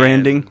I for can.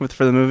 branding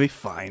for the movie?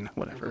 Fine,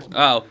 whatever.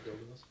 Oh,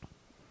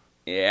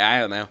 yeah, I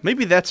don't know.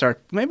 Maybe that's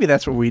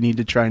what we need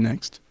to try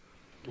next.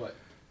 What?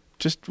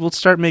 We'll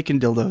start making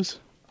dildos.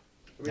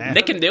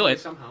 Nick can do it.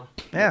 Somehow.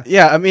 Yeah,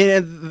 Yeah, I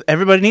mean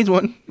everybody needs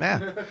one.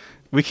 yeah.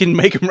 We can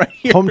make them right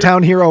here.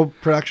 Hometown Hero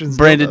Productions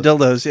branded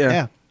dildos. dildos. Yeah.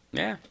 Yeah,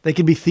 Yeah. they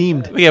can be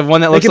themed. We have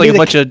one that They looks can like a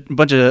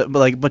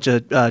be bunch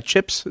of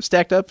chips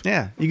stacked up.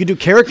 Yeah, you could do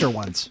character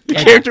ones.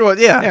 Yeah. Character one,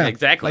 yeah. Yeah,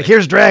 Exactly. Like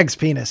here's Drag's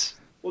penis.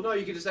 Well, no,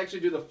 you could just actually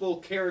do the full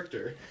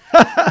character.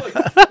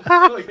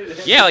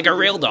 Yeah, like a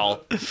real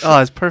doll. Oh,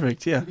 that's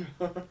perfect. Yeah.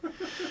 All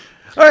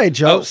right,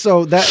 Joe. Oh.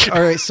 So that.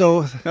 All right.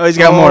 So Oh, he's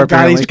got more, God,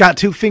 apparently. he's got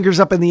 2 fingers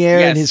up in the air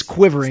Yes. and he's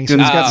quivering. So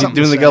Doing, he's got something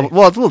doing to the say. gulp.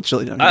 Well, it's a little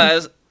chilly down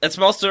here. A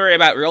small story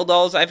about real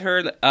dolls I've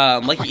heard.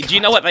 Do you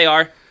know what they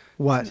are?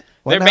 What?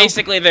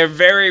 They're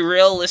very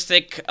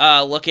realistic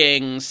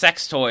looking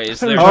sex toys.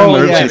 They're Oh,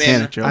 Nerve yes.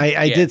 satanic, Joe. I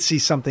Yeah. did see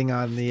something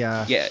on the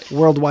Yeah.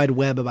 World Wide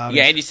Web about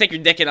Yeah, it. and you stick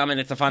your dick in them, and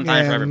it's a fun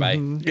time for everybody.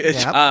 Mhm.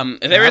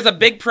 Yeah. There is a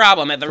big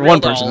problem at the For real one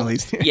doll. person, at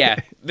least. Yeah,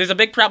 there's a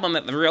big problem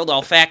at the real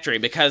doll factory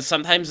because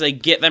sometimes they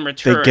get them They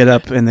returned. get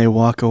up and they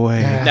walk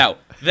away. Yeah. No,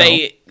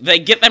 they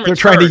get them They're returned.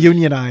 trying to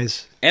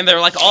unionize. and they're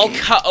like all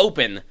cut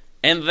open,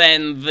 and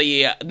then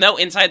the note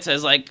inside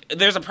says like,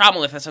 "There's a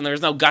problem with this, and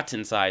there's no guts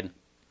inside."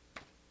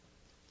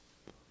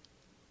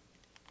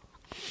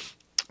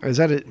 Is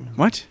that it?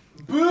 What?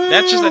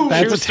 That's just a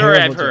That's true a story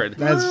terrible I've heard. joke.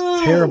 That's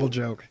a terrible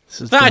joke. This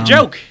is It's not a dumb.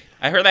 joke.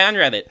 I heard that on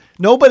Reddit.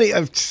 Nobody,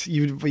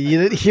 you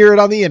didn't hear it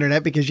on the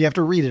internet because you have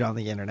to read it on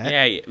the internet.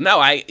 Yeah,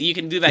 no, you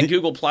can do that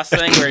Google Plus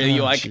thing where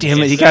you like. Damn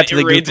it, you got to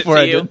the reads group before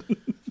it I to you. did.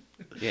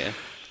 Yeah.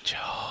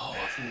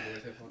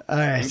 All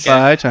right.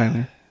 Bye,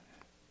 Tyler.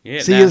 Yeah.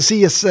 See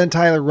you send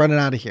Tyler running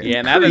out of here.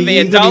 Yeah, now that he the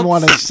didn't even adults-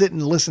 want to sit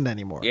and listen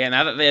anymore. Yeah,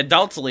 now that the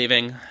adult's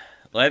leaving,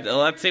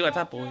 let's see what's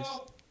up, boys.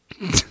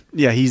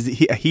 Yeah,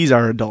 he's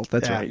our adult.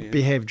 That's Yeah, right.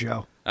 behave,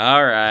 Joe.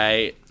 All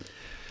right.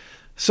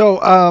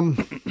 So,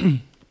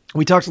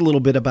 we talked a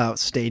little bit about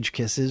stage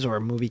kisses or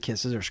movie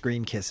kisses or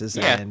screen kisses,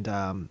 Yeah. and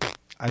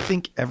I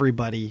think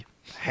everybody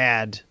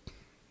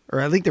or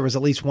I think there was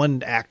at least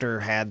one actor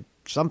had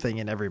something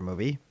in every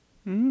movie.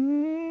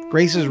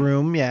 Grace's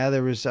room, yeah,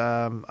 there was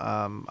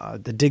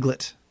the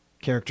Diglett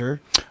character.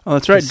 Oh,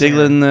 that's right.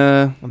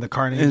 Diglett on the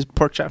carny. His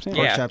pork chops.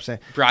 Yeah.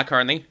 Brock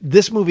Carney.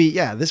 This movie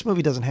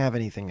doesn't have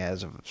anything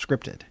as of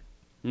scripted.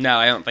 No,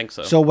 I don't think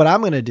so. So what I'm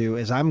going to do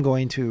is I'm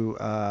going to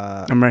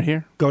I'm right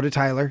here. Go to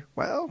Tyler.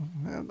 Well,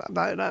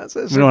 not we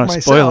don't want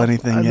to spoil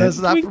anything yet. That's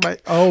not for my.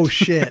 Oh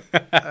shit.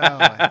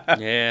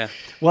 Yeah.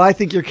 Well, I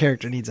think your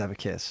character needs to have a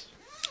kiss.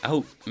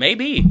 Oh,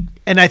 maybe.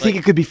 And I think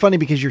it could be funny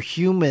because you're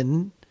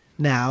human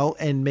now,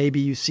 and maybe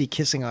you see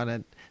kissing on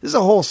it. This is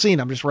a whole scene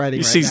I'm just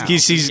writing. Now. He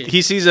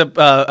sees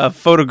a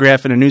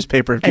photograph in a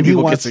newspaper of two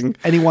people kissing,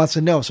 and he wants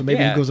to know. So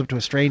maybe he goes up to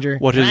a stranger.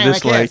 What is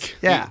this like?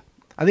 Yeah.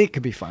 I think it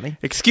could be funny.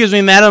 Excuse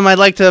me, madam. I'd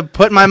like to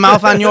put my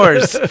mouth on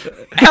yours.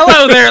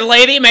 Hello there,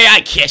 lady. May I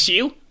kiss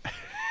you?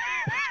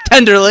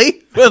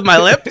 Tenderly, with my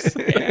lips.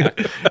 Yeah.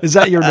 Is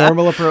that your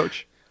normal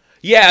approach?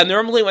 Yeah,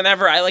 normally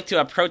whenever I like to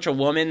approach a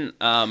woman,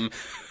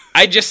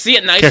 I just see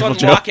a nice Careful, one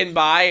Joe. walking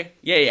by.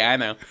 Yeah, I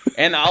know.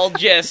 And I'll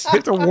just... You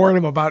have to warn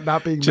him about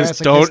not being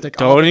Just masochistic.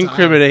 don't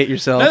incriminate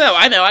yourself. No,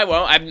 I know, I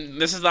won't.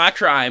 This is not a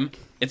crime.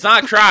 It's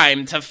not a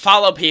crime to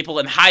follow people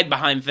and hide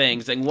behind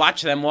things and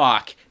watch them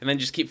walk and then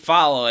just keep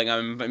following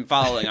them and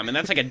following them. And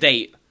that's like a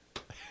date.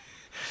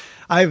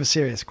 I have a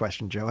serious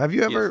question, Joe. Have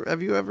you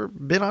ever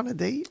been on a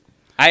date?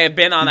 I have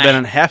been on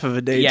half of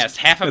a date. Yes,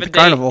 half of a date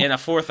carnival. and a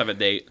fourth of a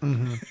date.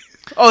 Mm-hmm.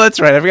 Oh, that's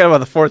right. I forgot about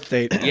the fourth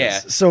date. Yeah.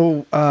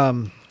 So,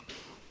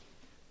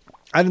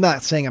 I'm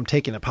not saying I'm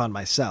taking it upon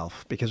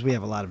myself because we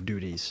have a lot of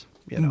duties,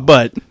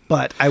 But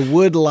I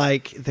would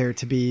like there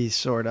to be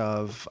sort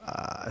of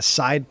a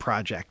side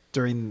project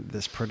during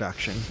this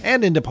production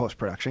and into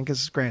post-production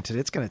because, granted,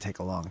 it's going to take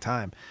a long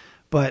time.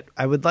 But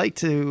I would like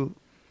to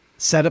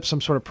set up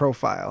some sort of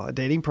profile, a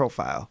dating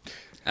profile.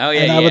 Oh,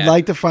 yeah, and I would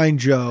like to find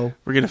Joe.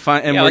 We're going to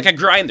find... like a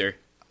grinder.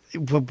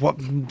 Maybe.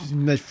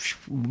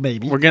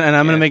 I'm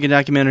going to make a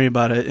documentary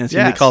about it, and it's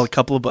going to be called A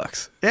Couple of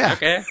Bucks. Yeah,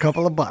 Okay. a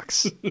couple of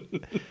bucks.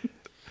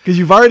 Because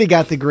you've already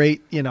got the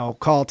great,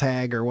 call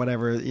tag or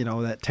whatever,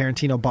 that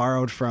Tarantino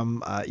borrowed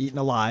from Eaten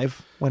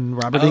Alive when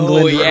Robert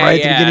Englund, at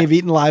the beginning of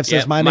Eaten Alive,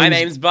 says, My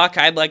name's Buck,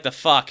 I'd like to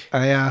fuck.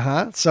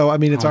 So, I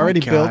mean, it's already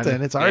built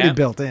in. It's already Yeah.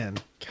 built in.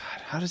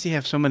 God, how does he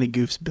have so many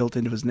goofs built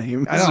into his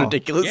name? I This is know.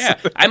 ridiculous. Yeah,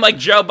 I'm like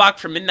Joe Buck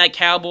from Midnight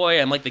Cowboy.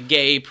 I'm like the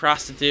gay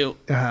prostitute.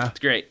 It's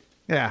great.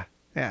 Yeah.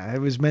 Yeah, it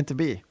was meant to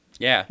be.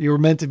 Yeah. You were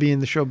meant to be in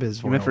the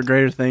showbiz You're meant for world.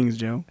 greater things,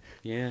 Joe.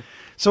 Yeah.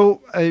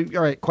 So,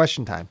 all right,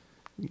 question time.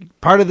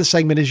 Part of the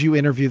segment is you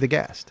interview the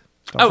guest.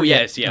 Don't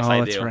forget. Yes, oh, I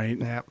that's do. right.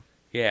 Yeah.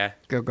 Yeah.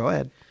 Go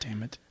ahead.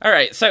 Damn it. All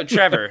right, so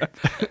Trevor,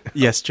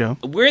 Yes, Joe.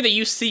 where do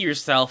you see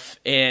yourself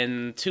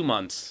in 2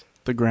 months?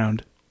 The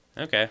ground.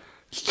 Okay.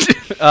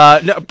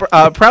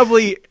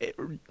 Probably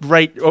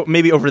right,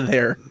 maybe over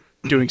there,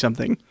 doing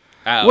something.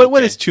 Oh, What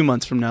okay. is 2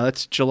 months from now?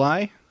 That's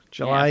July?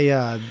 July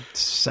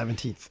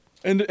 17th.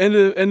 End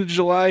of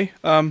July.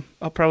 I'll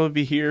probably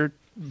be here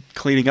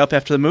cleaning up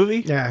after the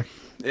movie. Yeah.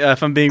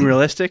 If I'm being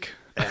realistic.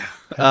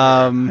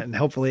 And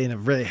hopefully in a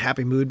really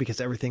happy mood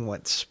because everything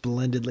went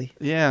splendidly.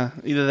 Yeah,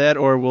 either that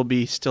or we'll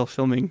be still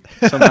filming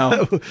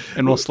somehow,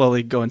 and we'll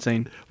slowly go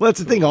insane. Well, that's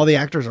the thing. All the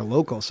actors are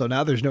local, so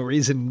now there's no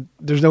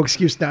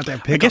excuse not to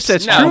have pickups. I guess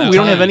that's No, true. no, We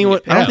don't have no,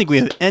 anyone. you I don't pick think we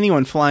have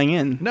anyone flying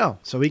in. No,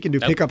 so we can do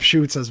pickup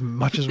shoots as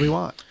much as we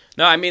want.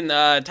 No, I mean,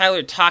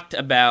 Tyler talked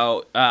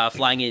about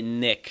flying in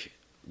Nick,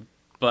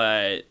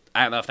 but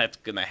I don't know if that's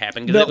going to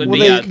happen because it would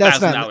be a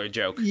 $1,000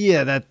 joke.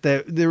 Yeah, that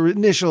the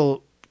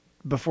initial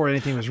before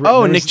anything was written.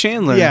 Oh, there Nick was-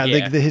 Chandler. Yeah,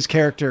 Yeah. his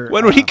character.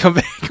 When would he come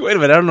back? Wait a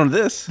minute, I don't know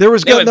this. There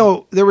was It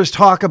would- there was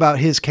talk about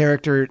his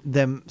character.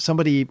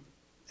 Somebody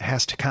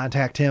has to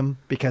contact him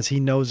because he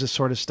knows this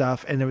sort of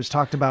stuff, and it was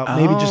talked about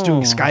maybe just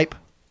doing Oh. Skype,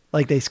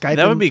 like they Skype.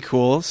 That him. would be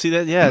cool. See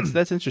that? Yeah,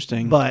 that's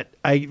interesting. But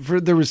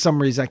there was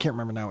some reason I can't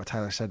remember now what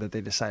Tyler said that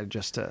they decided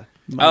just to.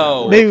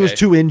 Oh, Maybe it was okay.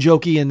 too in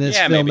jokey in this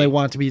Yeah, film. maybe. They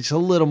want it to be just a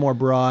little more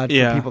broad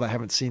Yeah. for people that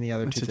haven't seen the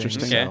other That's two things.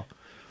 interesting. Okay.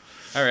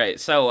 So. All right,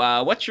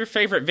 so what's your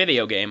favorite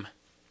video game?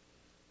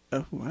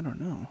 Oh, I don't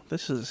know.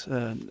 This is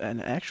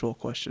an actual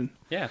question.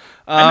 Yeah,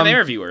 I'm an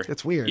interviewer.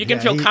 It's weird. You can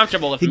Yeah, feel he-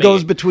 comfortable with He me.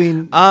 goes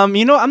between. I'm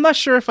not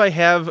sure if I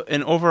have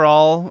an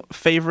overall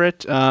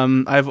favorite.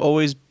 I've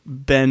always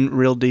been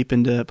real deep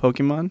into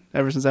Pokemon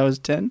ever since I was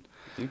 10.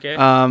 Okay.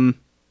 I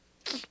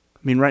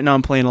mean, right now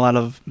I'm playing a lot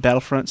of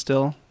Battlefront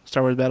still,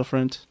 Star Wars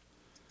Battlefront.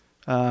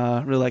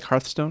 Really like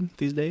Hearthstone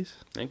these days.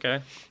 Okay.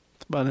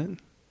 That's about it.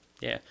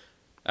 Yeah.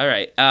 All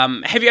right.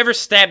 Have you ever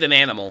stabbed an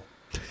animal?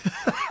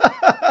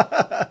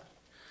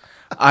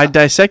 I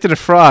dissected a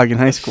frog in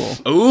high school.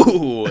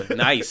 Ooh,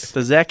 nice.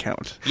 Does that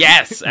count?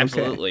 Yes,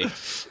 absolutely.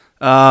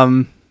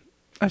 I've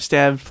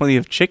stabbed plenty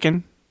of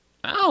chicken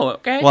Oh,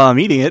 okay. while I'm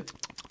eating it,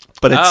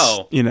 but it's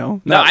Oh.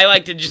 no. No, I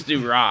like to just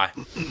do raw.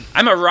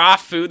 I'm a raw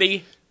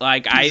foodie.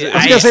 Like I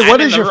was gonna say,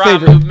 what is your raw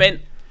favorite-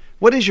 movement?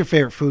 What is your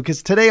favorite food?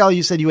 Because today all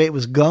you said you ate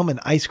was gum and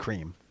ice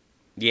cream.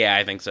 Yeah,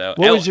 I think so.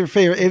 What was your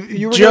favorite? If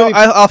you were Joe,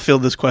 gonna be- I'll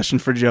field this question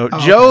for Joe.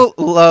 Joe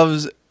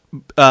loves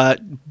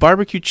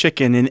barbecue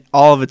chicken in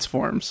all of its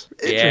forms.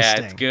 Yeah,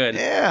 Interesting. it's good.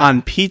 Yeah.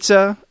 On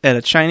pizza at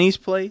a Chinese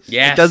place.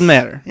 Yes. It doesn't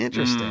matter.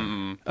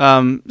 Interesting.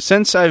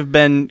 Since I've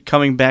been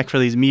coming back for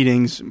these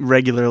meetings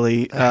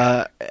regularly,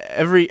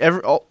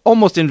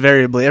 almost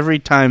invariably, every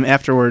time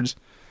afterwards,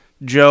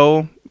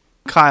 Joe,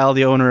 Kyle,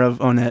 the owner of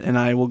Onet, and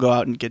I will go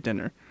out and get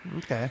dinner.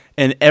 Okay.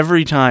 And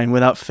every time,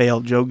 without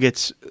fail, Joe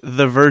gets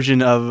the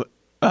version of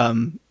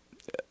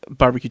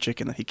barbecue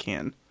chicken that he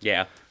can.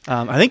 Yeah.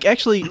 I think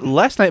actually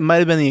last night might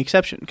have been the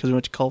exception because we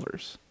went to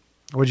Culver's.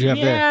 What'd you have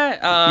there?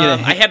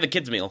 Yeah, I had the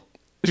kids' meal.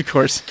 Of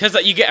course. Because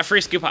you get a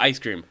free scoop of ice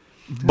cream.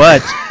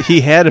 But he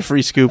had a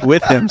free scoop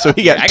with him, so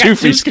he got I got two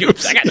free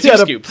scoops. I got You two had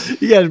a-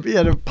 scoops. You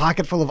had a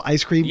pocket full of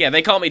ice cream. Yeah,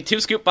 they call me Two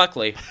Scoop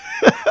Buckley.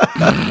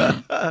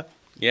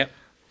 Yep.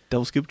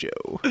 Double scoop Joe.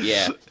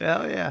 Yeah.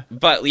 Hell yeah.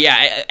 But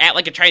yeah, at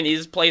like a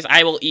Chinese place,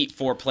 I will eat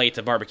 4 plates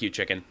of barbecue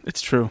chicken.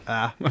 It's true.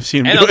 Ah. I've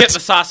seen him And do they'll get it. the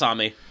sauce on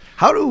me.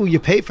 How do you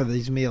pay for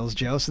these meals,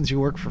 Joe, since you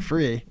work for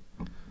free?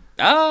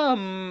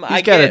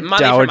 I got get a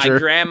money from my dowager.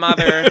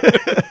 grandmother.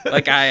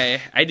 Like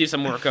I do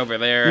some work over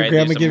there. Your I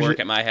grandma do some gives work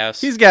you- at my house.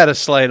 He's got a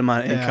slight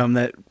amount of Yeah. income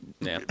that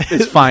Yeah.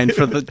 is fine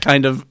for the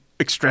kind of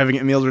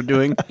extravagant meals we're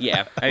doing.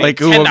 Yeah. I mean, Like,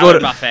 $10 we'll go to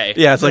buffet.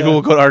 Yeah, it's like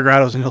we'll go to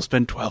Argrados and he'll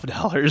spend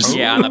 $12.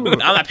 Yeah, on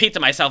a pizza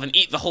myself and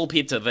eat the whole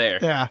pizza there.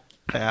 Yeah.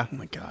 Yeah. Oh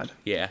my god.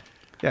 Yeah.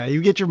 Yeah,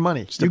 you get your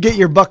money. You get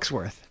your buck's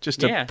worth.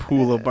 Just a Yeah.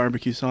 pool of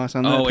barbecue sauce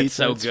on that Oh,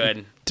 pizza. it's so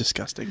good.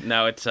 Disgusting.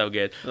 No, it's so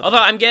good. Although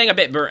I'm getting a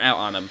bit burnt out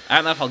on them. I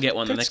don't know if I'll get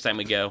one the next time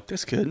we go.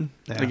 That's good,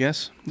 Yeah. I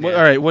guess. Yeah. What,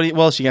 all right, what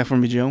else you got for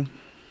me, Joe?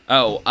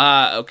 Oh,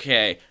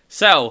 okay.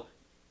 So,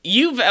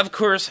 you've, of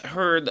course,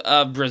 heard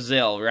of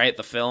Brazil, right?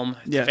 The film?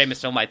 It's Yes. a famous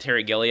film by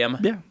Terry Gilliam.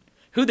 Yeah.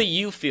 Who do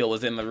you feel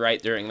was in the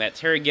right during that?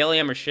 Terry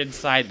Gilliam or Shid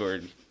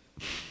Cyborg?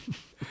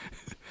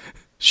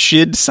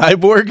 Shid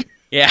Cyborg?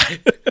 Yeah.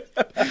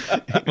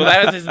 Well,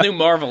 that was his new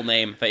Marvel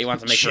name that he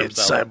wants to make for Shid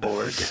himself.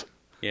 Cyborg.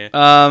 Yeah.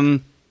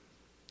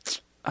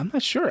 I'm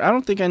not sure. I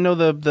don't think I know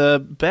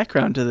the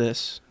background to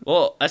this.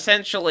 Well,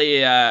 essentially,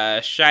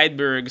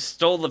 Scheidberg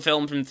stole the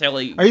film from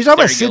Terry. Are you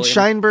talking about Terry Sid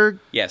Gilliam. Sheinberg?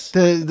 Yes.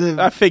 The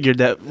I figured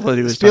that what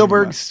he was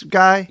Spielberg's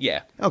guy?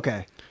 Yeah.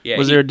 Okay. Yeah.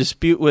 was there a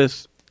dispute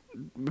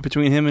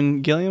between him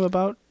and Gilliam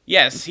about?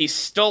 Yes, he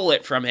stole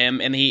it from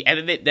him, and he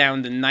edited it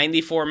down to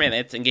 94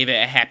 minutes and gave it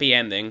a happy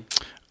ending.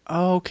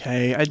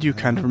 Okay, I do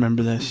kind of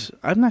remember this.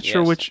 I'm not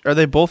sure Yes. which. Are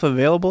they both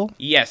available?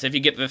 Yes, if you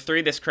get the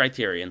 3-disc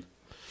criterion.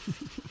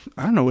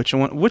 I don't know which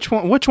one. Which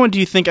one do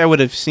you think I would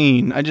have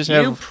seen? I just You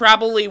have.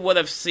 probably would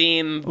have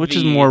seen Which the,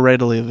 is more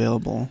readily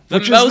available? the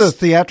Which was the most...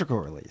 theatrical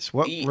release?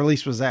 What Ye-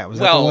 release was that? Was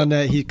that well- the one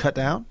that he cut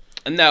down?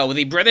 No,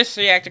 the British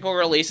theatrical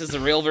release is the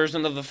real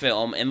version of the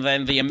film, and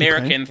then the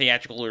American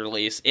theatrical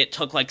release, it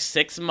took like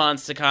 6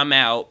 months to come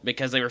out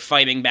because they were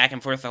fighting back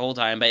and forth the whole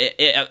time, but it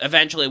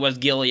eventually was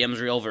Gilliam's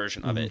real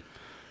version of it.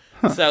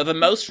 So the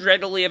most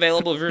readily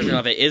available version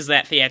of it is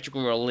that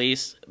theatrical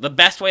release. The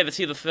best way to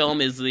see the film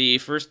is the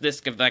first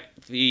disc of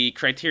the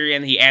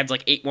Criterion. He adds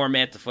like 8 more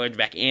minutes of footage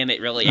back in.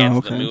 It really adds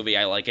to the okay. movie.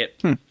 I like it.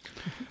 And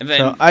then,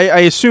 So I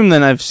assume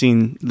then I've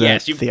seen the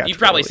yes, you've theatrical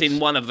probably release. seen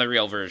one of the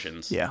real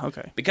versions. Yeah.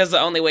 Okay. Because the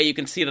only way you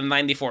can see the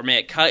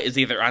 94-minute cut is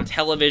either on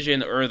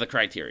television or the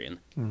Criterion.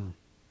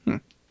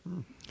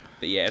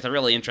 But yeah, it's a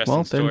really interesting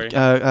Well, story.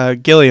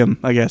 then Gilliam,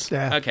 I guess.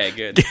 Yeah. Okay,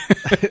 good.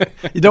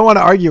 You don't want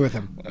to argue with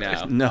him.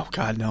 No, No,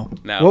 God, no.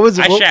 no. What was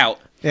it? I What- shout.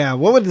 Yeah,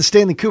 what would the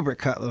Stanley Kubrick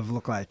cut have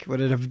looked like?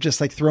 Would it have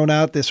just like thrown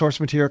out the source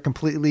material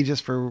completely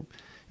just for,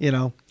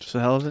 Just the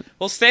hell of it.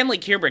 Well, Stanley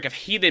Kubrick, if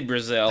he did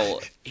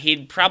Brazil, he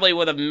probably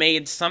would have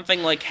made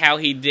something like how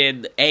he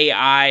did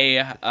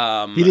AI.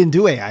 He didn't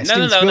do AI. No, Steven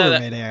no, no, Spielberg no.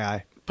 made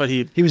AI. But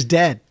he He was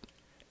dead.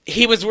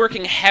 He was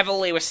working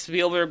heavily with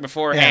Spielberg Yeah,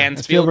 beforehand.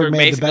 and Spielberg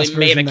made the best basically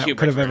made a version that Kubrick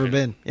could have ever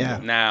version. been. Yeah.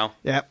 No,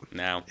 Yep.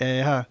 no,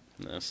 Yeah.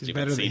 no, He's stupid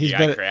better. CGI He's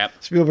better. crap.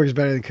 Spielberg's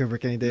better than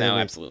Kubrick any day. of No, the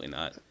week. absolutely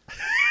not.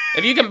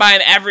 If you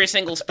combine every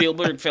single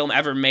Spielberg film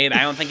ever made,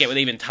 I don't think it would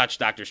even touch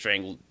Doctor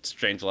Strangelove.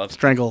 strangle.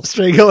 Strangle.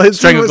 Strangle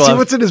See glove.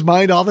 what's in his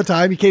mind all the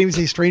time. He can't even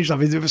say strange stuff.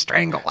 He's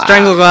strangle.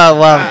 Strangle love.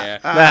 Yeah.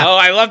 Oh,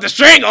 I love the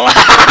strangle.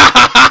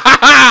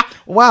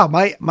 Wow,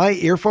 my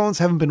earphones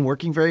haven't been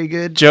working very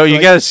good. Joe, you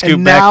Like, gotta scoop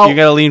and back. now- You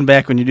gotta lean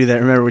back when you do that.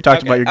 Remember, we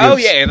talked about your goofs. Oh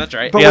yeah, that's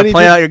right. But Yeah, when he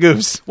play did- out your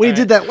goofs. When he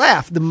did that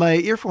laugh, my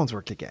earphones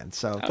worked again.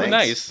 So Oh, thanks.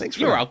 nice. Thanks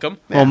for You're that. welcome.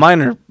 Well,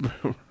 mine are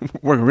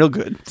working real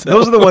good. So.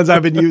 Those are the ones I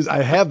have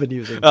been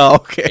using. Oh,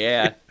 okay.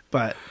 Yeah,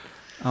 But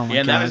Oh my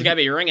yeah. Now God. there's gotta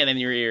be ringing in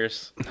your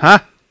ears. Huh?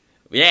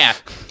 Yeah.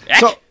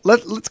 so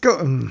let's go.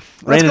 Let's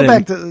Rein go it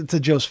back to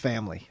Joe's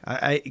family.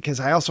 Because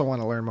I also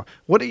want to learn more.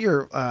 What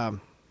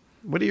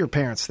do your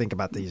parents think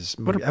about these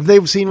movies? Have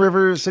they seen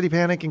River City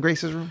Panic and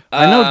Grace's Room?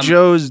 I know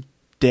Joe's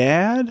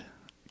dad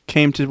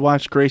came to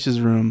watch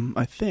Grace's Room,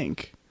 I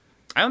think.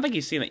 I don't think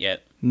he's seen it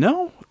yet.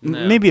 No?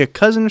 No. Maybe a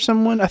cousin or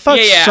someone? I thought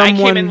Yeah. someone...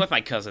 I came in with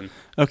my cousin.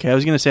 Okay, I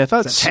was going to say, I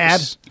thought... Is that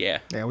Tad? Yeah.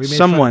 Yeah, we made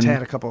Someone- fun of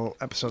Tad a couple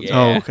episodes Yeah.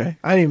 ago. Oh, okay.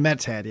 I hadn't even met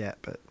Tad yet,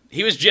 but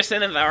He was just in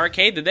the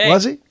arcade today.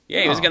 Was he?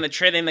 Yeah, he was Oh. going to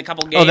trade in a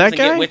couple games that and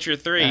get guy? Witcher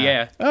 3.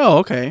 Yeah. Oh,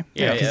 okay.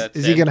 Yeah. That's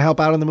is he it. going to help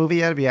out in the movie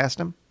yet? Have you asked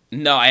him?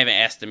 No, I haven't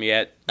asked him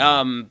yet.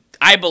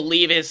 I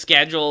believe his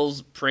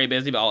schedule's pretty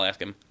busy, but I'll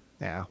ask him.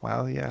 Yeah.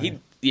 Well, yeah. He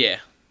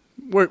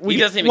We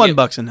doesn't even $1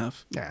 buck's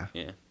enough. yeah.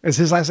 Yeah. Is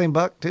his last name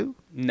Buck too?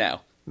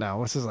 No, No.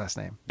 What's his last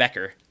name?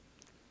 Becker.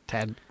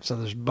 Tad. So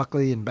there's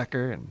Buckley and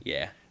Becker and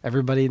Yeah.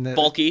 everybody in the.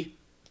 Bulky.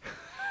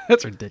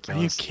 That's Are you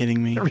ridiculous.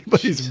 kidding me?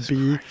 Everybody's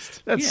B.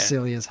 That's Yeah.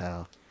 silly as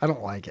hell. I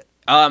don't like it.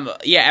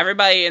 Yeah,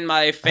 everybody in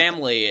my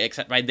family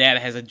except my dad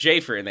has a J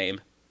for a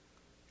name.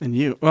 And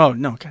you? Oh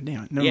no! God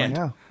damn it! Never Yeah.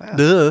 mind. Yeah.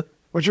 Duh.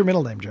 What's your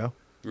middle name, Joe?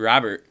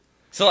 Robert.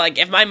 So, like,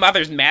 if my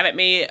mother's mad at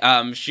me,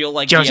 she'll,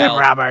 like, Joseph yell,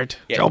 Robert.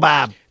 Yeah. Joe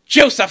Bob.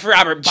 Joseph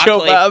Robert Joe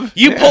Buckley, Bob.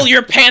 you pull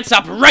your pants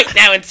up right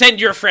now and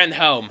send your friend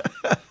home.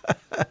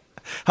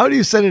 How do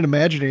you send an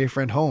imaginary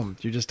friend home?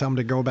 Do you just tell him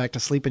to go back to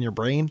sleep in your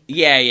brain?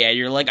 Yeah,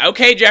 you're like,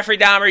 okay, Jeffrey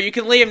Dahmer, you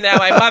can leave now.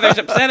 My mother's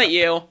upset at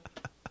you.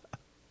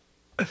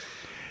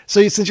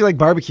 So since you like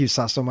barbecue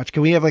sauce so much,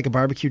 can we have like a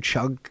barbecue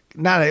chug?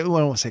 Not, I don't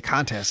want to say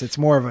contest. It's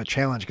more of a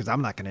challenge because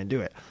I'm not going to do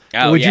it.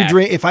 Oh, Would yeah. you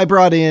drink if I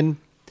brought in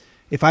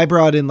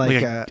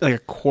like Like a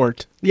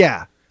quart.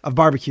 yeah, of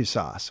barbecue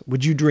sauce?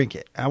 Would you drink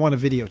it? I want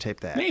to videotape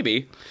that.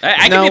 Maybe.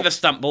 I No. can be the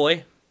stunt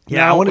boy.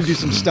 Yeah, I Now- want to do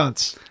some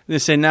stunts. They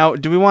say now,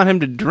 do we want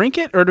him to drink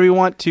it or do we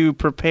want to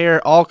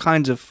prepare all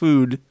kinds of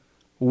food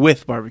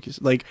with barbecues,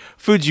 like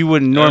foods you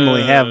wouldn't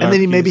normally have? And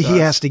then maybe he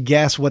barbecue has to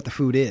guess what the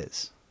food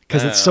is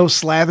because it's so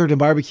slathered in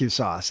barbecue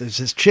sauce. Is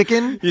this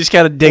chicken? You just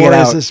got to dig or it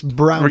out. is this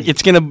brownie?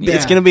 It's gonna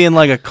be in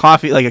like a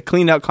coffee, like a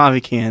cleaned out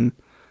coffee can,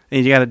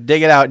 and you got to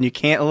dig it out, and you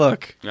can't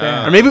look.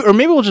 Yeah. Or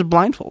maybe we'll just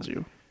blindfold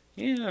you,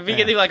 Yeah, if he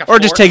could do like a or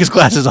just fork. take his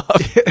glasses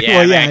off. Yeah,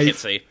 Well, man, yeah, I can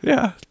see.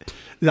 Yeah.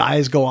 The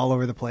eyes go all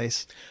over the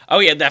place. Oh,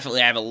 yeah,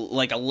 definitely. I have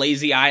a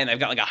lazy eye, and I've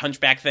got like a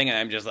hunchback thing, and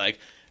I'm just like,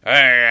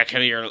 hey,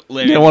 come here.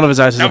 Yeah, one of his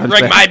eyes is a Don't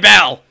ring hunchback. my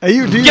bell. Do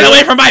you Get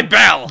away from my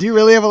bell. Do you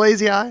really have a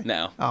lazy eye?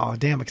 No. Oh,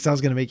 damn it, because I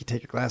was going to make you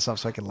take your glasses off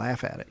so I can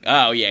laugh at it.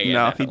 Oh, yeah,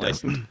 No, he definitely.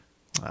 doesn't.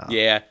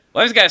 Yeah.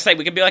 Well, I was going to say,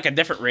 we could be like a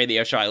different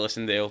radio show I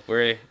listen to.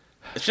 Where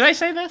should I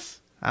say this?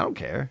 I don't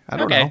care. I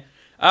don't Okay. know.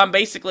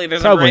 Basically,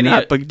 there's Probably a radio.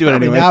 not, but do it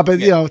Probably anyway. not, but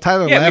you know,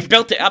 Tyler Yeah, we laughed.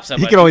 built it up so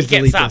He much. can always He can't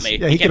delete stop this. me.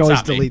 Yeah, he can can't always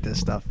stop me. delete this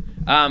stuff.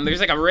 There's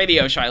like a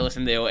radio show I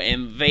listen to,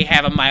 and they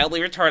have a mildly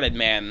retarded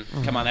man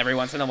come on every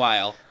once in a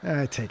while.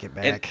 I take it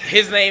And back.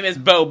 his name is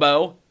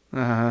Bobo.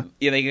 Uh-huh.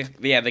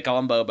 Yeah, they call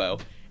him Bobo.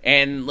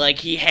 And like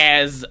he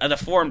has a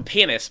deformed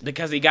penis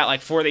because he got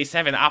like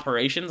 47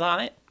 operations on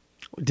it.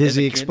 Does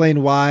he a kid.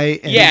 explain why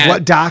and Yeah.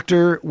 what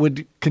doctor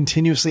would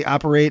continuously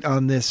operate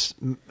on this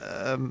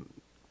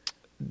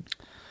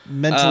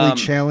mentally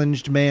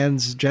challenged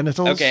man's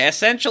genitals? Okay,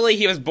 essentially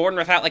he was born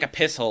without like a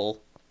piss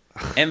hole.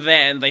 And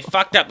then they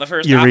fucked up the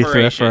first Urethra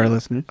operation. for our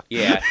listeners.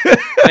 Yeah.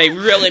 They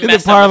really In the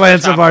messed up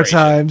parlance the first of our operation.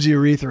 times,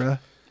 urethra.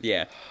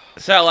 Yeah.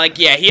 So like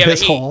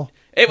Piss hole.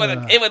 It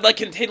would like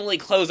continually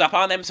close up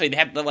on him, so he'd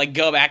have to like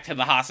go back to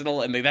the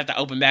hospital, and they'd have to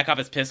open back up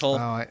his piss hole.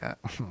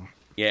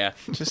 Yeah,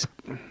 Just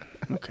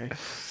okay.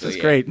 So, That's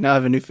yeah. great. Now I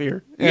have a new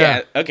fear.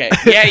 yeah, okay,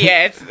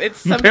 yeah. It's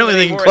something Apparently to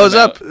they be can worried close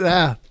about. up.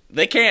 Yeah.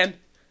 They can.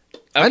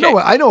 I Okay.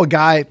 I know a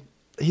guy.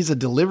 He's a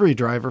delivery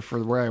driver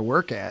for where I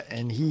work at,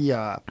 and he's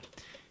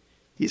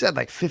had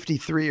like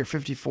 53 or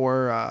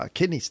 54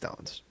 kidney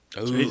stones.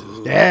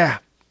 Ooh. Yeah.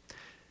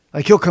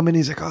 Like he'll come in,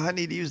 he's like, "Oh, I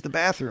need to use the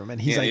bathroom," and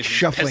he's Yeah, like he's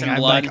shuffling. pissing I'm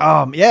blood.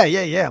 like,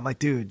 yeah." I'm like,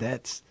 dude,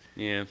 that's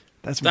Yeah,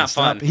 not not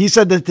fun. He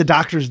said that the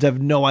doctors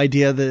have no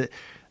idea that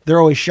they're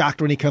always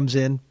shocked when he comes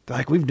in. They're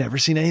like, "We've never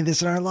seen any of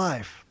this in our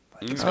life."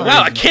 Like,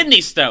 Wow, a kidney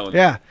stone.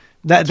 yeah,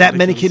 that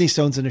many kidney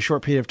stones in a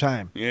short period of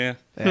time. Yeah,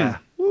 Yeah,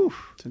 Woo.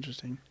 It's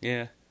interesting.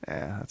 yeah.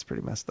 Yeah, that's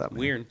pretty messed up. Man.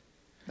 Weird.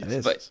 It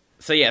is. But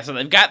so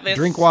they've got this.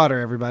 Drink water,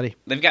 everybody.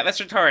 They've got this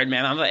retarded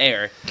man on the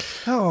air.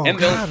 Oh And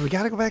they'll- God, we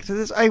got to go back to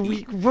this.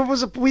 What was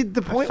the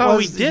point? thought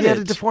Was we did he had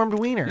a it. deformed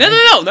wiener?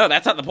 No,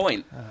 that's not the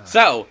point.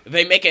 So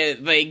they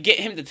get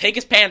him to take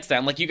his pants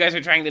down, like you guys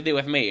are trying to do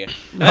with me.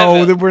 No,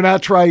 And then we're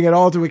not trying at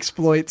all to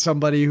exploit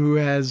somebody who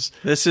has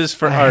This is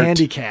for a art.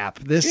 handicap.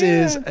 This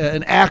is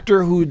an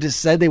actor who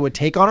just said they would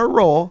take on a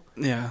role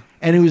Yeah.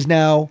 and who's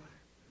now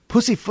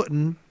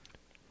pussyfooting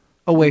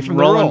away from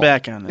the Rolling role.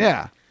 back on it.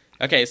 Yeah.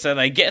 Okay, so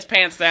they get his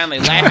pants down, they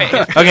laugh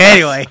at his Okay.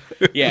 Anyway.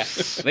 yeah,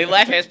 they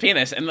laugh at his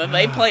penis, and then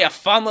they play a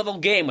fun little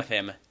game with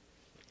him.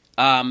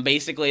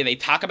 Basically, they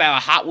talk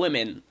about a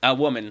woman,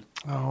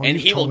 Oh, and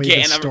you've he will told me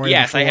get this an story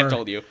yes, I have before.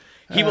 told you.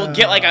 He will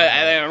get like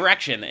an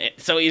erection,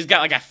 so he's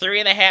got like a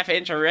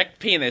 3.5-inch erect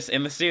penis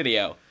in the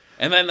studio,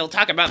 and then they'll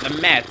talk about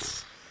the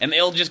Mets, and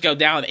it'll just go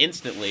down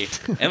instantly.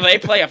 And they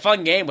play a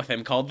fun game with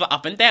him called the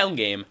up and down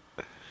game.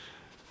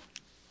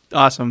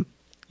 Awesome.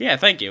 Yeah,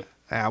 thank you.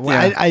 Well,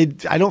 Yeah.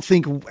 I don't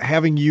think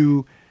having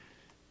you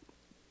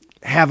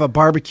have a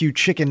barbecue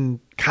chicken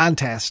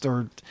contest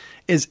or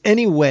is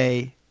any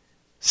way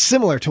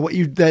similar to what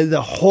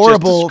the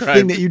horrible described.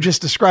 thing that you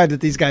just described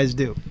that these guys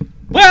do.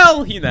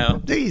 Well,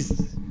 These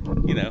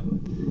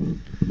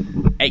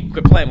Hey,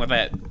 quit playing with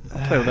that.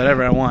 Play with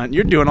whatever I want.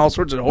 You're doing all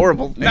sorts of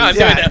horrible things. No, I'm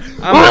doing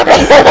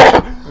it.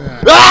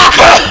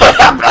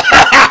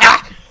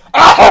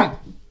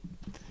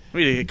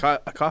 We need to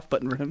get a cough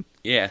button for him.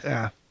 Yeah.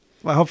 Yeah.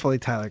 Well, hopefully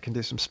Tyler can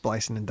do some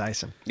splicing and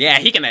dicing. Yeah,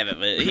 he can edit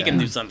it. He can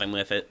do something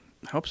with it.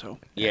 I hope so.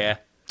 Yeah.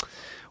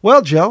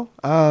 Well, Joe,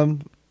 Oh,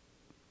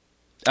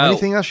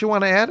 anything else you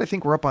want to add? I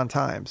think we're up on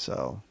time.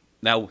 So,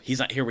 no, he's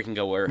not here. We can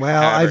go where.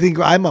 well, I however. think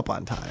I'm up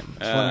on time.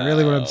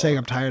 That's what I'm saying.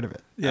 I'm tired of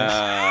it.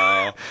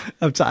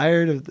 I'm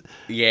tired of.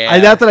 Yeah.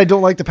 Not that I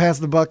don't like the pass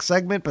the buck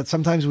segment, but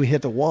sometimes we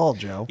hit the wall,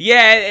 Joe.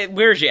 Yeah, it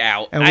wears you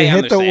out. And I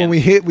understand. we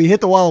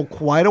hit the wall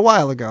quite a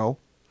while ago,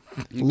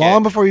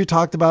 long before you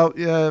talked about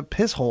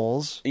piss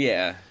holes.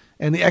 Yeah.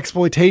 And the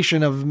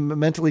exploitation of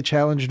mentally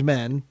challenged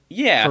men.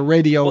 Yeah. For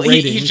radio well,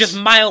 ratings. He's just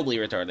mildly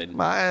retarded.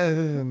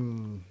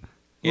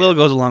 Little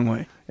goes a long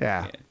way.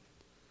 Yeah.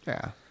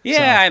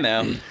 Yeah, I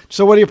know.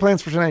 So what are your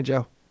plans for tonight,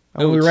 Joe?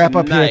 When we wrap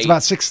up here, it's tonight-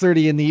 about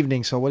 6:30 in the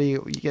evening. So what do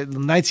you get? The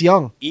night's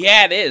young.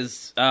 Yeah, it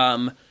is.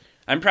 I'm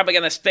probably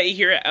gonna stay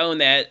here at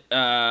Onet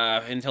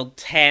until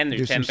 10 or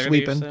Do some 10:30 or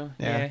sleeping. so.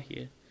 Yeah.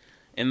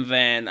 And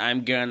then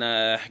I'm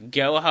gonna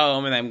go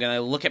home and I'm gonna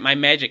look at my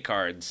magic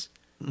cards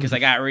because I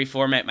gotta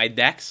reformat my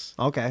decks.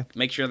 Okay.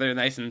 Make sure they're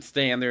nice and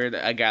standard.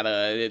 I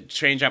gotta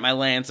change out my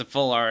lands of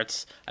full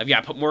arts. I've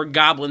gotta put more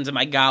goblins in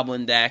my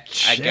goblin deck.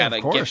 I gotta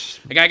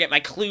get my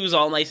clues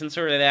all nice and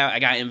sorted out. I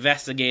gotta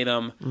investigate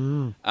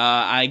them.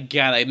 I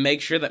gotta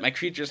make sure that my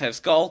creatures have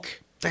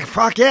skulk.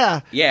 Fuck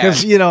yeah. Yeah.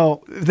 Because,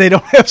 they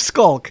don't have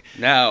skulk.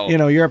 No.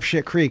 You're up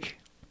shit creek.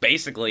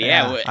 Basically,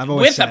 Yeah, yeah. I've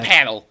always With said. a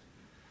paddle.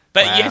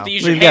 But you have Wow. to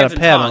use your We've hands got a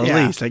and paddle tongue.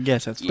 at least. I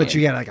guess that's. But fine.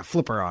 you got like a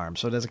flipper arm,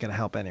 so it isn't going to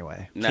help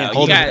anyway. No, Can't you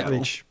hold got it.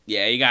 Reach.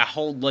 yeah, you gotta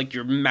hold like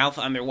your mouth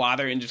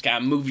underwater and just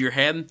gotta move your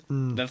head.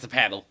 That's a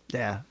paddle.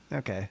 Yeah.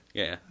 Okay.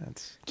 Yeah,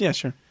 That's Yeah,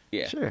 sure.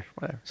 yeah. sure.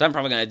 Whatever. So I'm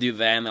probably gonna do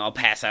that, and then I'll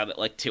pass out at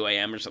like 2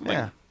 a.m. or something.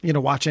 Yeah. You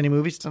gonna watch any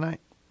movies tonight?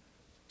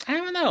 I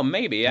don't know.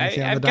 Maybe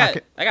Anything on I've the got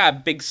docket? I got a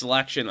big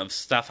selection of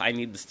stuff I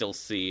need to still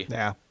see.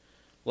 Yeah.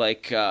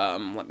 Like,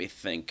 let me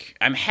think.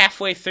 I'm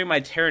halfway through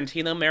my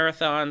Tarantino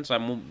marathon, so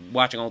I'm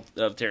watching all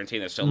of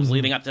Tarantino's films.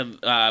 Leading up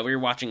to we were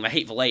watching The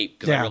Hateful Eight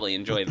because I Yeah. really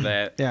enjoyed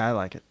that. Yeah, I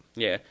like it.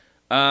 Yeah.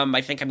 I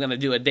think I'm gonna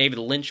do a David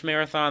Lynch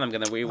marathon. I'm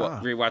gonna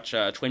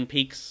rewatch Twin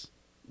Peaks,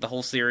 the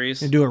whole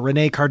series. You do a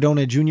Rene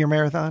Cardona Jr.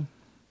 marathon?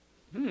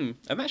 I'm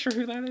not sure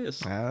who that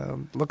is.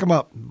 Look him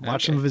up. Watch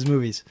Okay. some of his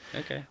movies.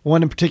 Okay.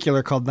 One in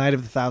particular called Night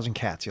of the Thousand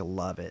Cats. You'll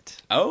love it.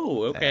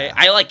 Oh, okay. Yeah.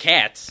 I like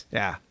cats.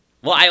 Yeah.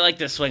 Well, I like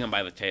to swing them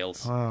by the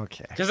tails.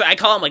 Okay. Because I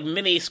call them like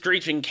mini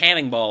screeching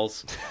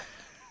cannonballs.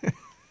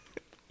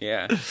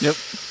 Yeah. Yep.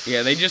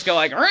 Yeah, they just go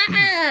like.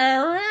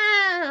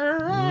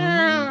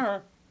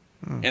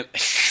 And,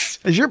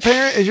 Is your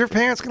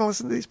parents going to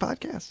listen to these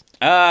podcasts?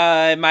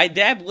 my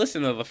dad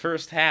listened to the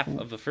first half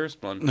of the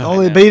first one.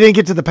 Only, but he didn't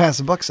get to the Pass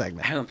the Buck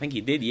segment. I don't think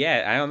he did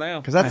yet. I don't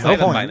know. Because that's I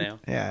the hope by point. now.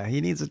 Yeah,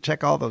 he needs to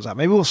check all those out.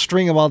 Maybe we'll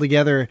string them all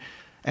together.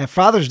 And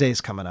Father's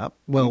Day's coming up.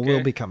 Well, Okay.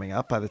 will be coming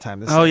up by the time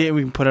this. Oh yeah,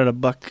 we can put out a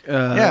buck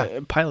Yeah.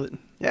 pilot.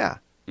 Yeah,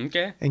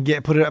 Okay. and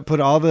put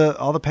all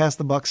the Pass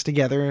the Bucks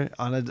together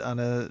on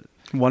a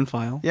One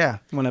file. yeah,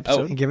 One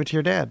episode. and give it to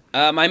your dad.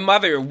 My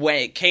mother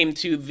came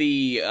to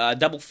the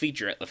double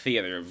feature at the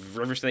theater of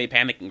River City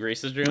Panic and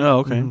Grace's Room. Oh,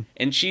 okay.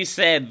 And she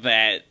said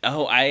that,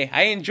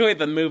 I enjoyed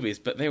the movies,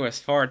 but there was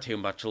far too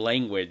much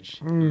language.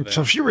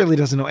 So she really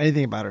doesn't know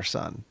anything about her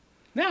son.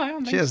 No, I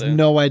don't think She has so.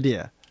 no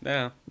idea.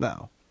 No.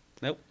 No.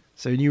 Nope.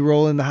 So you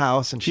roll in the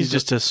house, and She's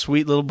just a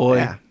sweet little boy.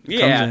 Yeah.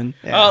 Yeah. Comes in.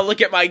 Yeah. Oh,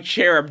 look at my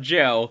cherub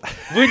Joe.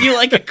 Would you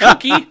like a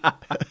cookie?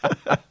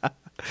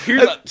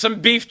 Here's some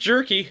beef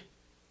jerky.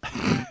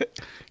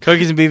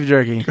 Cookies and beef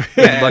jerky.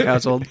 Yeah. Buck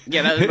household.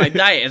 Yeah, that was my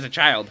diet as a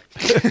child.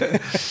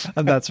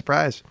 I'm not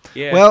surprised.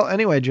 Yeah. Well,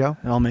 anyway, Joe.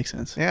 It all makes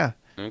sense. Yeah.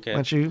 Okay.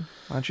 Why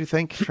don't you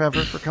thank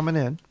Trevor for coming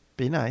in?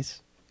 Be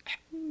nice.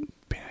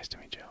 Be nice to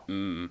me,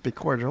 Joe. Be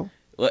cordial.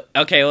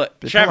 Okay,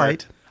 Be Trevor.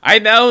 polite. I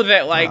know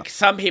that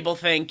some people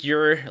think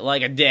you're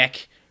like a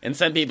dick, and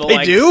some people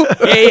They do?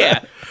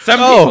 Yeah. Some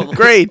Oh, people,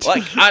 great.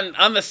 Like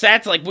on the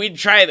sets, like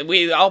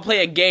we'd all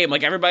play a game.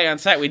 Like everybody on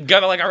set, we'd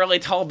go to like a really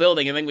tall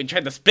building, and then we'd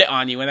try to spit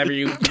on you whenever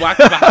you walked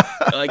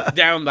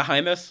down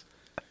behind us.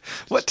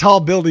 What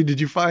tall building did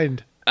you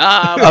find?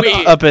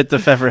 Up at the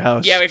Pfeffer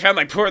house. Yeah, we found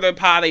like porta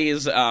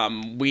potties.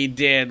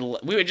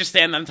 We would just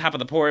stand on top of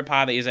the porta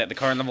potties at the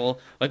carnival.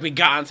 Like we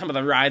got on some of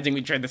the rides and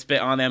we tried to spit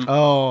on them.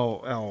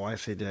 Oh, I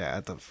see. Yeah,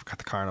 at the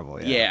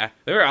carnival. Yeah,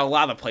 there are a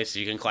lot of places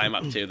you can climb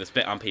up to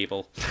spit on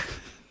people.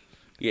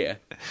 Yeah.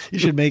 You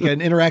should make an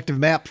interactive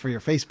map for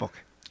your Facebook.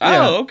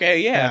 Oh,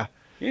 okay, yeah.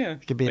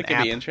 It could be an that could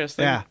app. be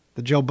interesting. Yeah,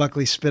 the Joe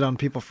Buckley spit on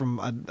people from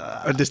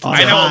a distance.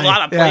 I know high. a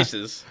lot of Yeah.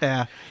 places.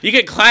 Yeah, You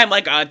could climb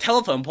like a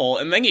telephone pole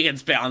and then you can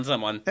spit on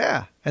someone.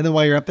 yeah. And then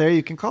while you're up there,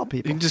 you can call You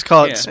people. can just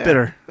call it Yeah.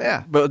 spitter.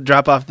 Yeah. But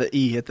drop off the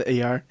E at the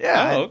ER.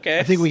 Yeah. Oh, okay.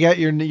 I think we got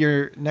your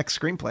next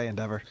screenplay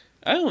endeavor.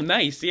 Oh,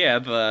 nice. Yeah,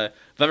 the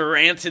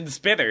rancid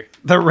spitter.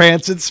 The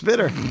Rancid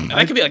Spitter.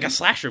 That could be like a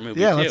slasher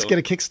movie. Yeah, too. let's get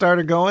a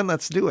Kickstarter going.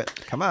 Let's do it.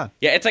 Come on.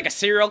 Yeah, it's like a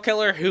serial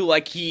killer who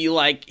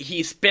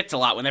he spits a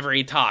lot whenever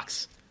he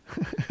talks.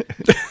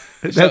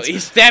 So That's-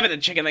 he's stabbing the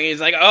chicken and he's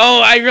like,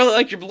 "Oh, I really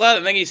like your blood,"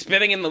 and then he's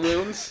spitting in the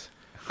wounds.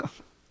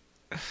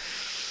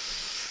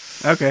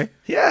 Okay.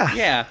 Yeah.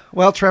 Yeah.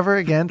 Well, Trevor,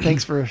 again,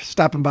 thanks for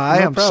stopping by.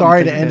 No I'm problem.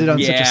 sorry to Thank you, end it on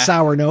guys. such a Yeah.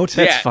 sour note.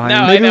 That's Yeah, fine.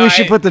 no, Maybe I know, we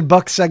should put the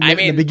Buck segment in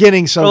the mean-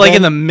 beginning, so Or like then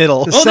in the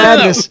middle. the Oh, no,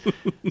 no. sadness,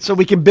 so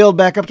we can build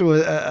back up to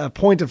a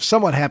point of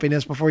somewhat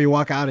happiness before you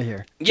walk out of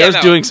here. Yeah, Joe's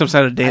no. doing some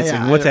sort of dancing.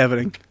 Yeah, What's I-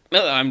 happening?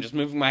 No, I'm just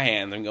moving my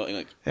hands. I'm going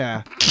like,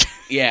 Yeah,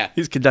 yeah.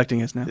 He's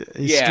conducting us now.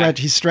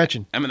 he's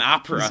stretching. I'm an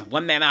opera,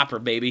 one man opera,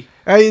 baby.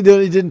 Oh, he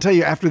didn't tell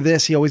you. After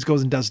this, he always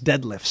goes and does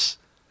deadlifts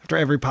after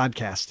every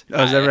podcast.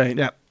 Oh, is that right?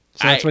 Yeah,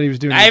 so that's what he was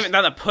doing. I haven't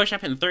done a push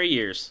up in 3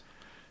 years.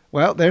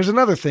 Well, there's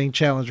another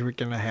challenge we're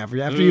gonna have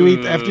after you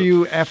eat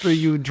after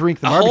you drink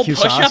the A whole barbecue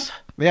push-up? sauce.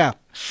 Yeah,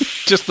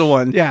 Just the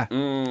one. yeah.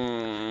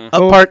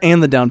 Up part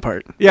and the down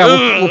part. Yeah,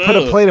 we'll put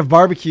a plate of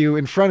barbecue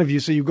in front of you,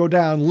 so you go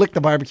down, lick the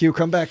barbecue,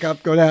 come back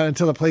up, go down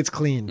until the plate's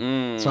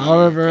clean. So,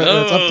 however,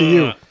 it's up to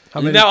you.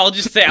 How many? No, I'll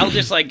just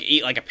like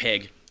eat like a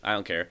pig. I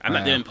don't care. I'm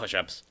not doing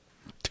push-ups.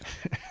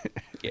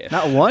 Yeah.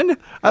 Not one?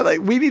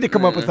 We need to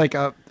come up with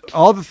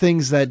all the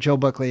things that Joe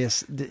Buckley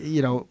is,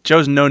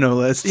 Joe's no-no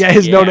list. Yeah,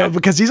 his Yeah. no,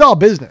 because he's all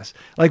business.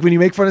 Like when you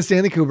make fun of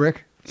Stanley Kubrick,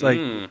 It's like,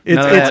 it's none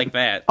of I that. like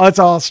that. it's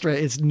all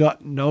straight. It's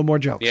no more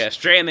jokes. Yeah,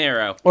 straight and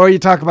narrow. Or you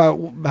talk about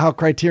how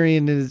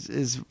Criterion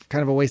is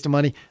kind of a waste of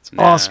money. It's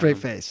all straight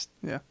face.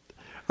 Yeah.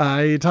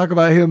 You talk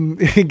about him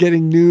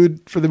getting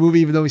nude for the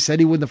movie, even though he said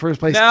he would in the first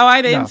place. No,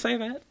 I didn't No. say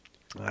that.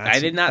 That's- I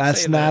did not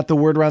That's say not that. the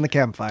word around the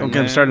campfire. Don't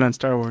get him started on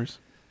Star Wars.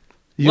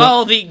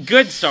 Well, the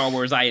good Star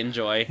Wars I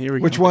enjoy. Here we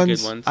Which go.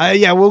 ones? good ones.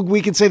 Yeah,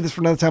 we can save this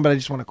for another time, but I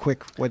just want a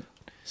quick what.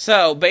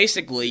 So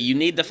basically, you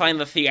need to find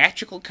the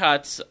theatrical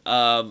cuts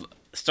of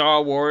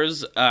Star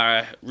Wars, Return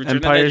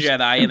of the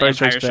Jedi, and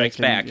Empire Strikes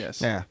Back.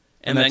 Yes. Yeah.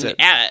 And that's then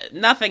it.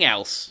 nothing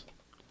else.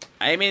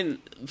 I mean,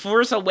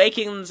 Force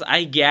Awakens,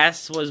 I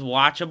guess, was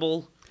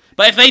watchable.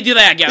 But if they do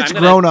that again, It's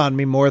grown on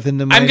me more than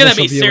the. I'm gonna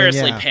be initial viewing,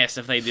 seriously yeah. pissed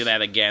if they do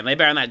that again. They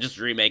better not just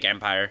remake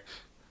Empire.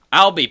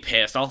 I'll be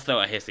pissed. I'll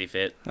throw a hissy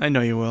fit. I know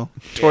you will.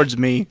 Towards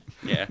me.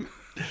 Yeah.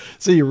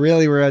 So you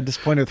really were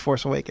disappointed with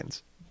Force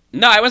Awakens?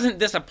 No, I wasn't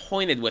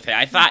disappointed with it.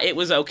 I thought it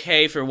was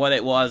okay for what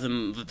it was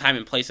and the time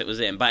and place it was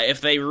in. But if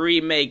they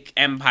remake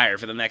Empire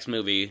for the next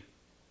movie,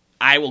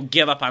 I will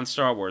give up on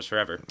Star Wars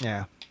forever.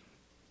 Yeah.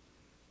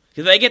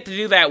 Because they get to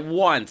do that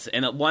once,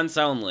 and once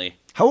only.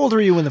 How old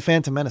were you when the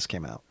Phantom Menace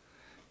came out?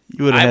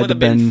 You would I have would had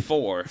to have been been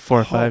 4. 4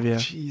 or 5, Oh, yeah.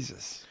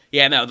 Jesus.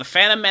 Yeah, no, the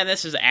Phantom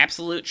Menace is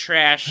absolute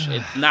trash.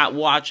 It's not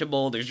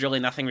watchable. There's really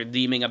nothing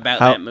redeeming about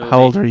How, that movie.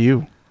 how old are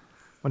you?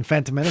 When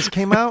Phantom Menace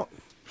came out,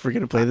 If we're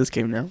going to play this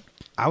game now.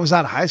 I was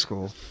out of high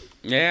school.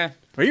 Yeah.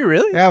 Are you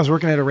really? Yeah, I was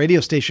working at a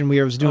radio station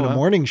where I was doing Oh, wow. a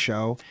morning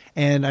show,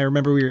 and I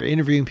remember we were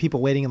interviewing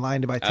people waiting in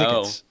line to buy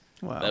tickets.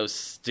 Wow. Those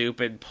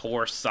stupid,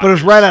 poor suckers. But it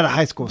was right out of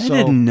high school, I so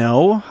didn't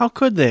know. How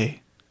could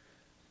they?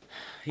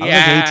 I was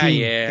Yeah, like 18,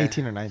 yeah.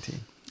 18 or 19.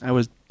 I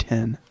was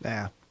 10.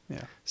 Yeah.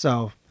 Yeah.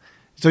 So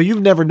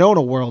you've never known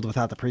a world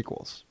without the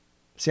prequels.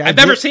 See, I've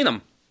never seen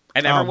them. I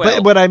never will.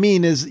 But what I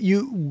mean is,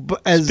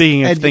 as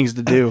Speaking of as- things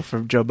to do for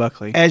Joe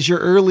Buckley. as your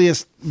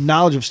earliest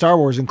knowledge of Star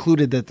Wars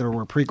included that there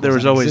were prequels. There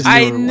was that always existed.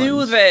 I newer knew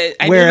ones. that.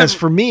 Whereas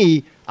for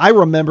me, I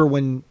remember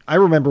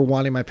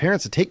wanting my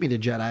parents to take me to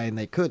Jedi, and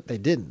they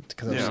didn't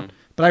because Yeah.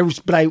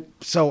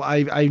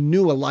 I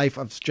knew a life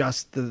of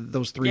just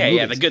those three Yeah, movies.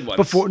 yeah, the good ones.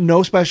 Before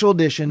no special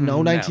edition,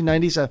 no No.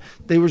 1997.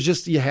 They was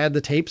just you had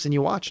the tapes and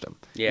you watched them.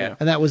 Yeah.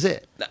 and that was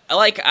it.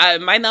 Like,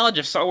 my knowledge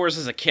of Star Wars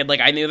as a kid,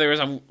 like, I knew there was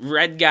a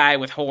red guy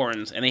with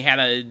horns, and he had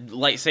a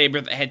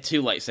lightsaber that had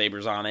 2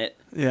 lightsabers on it.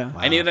 Yeah.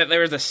 I knew that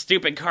there was a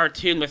stupid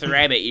cartoon with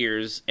rabbit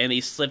ears, and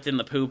he slipped in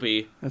the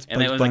poopy, That's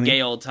and it Bugs was Bunny. a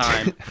gay old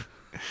time.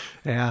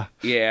 Yeah,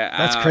 Yeah.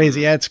 that's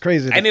crazy. Yeah, it's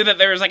crazy. I knew that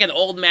there was, like, an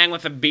old man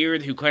with a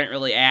beard who couldn't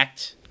really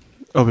act.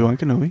 Obi-Wan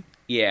Kenobi?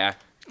 Yeah.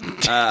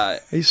 Are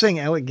you saying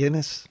Alec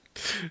Guinness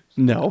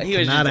No. He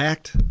was not just,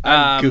 act?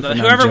 goofing on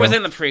whoever was Joe.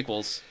 in the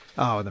prequels.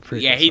 Oh, in the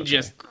prequels. Yeah, he okay.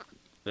 just...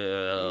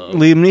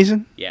 Liam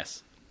Neeson?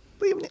 yes.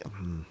 Liam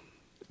Ne-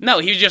 No,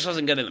 he just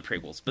wasn't good in the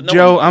prequels. But no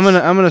Joe, one was.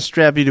 I'm gonna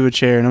strap you to a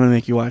chair and I'm gonna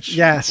make you watch.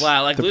 Yes.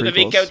 Wow, like the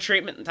Ludovico prequels.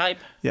 treatment type?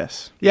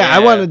 Yes. Yeah, Yeah. I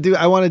want to do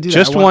that.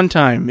 Just one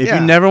time. If Yeah.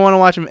 you never want to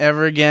watch him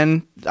ever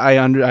again, I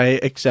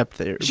accept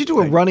that. We should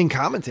do a running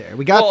commentary.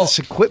 We got Well- this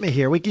equipment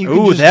here. You can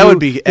Ooh, just that do would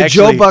be the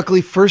actually- Joe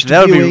Buckley first That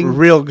would be viewing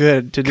real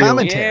good to do.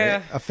 commentary.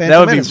 Yeah. A Phantom That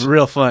would Menace. be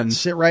real fun.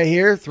 Sit right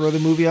here, throw the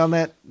movie on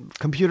that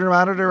computer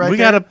monitor right We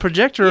there. got a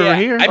projector over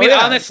here. I mean, yeah.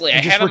 honestly, I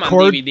And just have them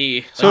record- on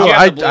DVD. so Like, you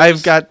have the I've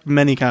Blu-rays? got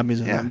many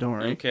copies of Yeah. them. Don't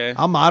worry. Okay.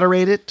 I'll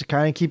moderate it to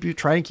try and keep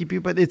you,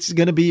 but it's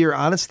going to be your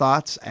honest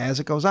thoughts as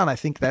it goes on. I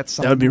think that's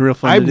something That would be real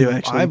fun to do,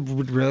 actually. I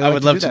would really. I like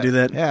would love to do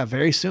that. Yeah,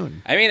 very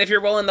soon. I mean, if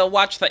you're willing to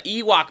watch the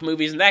Ewok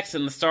movies next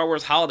in the Star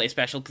Wars Holiday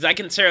Special, because I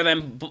consider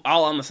them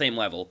all on the same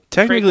level.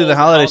 Technically, Prequels, the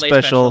holiday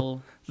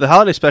special, the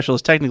holiday special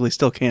is technically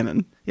still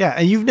canon. Yeah,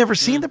 and you've never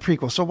seen the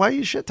prequel, so why are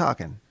you shit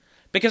talking?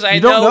 Because I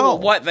You don't know.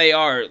 what they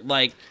are.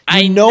 Like,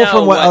 I I know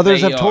from what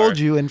others they have told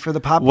are. you, and for the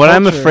pop. What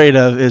I'm culture- afraid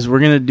of is we're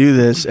gonna do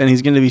this, and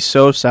he's gonna be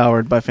so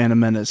soured by Phantom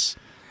Menace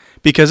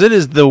because it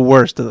is the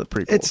worst of the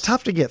prequels. It's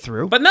tough to get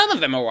through. But none of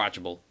them are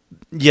watchable.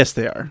 Yes,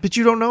 they are. But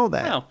you don't know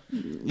that. No.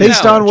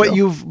 Based No, on what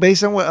Joe.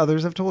 based on what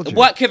others have told you.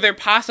 What could there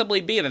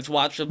possibly be that's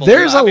watchable?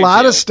 There's a Obviously.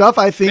 lot of stuff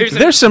I think.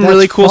 There's some that's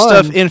really cool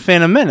fun. stuff in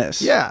Phantom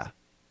Menace. Yeah.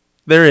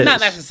 There is. Not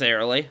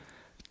necessarily.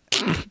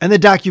 And the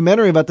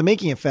documentary about the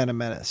making of Phantom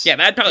Menace. Yeah,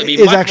 that'd probably be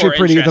is much actually more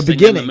pretty. The interesting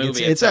beginning, than the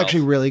movie it's itself.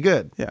 actually really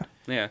good. Yeah.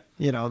 Yeah.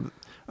 You know,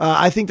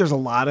 I think there's a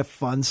lot of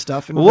fun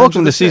stuff. In Well, Revenge welcome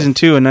of to the season Sith.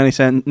 2 of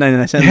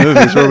 99 Cent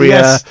Movies, where we.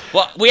 Yes.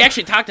 Well, we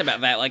actually talked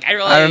about that. Like,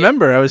 I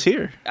remember I was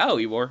here. Oh,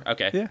 you were?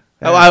 Okay. Yeah.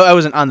 Oh, I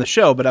wasn't on the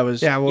show, but I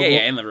was. Yeah, well,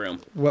 Yeah, in the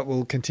room. what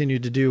we'll continue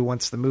to do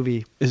once the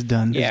movie. Is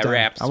done. Yeah, done.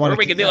 wraps. I wanna Or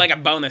we keep could do that. like a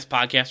bonus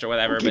podcast or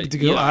whatever. Keep But it to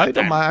you go. know, I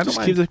don't mind. I don't Just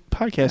mind. keep the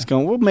podcast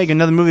going. We'll make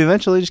another movie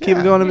eventually. Just keep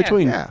it going in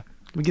between. Yeah.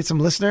 We get some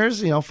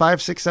listeners,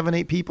 5, 6, 7,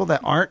 8 people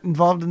that aren't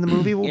involved in the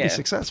movie. We'll Yeah. be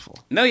successful.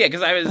 No, yeah,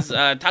 because I was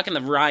talking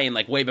to Ryan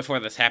like way before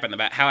this happened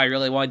about how I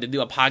really wanted to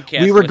do a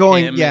podcast. We were with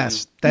going, him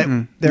yes. That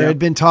there had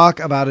been talk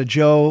about a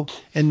Joe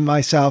and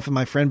myself and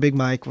my friend Big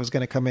Mike was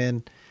going to come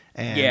in,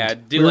 and Yeah,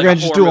 do we were like going a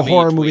to just do a horror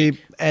horror movie movie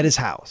each week. at his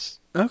house.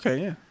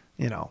 Okay, yeah.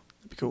 That'd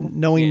be cool.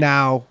 Knowing Yeah.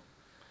 now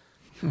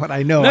what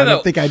I know, No, I no.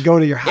 don't think I'd go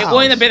to your house. It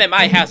wouldn't have been at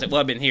my house. It would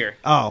have been here.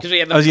 Oh. because we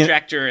had I the was gonna-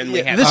 projector and we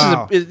had.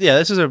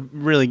 This is a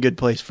really good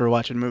place for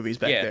watching movies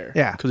back Yeah. there.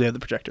 Yeah. Because we have the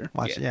projector.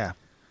 Watch, Yeah.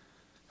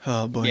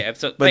 Oh boy. Yeah,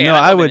 so- but yeah, no,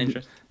 that I would've been would.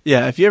 interesting.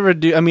 Yeah, if you ever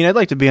do, I'd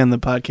like to be on the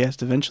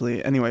podcast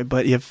eventually. Anyway,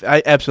 but if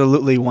I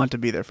absolutely want to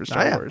be there for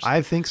Star Wars,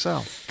 I think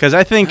so. because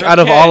I think out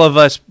of Okay. all of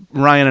us,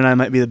 Ryan and I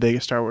might be the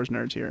biggest Star Wars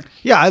nerds here.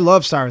 Yeah, I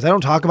love Star Wars. I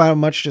don't talk about it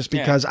much just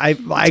because I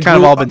It's kind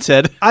of all been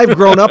said. I've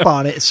grown up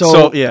on it, so,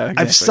 So, yeah,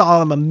 I've exactly. saw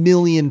them a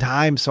million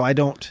times, so I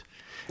don't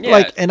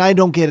Yeah. and I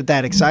don't get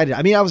that excited.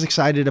 I mean, I was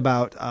excited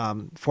about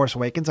Force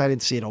Awakens. I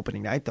didn't see it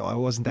opening night though. I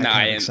wasn't that No, I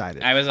kind of didn't.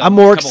 excited. I was I'm a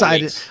more couple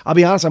excited. weeks. I'll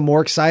be honest. I'm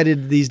more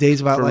excited these days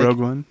about For like Rogue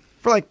One?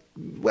 for like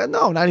well,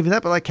 no, not even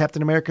that, but like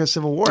Captain America: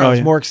 Civil War. Oh, I was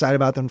yeah. more excited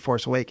about than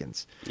Force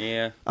Awakens.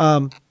 Yeah.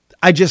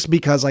 I just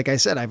because, like I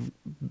said,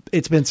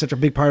 it's been such a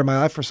big part of my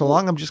life for so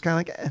long. I'm just kind of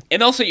like, eh.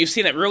 And also, you've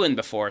seen it ruined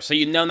before, so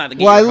you know not to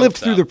get Well, I your lived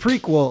hopes through up. the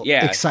prequel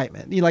Yeah.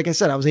 excitement. Like I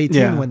said, I was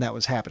 18 Yeah. when that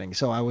was happening,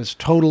 so I was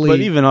totally.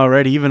 But even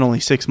already, even only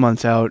 6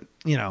 months out,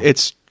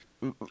 it's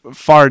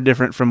far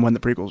different from when the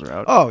prequels are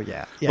out. oh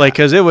yeah, yeah. Like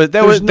because there was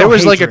no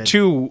like a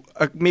hatred.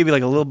 maybe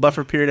like a little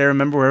buffer period. I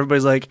remember where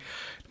everybody's like,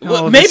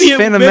 Well, "Oh, maybe this it-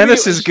 Phantom maybe it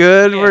Menace was- is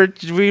good."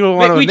 yeah. We don't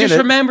want to We admit just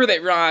it. remembered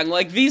it wrong.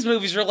 Like these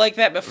movies were like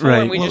that before,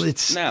 Right. and we well, just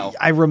it's. no.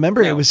 I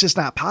remember No. it was just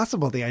not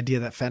possible. The idea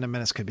that Phantom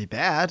Menace could be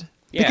bad.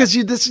 Yeah. Because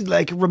this is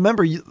like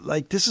remember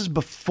this is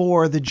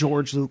before the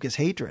George Lucas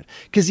hatred.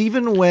 Because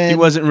even when He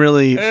wasn't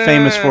really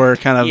famous for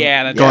kind of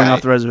yeah, that's going right.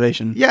 off the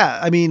reservation. Yeah,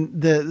 I mean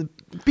the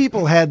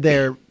people had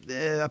their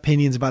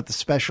opinions about the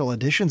special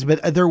editions,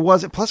 but there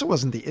was plus it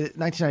wasn't the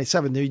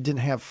 1997. They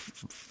didn't have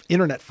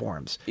internet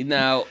forums,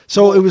 No.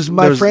 so it was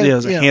my friend. There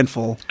was a you know,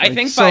 handful. I Like,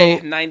 think so-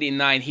 by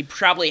 '99, he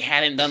probably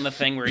hadn't done the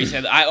thing where he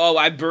said,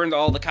 I burned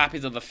all the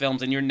copies of the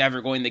films, and you're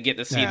never going to get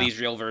to see Yeah. these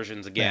real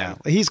versions Yeah,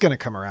 again." he's going to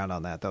come around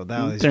on that though.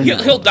 Now he's They're He'll,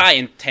 not. he'll die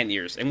in 10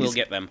 years, and we'll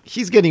get them.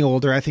 He's getting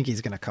older. I think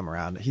he's going to come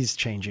around. He's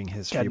changing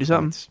his Gotta do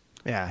viewpoints.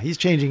 Yeah, he's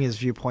changing his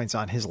viewpoints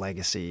on his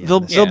legacy. and They'll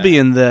this- they'll be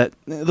in that.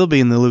 They'll be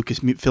in the Lucas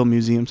Film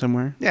Museum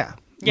somewhere. yeah.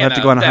 We'll have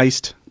to go on a that-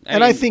 heist.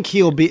 And I mean, think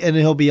he'll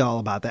be all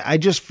about that. I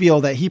just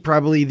feel that he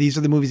probably these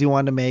are the movies he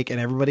wanted to make, and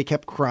everybody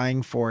kept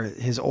crying for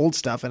his old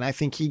stuff, and I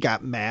think he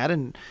got mad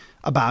and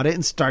about it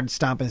and started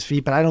stomping his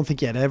feet. But I don't think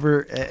he had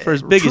ever For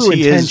as big as true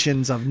he is-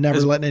 intentions of never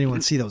as- letting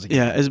anyone see those again.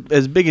 Yeah,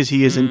 as big as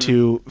he is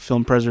into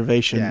film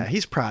preservation. Yeah,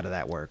 he's proud of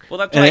that work. well,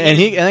 that's and, why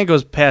and that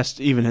goes past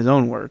even his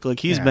own work. Like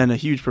he's Yeah. been a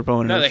huge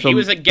proponent no, of that film he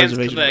was against the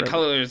preservation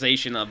forever.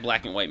 colorization of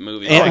black and white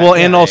movies. And, Like,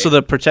 and yeah, also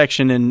the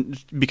protection, and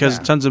because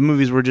Yeah. tons of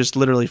movies were just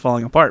literally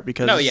falling apart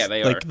because No, yeah,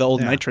 they like are. the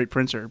old Yeah. nitrate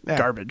prints are Yeah.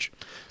 garbage.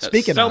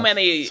 Speaking so of,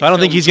 many. So I don't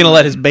think he's films- going to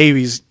let his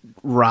babies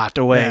rot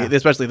away, Yeah.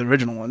 especially the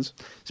original ones.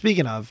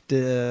 speaking of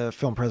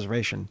film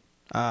preservation,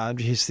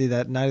 did you see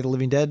that Night of the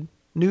Living Dead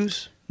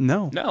news?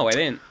 No, No, I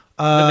didn't.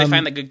 Did they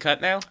find the good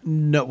cut now?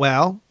 No,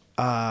 well,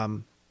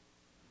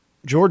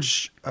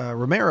 George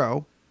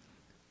Romero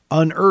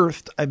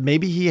unearthed.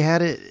 Maybe he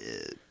had it.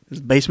 his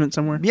basement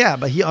somewhere. Yeah,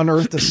 but he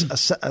unearthed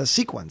a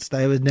sequence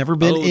that had never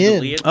been in,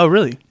 deleted? Oh,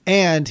 really?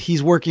 and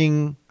he's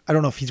working. I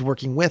don't know if he's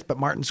working with, but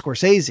Martin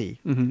Scorsese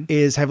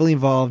is heavily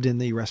involved in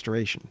the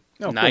restoration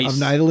Nice. of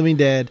Night of the Living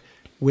Dead.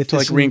 With To,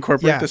 like, this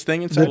reincorporate this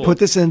thing inside? Put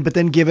this in, but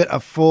then give it a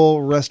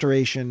full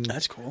restoration.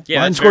 That's cool. Yeah,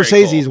 Martin that's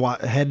very Scorsese is cool.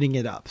 heading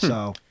it up.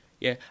 So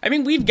Yeah, I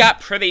mean we've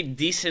got pretty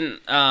decent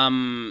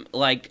transfers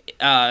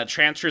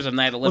of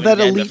Night of the well, Living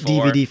that Dead Elite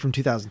before. DVD from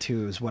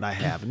 2002 is what I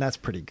have, and that's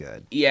pretty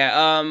good.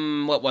 Yeah,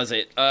 what was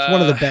it? It's one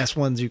of the best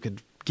ones you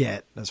could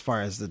get as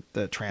far as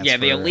the transfer. Yeah,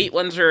 the Elite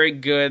one's very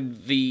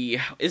good.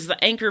 Is the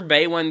Anchor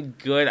Bay one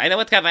good? I know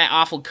it's got that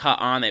awful cut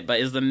on it, but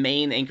is the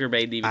main Anchor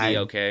Bay DVD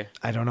okay?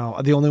 I don't know.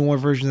 The only one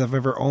version I've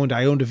ever owned,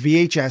 I owned a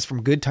VHS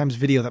from Good Times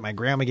Video that my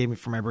grandma gave me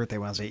for my birthday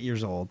when I was 8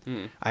 years old.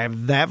 I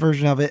have that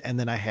version of it, and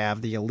then I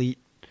have the Elite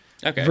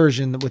Okay.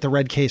 version with the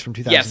red case from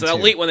 2002. Yeah, so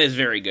the Elite one is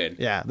very good.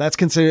 Yeah, that's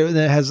considered.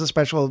 It has the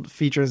special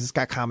features. It's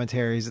got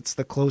commentaries. It's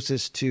the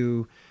closest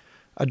to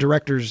a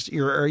director's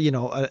or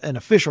an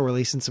official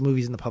release, since the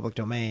movie's in the public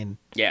domain.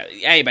 Yeah,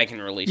 anybody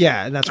can release it.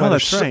 Yeah, and that's why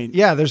that's right.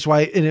 Yeah, there's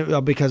why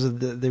because of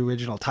the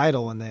original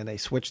title, and then they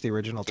switched the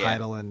original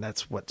title, and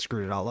that's what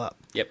screwed it all up.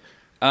 Yep.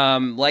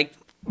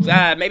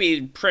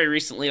 Maybe pretty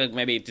recently, like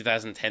maybe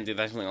 2010,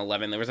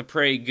 2011, there was a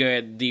pretty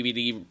good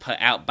DVD put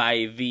out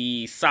by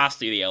the Saw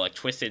Studio, like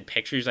Twisted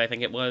Pictures, I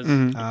think it was.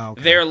 Oh,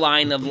 okay. Their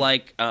line of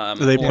like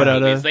they put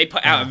out movies. They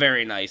put out a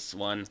very nice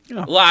one.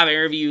 Yeah. A lot of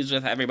interviews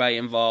with everybody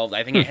involved.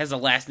 I think it has the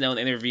last known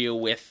interview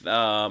with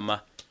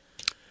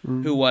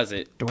who was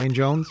it? Dwayne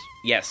Jones?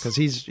 Yes, Because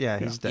he's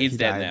dead. He's He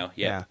dead died. now.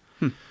 Yeah.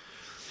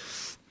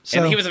 So,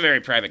 And he was a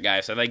very private guy,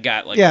 so they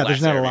got like yeah, the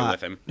there's last not a interview lot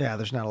with him. Yeah,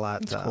 there's not a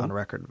lot on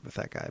record with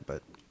that guy,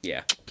 but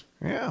Yeah.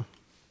 yeah.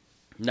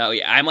 No,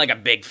 yeah, I'm like a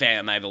big fan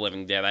of Night of the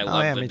Living Dead. I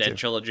love the me Dead too.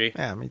 trilogy.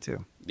 Yeah, me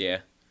too. Yeah.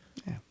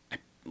 Yeah.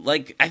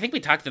 I think we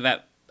talked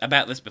about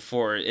this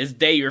before. Is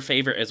Day your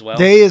favorite as well?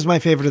 Day is my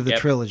favorite of the Yep.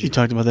 trilogy. You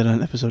talked about that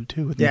on episode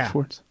 2 with Yeah. Nick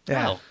Schwartz.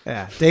 Yeah, Wow.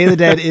 yeah. Day of the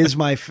Dead is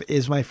my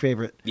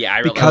favorite. Yeah, I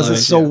really because love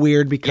it's it. so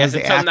weird. Because Yes, the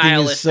it's so acting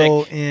is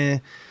so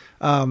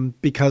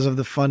nihilistic. because of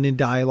the fun in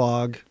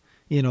dialogue.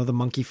 The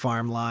monkey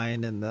farm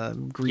line and the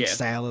Greek Yeah.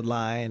 salad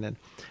line,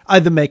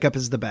 and the makeup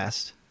is the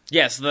best.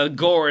 Yes, the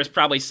gore is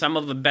probably some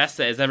of the best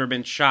that has ever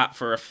been shot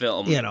for a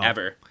film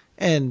ever.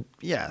 And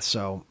yeah,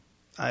 so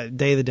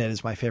Day of the Dead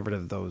is my favorite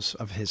of those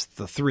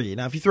the three.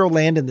 Now, if you throw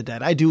Land of the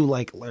Dead, I do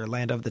like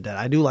Land of the Dead.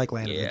 I do like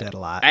Land of the Dead a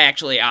lot. I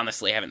actually,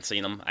 honestly, haven't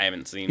seen them. I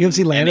haven't seen. You haven't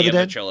seen Land any of the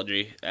Dead? The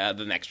trilogy, the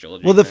next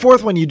trilogy. Well, the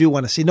fourth one you do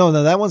want to see. No,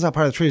 that one's not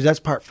part of the trilogy. That's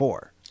part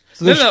 4.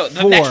 So No, there's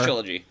the 4. next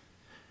trilogy.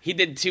 He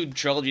did 2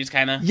 trilogies,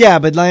 kind of. Yeah,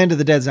 but Land of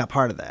the Dead's not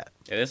part of that.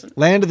 It isn't.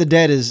 Land of the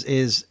Dead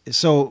is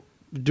so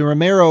De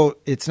Romero.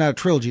 It's not a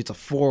trilogy; it's a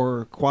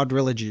 4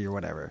 quadrilogy or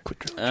whatever.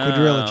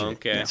 Quadrilogy.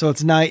 Okay. So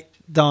it's Night,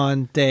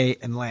 Dawn, Day,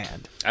 and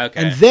Land.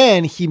 Okay. And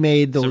then he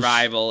made those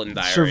Survival and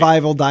Diary.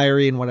 Survival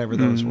Diary and whatever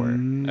those were.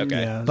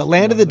 Okay. Yeah, But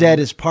Land of the Dead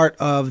is part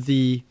of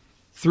the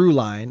through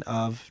line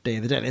of Day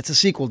of the Dead. It's a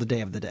sequel to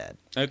Day of the Dead.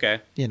 Okay.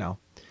 All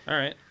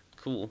right.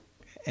 Cool.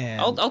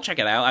 And I'll check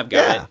it out. I've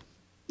got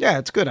yeah,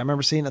 it's good. I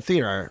remember seeing it in the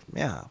theater.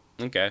 Yeah,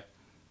 it. Okay.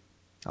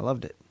 I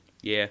loved it.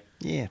 Yeah.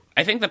 Yeah.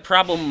 I think the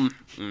problem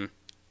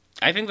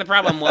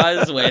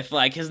was with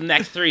like his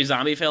next 3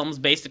 zombie films.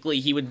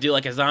 Basically, he would do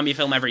like a zombie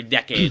film every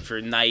decade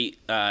for Night,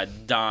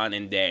 Dawn,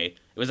 and Day.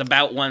 It was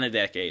about one a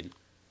decade.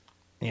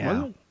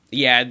 Yeah.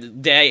 Yeah,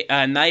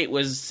 Night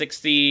was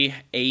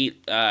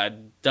 68,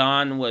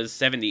 Dawn was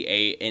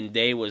 78, and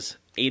Day was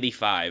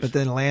 85. But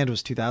then Land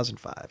was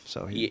 2005,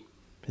 so he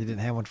didn't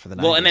have one for the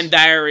 90s. Well, and then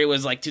Diary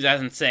was like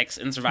 2006,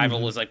 and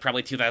Survival was like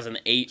probably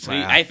 2008. So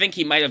Wow. I think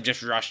he might have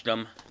just rushed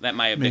them. That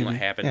might have been what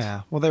happened.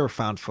 Yeah, well, they were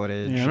found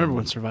footage. Yeah, I remember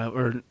when Survival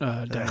or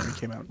Diary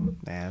came out.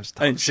 Yeah, it was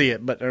tough. I didn't see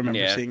it, but I remember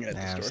Yeah. seeing it at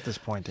Yeah, it the was store.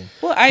 disappointing.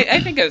 Well,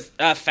 I think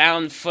a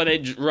found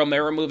footage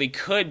Romero movie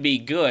could be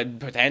good,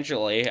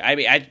 potentially. I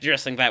mean, I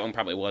just think that one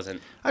probably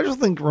wasn't. I just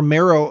think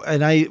Romero,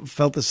 and I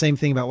felt the same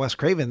thing about Wes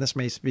Craven. This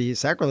may be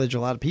sacrilege to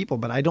a lot of people,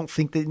 but I don't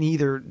think that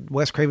neither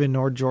Wes Craven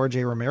nor George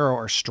A. Romero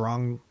are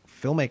strong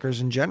filmmakers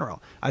in general.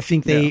 I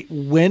think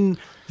when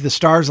the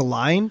stars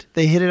aligned,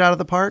 they hit it out of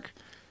the park.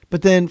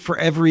 But then for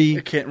every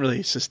I can't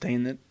really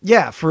sustain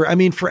it. for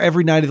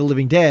every Night of the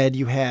Living Dead,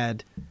 you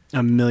had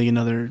A million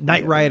other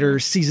Knight Rider,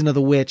 Season of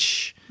the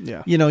Witch.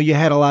 Yeah. You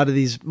had a lot of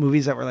these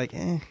movies that were like,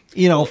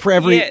 for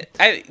every.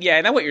 Yeah,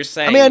 I know what you're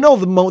saying. I mean, I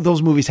know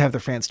those movies have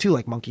their fans too,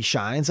 like Monkey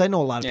Shines. I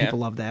know a lot of people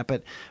love that,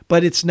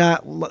 but it's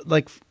not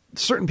like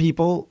certain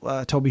people.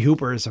 Tobe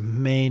Hooper is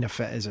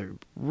is a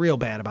real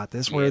bad about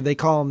this, where they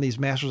call them these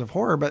masters of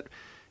horror. But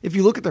if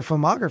you look at their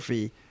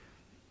filmography,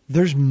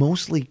 there's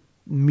mostly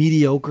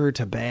mediocre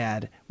to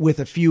bad with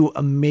a few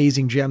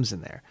amazing gems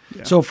in there.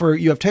 Yeah. So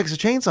you have Texas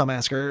Chainsaw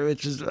Massacre,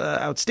 which is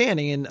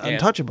outstanding and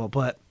untouchable,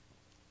 but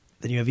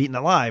then you have Eaten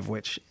Alive,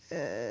 which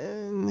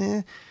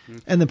and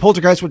then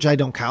Poltergeist, which I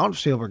don't count.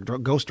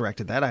 Spielberg ghost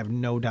directed that. I have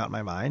no doubt in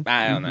my mind.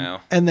 I don't know.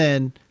 And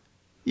then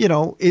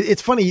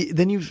it's funny.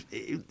 Then you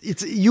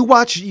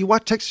watch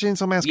Texas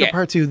Chainsaw Massacre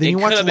Part 2. Then you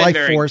watch Life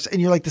Force,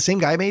 and you're like, the same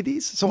guy made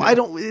these. So I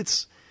don't.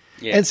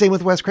 And same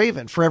with Wes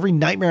Craven. For every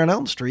Nightmare on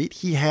Elm Street,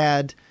 he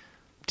had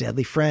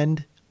Deadly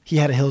Friend. He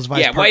had a Hills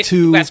Vice Part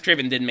 2. Wes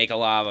Craven did make a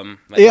lot of them.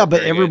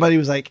 But everybody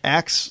was like,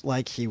 acts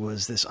like he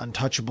was this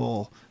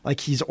untouchable,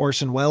 like he's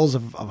Orson Welles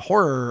of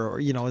horror,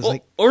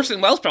 like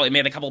Orson Welles probably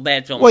made a couple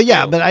bad films. Well,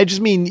 yeah, but I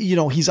just mean,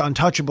 he's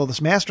untouchable,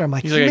 this master. I'm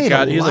like, he's like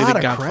the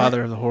of Godfather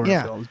crap. of the horror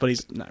films, but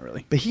he's not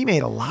really. But he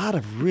made a lot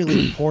of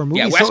really poor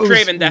movies. Yeah, Wes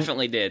Craven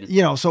definitely did.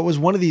 So it was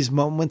one of these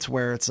moments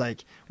where it's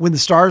like when the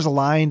stars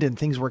aligned and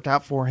things worked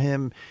out for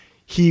him,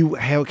 he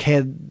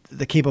had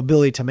the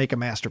capability to make a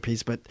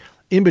masterpiece, but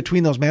in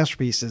between those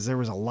masterpieces, there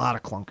was a lot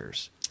of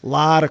clunkers.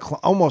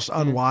 Almost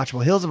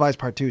unwatchable. Hills of Ice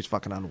Part 2 is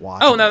fucking unwatchable.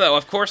 Oh, no,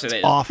 of course it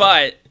is. Awful.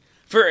 But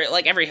for,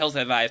 like, every Hills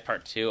of Ice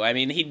Part 2, I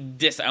mean, he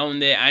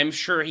disowned it. I'm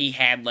sure he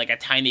had, like, a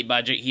tiny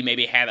budget. He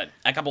maybe had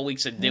a couple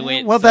weeks to do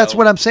it. Well, that's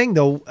what I'm saying,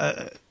 though.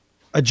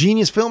 a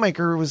genius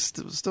filmmaker was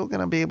still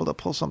going to be able to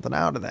pull something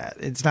out of that.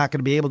 It's not going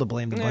to be able to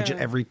blame the budget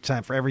every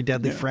time for every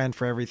Deadly Friend,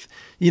 for every,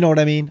 you know what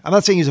I mean? I'm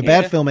not saying he's a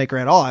bad filmmaker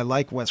at all. I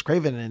like Wes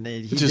Craven, and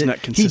he's just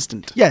not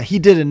consistent. He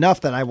did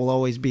enough that I will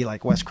always be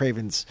like Wes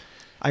Craven's.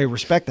 I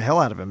respect the hell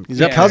out of him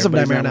because of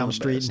Nightmare on Elm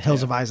Street and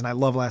Hills of Eyes, and I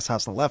love Last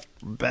House on the Left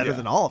better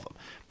than all of them.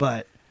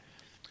 But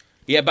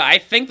yeah, but I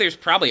think there's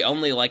probably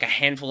only like a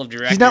handful of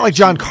directors. he's not like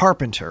John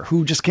Carpenter,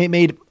 who just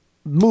made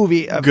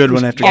movie good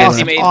one after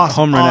awesome, good one. awesome,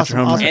 Home Run after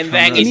Home Run. And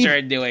then he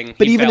started doing.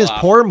 But even his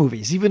off. horror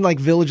movies, even like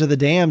Village of the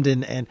Damned,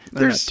 and they're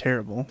there's not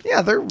terrible.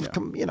 Yeah, they're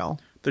you know.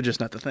 They're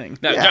just not the thing.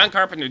 No, John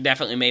Carpenter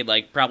definitely made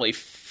like probably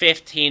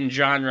 15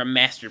 genre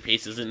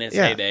masterpieces in his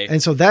heyday.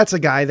 And so that's a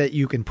guy that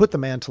you can put the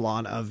mantle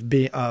on of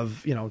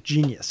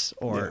genius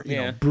or you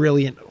know,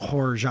 brilliant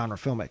horror genre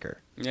filmmaker.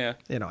 Yeah.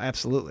 You know,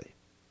 absolutely.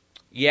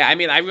 Yeah, I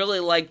mean, I really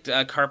liked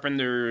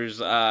Carpenter's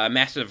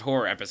Master of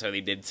Horror episode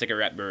he did,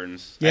 Cigarette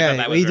Burns. I thought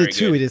that was he very did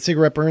too. good. He did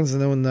Cigarette Burns,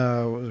 and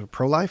then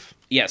Pro-Life?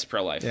 Yes,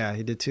 Pro-Life. Yeah,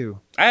 he did too.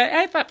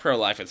 I thought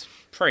Pro-Life was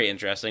pretty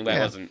interesting, but it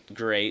wasn't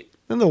great.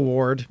 And The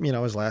Ward, you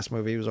know, his last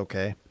movie was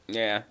okay.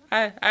 Yeah.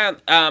 For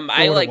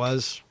I what like. it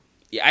was.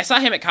 Yeah, I saw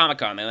him at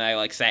Comic-Con, and I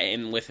like sat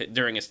in with it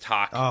during his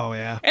talk. Oh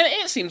yeah. And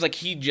it seems like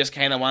he just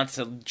kind of wants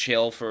to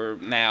chill for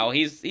now.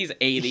 He's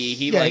 80.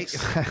 He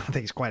likes. I don't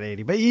think he's quite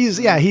 80, but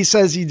he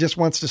says he just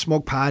wants to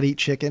smoke pot, eat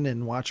chicken,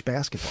 and watch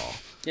basketball.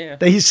 Yeah.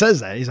 He says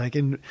that. He's like,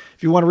 and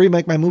if you want to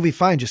remake my movie,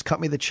 fine, just cut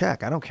me the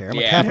check. I don't care. I'm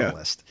a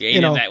capitalist. Yeah, he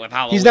did that with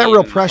Halloween he's not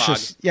real and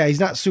precious. Fog. Yeah, he's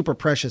not super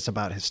precious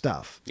about his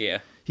stuff. Yeah.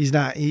 He's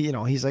not,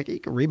 he's like, you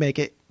can remake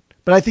it.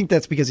 But I think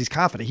that's because he's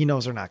confident. He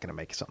knows they're not going to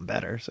make something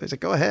better. So he's like,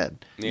 go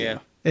ahead. Yeah.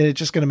 And it's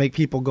just going to make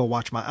people go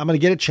watch I'm going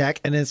to get a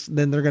check, and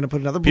then they're going to put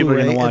another People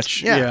Blu-ray. are going to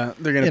watch. They're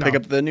They're going to pick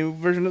up the new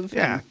version of the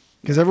film. Yeah.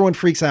 Because everyone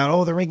freaks out.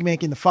 Oh, they're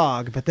remaking The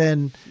Fog. But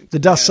then the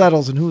dust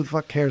settles, and who the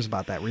fuck cares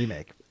about that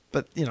remake?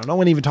 But, no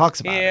one even talks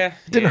about it.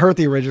 It didn't hurt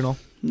the original.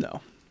 No.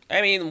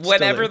 I mean,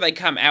 whenever they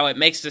come out, it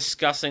makes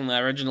discussing the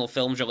original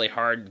films really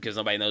hard because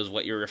nobody knows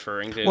what you're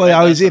referring to. Well,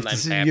 That you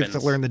sometimes have to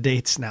learn the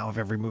dates now of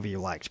every movie you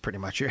liked, pretty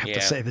much. You have to Yeah.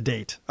 say the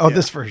date. Oh,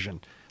 this version.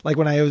 Like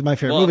when it was my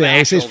favorite Well, movie, the I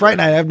always say actual Fright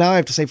Night. Now I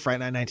have to say Fright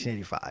Night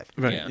 1985.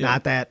 Right. Yeah.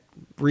 Not that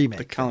remake.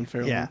 The Colin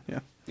Farrell Yeah.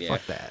 one. Yeah.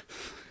 Fuck that.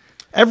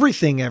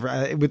 Everything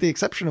ever, with the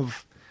exception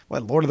of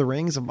Lord of the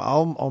Rings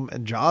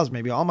and Jaws,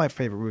 maybe all my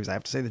favorite movies. I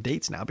have to say the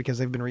dates now because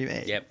they've been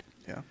remade. Yep.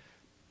 Yeah.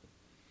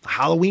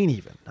 Halloween,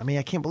 even. I mean,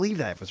 I can't believe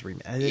that was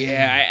remade.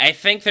 Yeah, I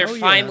think they're Oh, yeah.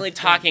 finally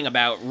talking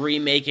about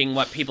remaking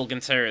what people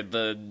consider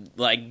the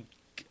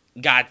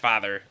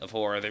Godfather of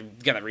horror. They're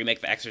gonna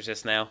remake The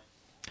Exorcist now.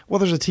 Well,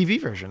 there's a TV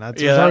version.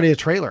 There's Yeah. already a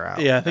trailer out.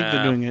 Yeah, I think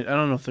they're doing it. I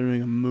don't know if they're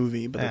doing a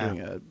movie, but they're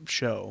doing a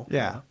show.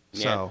 Yeah.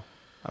 Yeah. So,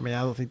 I mean,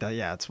 I don't think that.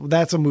 Yeah,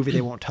 that's a movie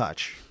they won't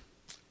touch.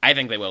 I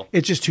think they will.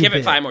 It's just too Give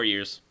big. it 5 more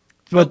years.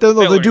 But They'll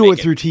they'll do remake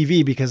it through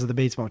TV because of the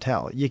Bates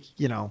Motel.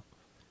 You know,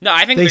 No,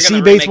 I think they they're see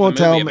gonna Bates remake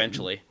the Motel movie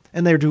eventually.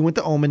 and they're doing with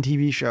the Omen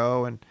TV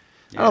show, and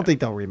I don't think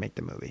they'll remake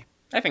the movie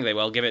I think they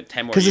will. Give it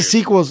 10 more because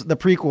years. the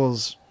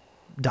prequels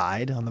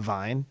died on the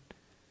vine.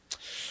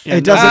 Yeah,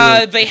 It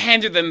doesn't. They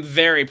handled them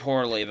very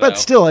poorly, though. But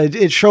still,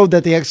 it showed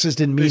that The Exorcist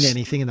didn't mean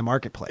anything in the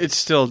marketplace. It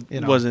still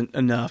You know. wasn't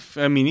enough.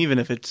 I mean, even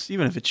if it's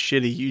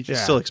shitty, you Yeah.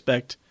 still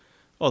expect,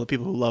 the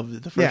people who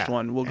loved the first Yeah,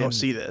 one will go and-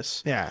 see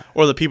this. yeah.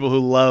 Or the people who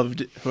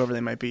loved whoever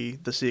they might be,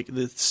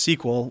 the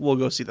sequel will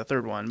go see the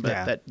third one. But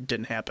Yeah. that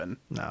didn't happen.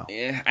 No.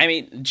 Yeah, I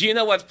mean, do you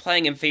know what's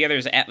playing in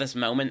theaters at this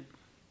moment?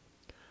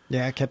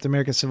 Yeah, Captain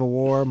America: Civil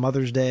War,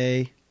 Mother's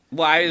Day.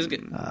 Well,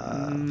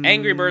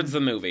 Angry Birds the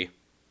movie.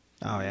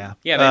 Oh yeah.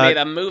 Yeah, they made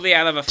a movie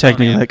out of a phone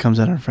Technically, app. that comes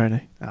out on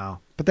Friday. Oh,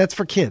 but that's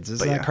for kids.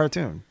 It's not a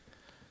cartoon.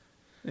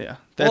 Yeah,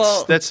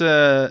 Well- that's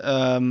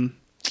Sony.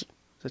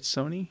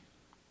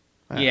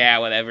 Yeah,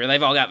 whatever.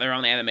 They've all got their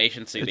own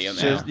animation studio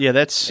It's now. just- yeah,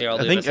 that's. They all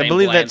I do think the I same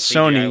believe bland that's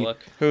CGI Sony, look.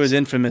 who is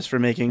infamous for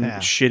making Yeah.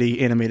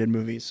 shitty animated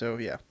movies. So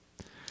yeah,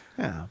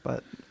 Yeah,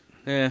 but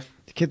Yeah.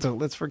 the kids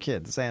are. It's for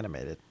kids. It's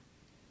animated.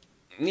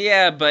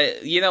 Yeah,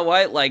 but you know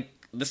what? Like,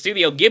 the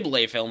Studio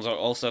Ghibli films are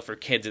also for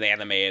kids and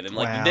animated, and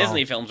Wow. the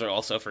Disney films are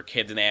also for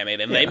kids and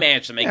animated, and they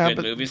managed to make Yeah, good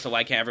but- movies, so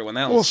why can't everyone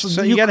else? Well,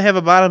 so you got to have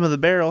a bottom of the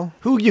barrel.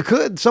 who you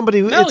could somebody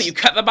who no, it's- you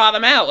cut the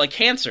bottom out, like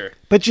cancer.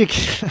 but you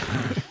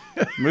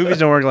Movies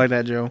don't work like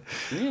that, Joe.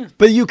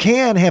 but you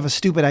can have a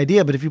stupid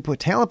idea, but if you put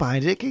talent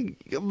behind it,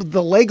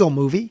 the Lego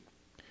movie.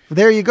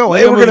 There you go.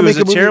 Hey, Lego we're gonna movie make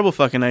was a movie. terrible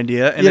fucking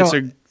idea, and You it's know,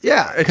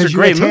 it's 'cause a you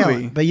great had talent,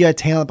 movie. but you had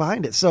talent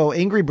behind it. So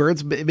Angry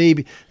Birds,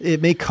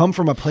 it may come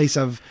from a place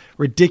of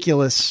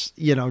ridiculous,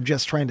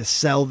 just trying to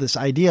sell this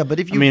idea. But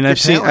if you, I mean, get I've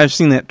talent-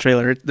 seen that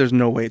trailer. There's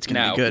no way it's going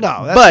to No. be good.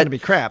 No, that's but gonna be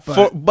crap,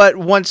 but- But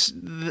once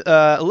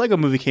a Lego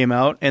movie came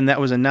out and that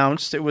was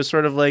announced, it was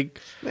sort of like,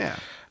 yeah.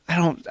 I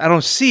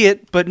don't see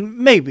it, but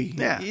maybe.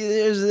 Yeah.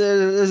 There's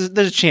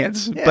a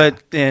chance, Yeah. but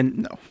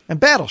then no. And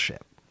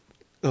Battleship.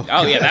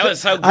 Oh, yeah, that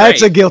was so great.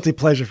 That's a guilty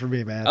pleasure for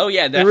me, man. Oh,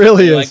 yeah, it definitely.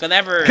 really is. Like,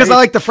 whenever... Because I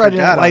like the Friday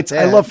forgot Night about Lights. I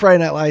that. love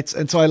Friday Night Lights,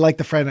 and so I like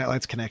the Friday Night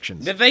Lights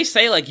connections. Did they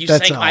say, like, you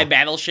That's sank my all.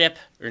 battleship?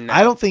 Or no?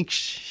 I don't think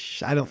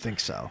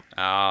so.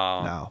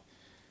 Oh. No.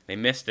 They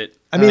missed it.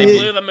 I mean, they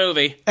blew the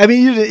movie. I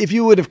mean, if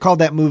you would have called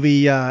that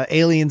movie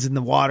Aliens in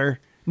the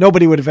Water,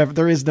 nobody would have ever.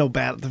 There is no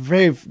battle.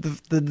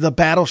 The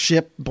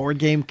Battleship board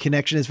game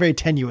connection is very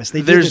tenuous.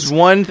 There's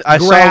one I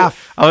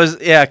graph. saw.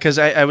 Because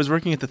I was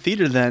working at the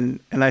theater then,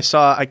 and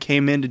I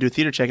came in to do a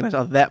theater check, and I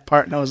saw that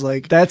part, and I was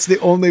like, that's the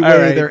only way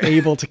right. they're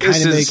able to kind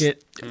of make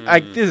it.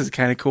 This is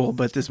kind of cool,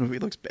 but this movie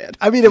looks bad.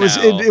 I mean, it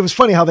was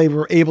funny how they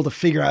were able to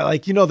figure out,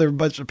 like, there were a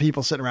bunch of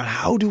people sitting around.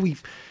 How do we?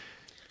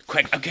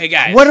 Quick, okay,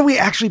 guys. What do we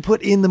actually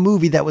put in the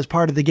movie that was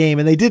part of the game?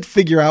 And they did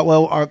figure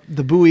out,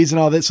 the buoys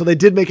and all that. So they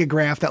did make a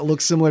graph that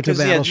looks similar to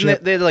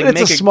Battleship. They had to, it's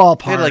a small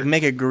part. They had to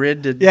make a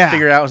grid to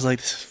figure it out. It was like,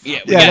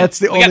 that's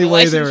the only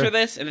way they were. for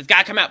this, and it's got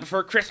to come out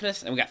before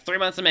Christmas, and we got 3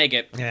 months to make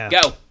it. Yeah.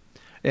 Go.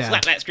 Yeah.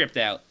 Slap that script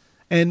out.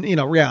 And,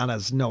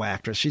 Rihanna's no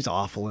actress. She's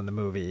awful in the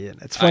movie. And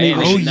it's funny.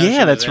 Oh,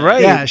 yeah, that's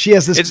right. Yeah, she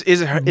has this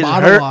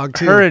monologue,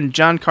 too. Her and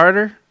John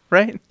Carter,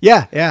 right?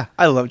 Yeah.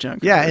 I love John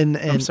Carter. Yeah, and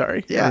I'm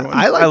sorry. Yeah, everyone.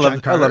 I love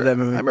John Carter. I love that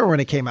movie. I remember when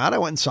it came out. I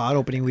went and saw it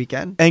opening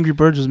weekend. Angry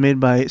Birds was made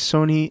by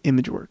Sony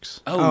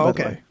Imageworks. Oh,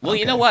 okay. Well,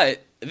 you know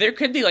what? There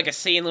could be like a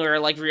scene where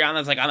like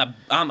Rihanna's like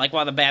on like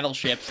one of the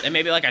battleships, and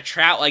maybe like a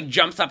trout like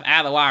jumps up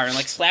out of the water and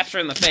like slaps her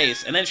in the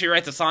face, and then she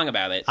writes a song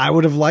about it. I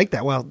would have liked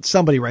that. Well,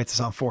 somebody writes a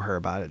song for her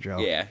about it, Joe.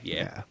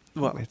 Yeah.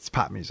 Well, it's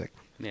pop music.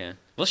 Yeah.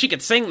 Well, she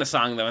could sing the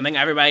song though, and then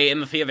everybody in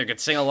the theater could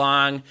sing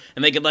along,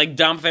 and they could like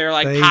dump their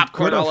like They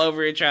popcorn could've. all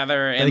over each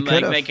other, and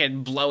like they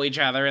could blow each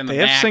other in the They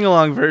back. have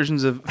sing-along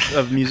versions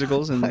of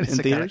musicals in I just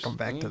gotta theaters. come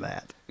back to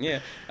that. Yeah.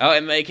 Oh,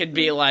 and they could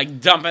be like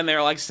dumping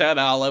their like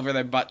soda all over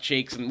their butt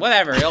cheeks and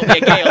whatever. It'll be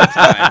a gay old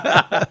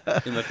time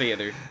in the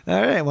theater.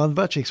 All right, well,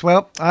 butt cheeks.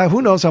 Well,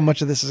 who knows how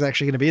much of this is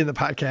actually going to be in the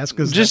podcast?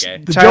 Because Just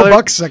Okay. the Tyler- Joe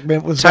Buck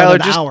segment was Tyler,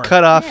 about an just hour.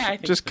 cut off, Yeah, I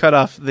think- just cut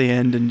off the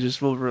end, and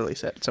we'll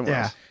release it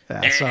somewhere Yeah,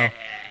 else. So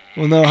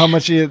we'll know how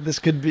much this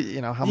could be.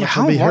 How much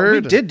will be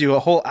heard. We did do a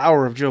whole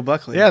hour of Joe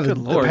Buckley. Yeah, Good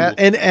Lord.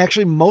 and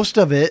actually most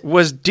of it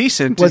Was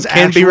decent. was and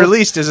can be actual-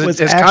 released as was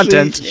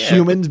content. actually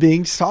humans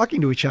being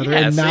talking to each other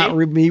Yeah, and not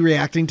see? me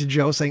reacting to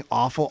Joe saying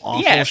awful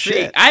Yeah, shit.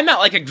 see, I'm not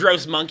like a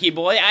gross monkey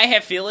boy. I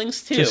have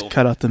feelings too. Just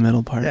cut out the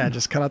middle part. Yeah,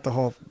 just cut out the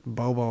whole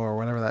Bobo or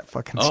whatever that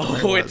fucking story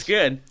Oh, was. it's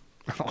good.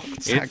 Oh,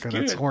 it's not It's good.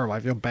 It's good. horrible.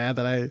 I feel bad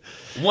that I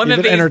One of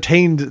even these-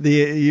 entertained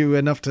you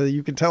enough to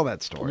you can tell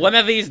that story. One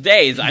of these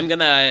days, I'm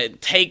gonna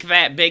take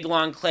that big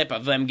long clip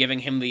of them giving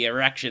him the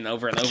erection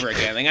over and over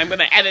again, and I'm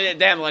gonna edit it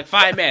down to like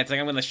 5 minutes, and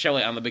I'm gonna show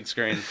it on the big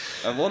screen.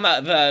 Well,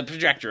 not the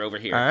projector over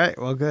here. All right,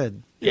 well,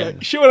 good. Yeah,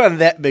 show it on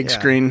that big Yeah.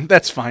 screen.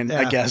 That's fine,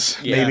 I Yeah. guess.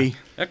 Yeah. Maybe.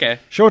 Okay.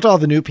 Show it to all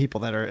the new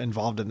people that are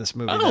involved in this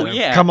movie. Oh, that have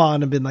yeah. come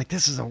on and been like,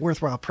 "This is a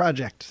worthwhile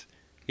project,"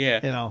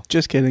 Yeah.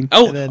 Just kidding.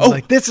 Oh. and then Oh.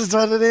 like, "This is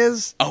what it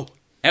is." Oh.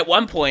 At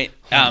one point,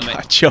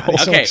 Joe. I'm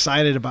so Okay.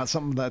 excited about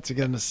something that's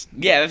gonna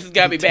yeah, this is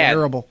gonna be bad.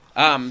 terrible.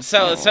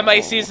 So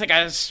somebody sees like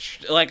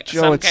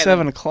Joe, some it's kind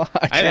 7 of, o'clock.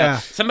 I know. Yeah.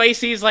 Somebody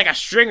sees like a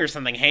string or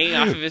something hanging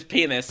off of his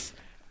penis,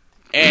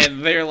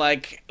 and they're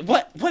like,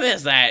 "What? What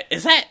is that?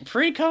 Is that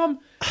pre-cum?"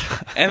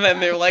 And then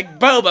they're like,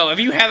 "Bobo, have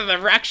you had an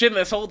erection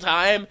this whole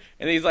time?"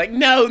 And he's like,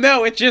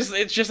 "No, it's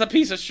just a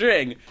piece of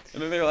string."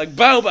 And then they're like,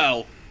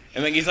 "Bobo,"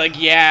 and then he's like,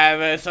 "Yeah,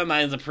 but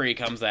sometimes the pre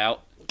comes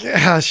out."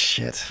 Ah,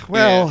 shit.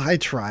 Well, Yeah. I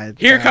tried.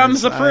 Here guys.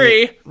 comes the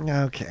pre.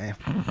 Okay.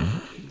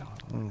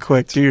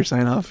 Quick, do your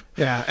sign off.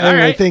 Yeah.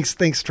 Anyway, right.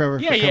 thanks, Trevor.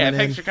 Yeah, for yeah. coming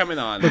Thanks in. for coming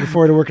on. Looking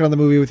forward to working on the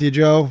movie with you,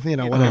 Joe.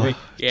 Whatever.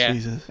 Yeah.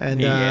 Jesus.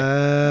 And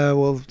Yeah.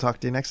 we'll talk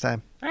to you next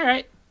time. All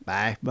right.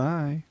 Bye.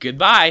 Bye.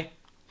 Goodbye.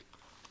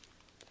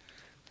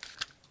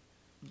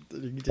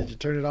 Did you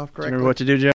turn it off correctly? Remember what to do, Joe?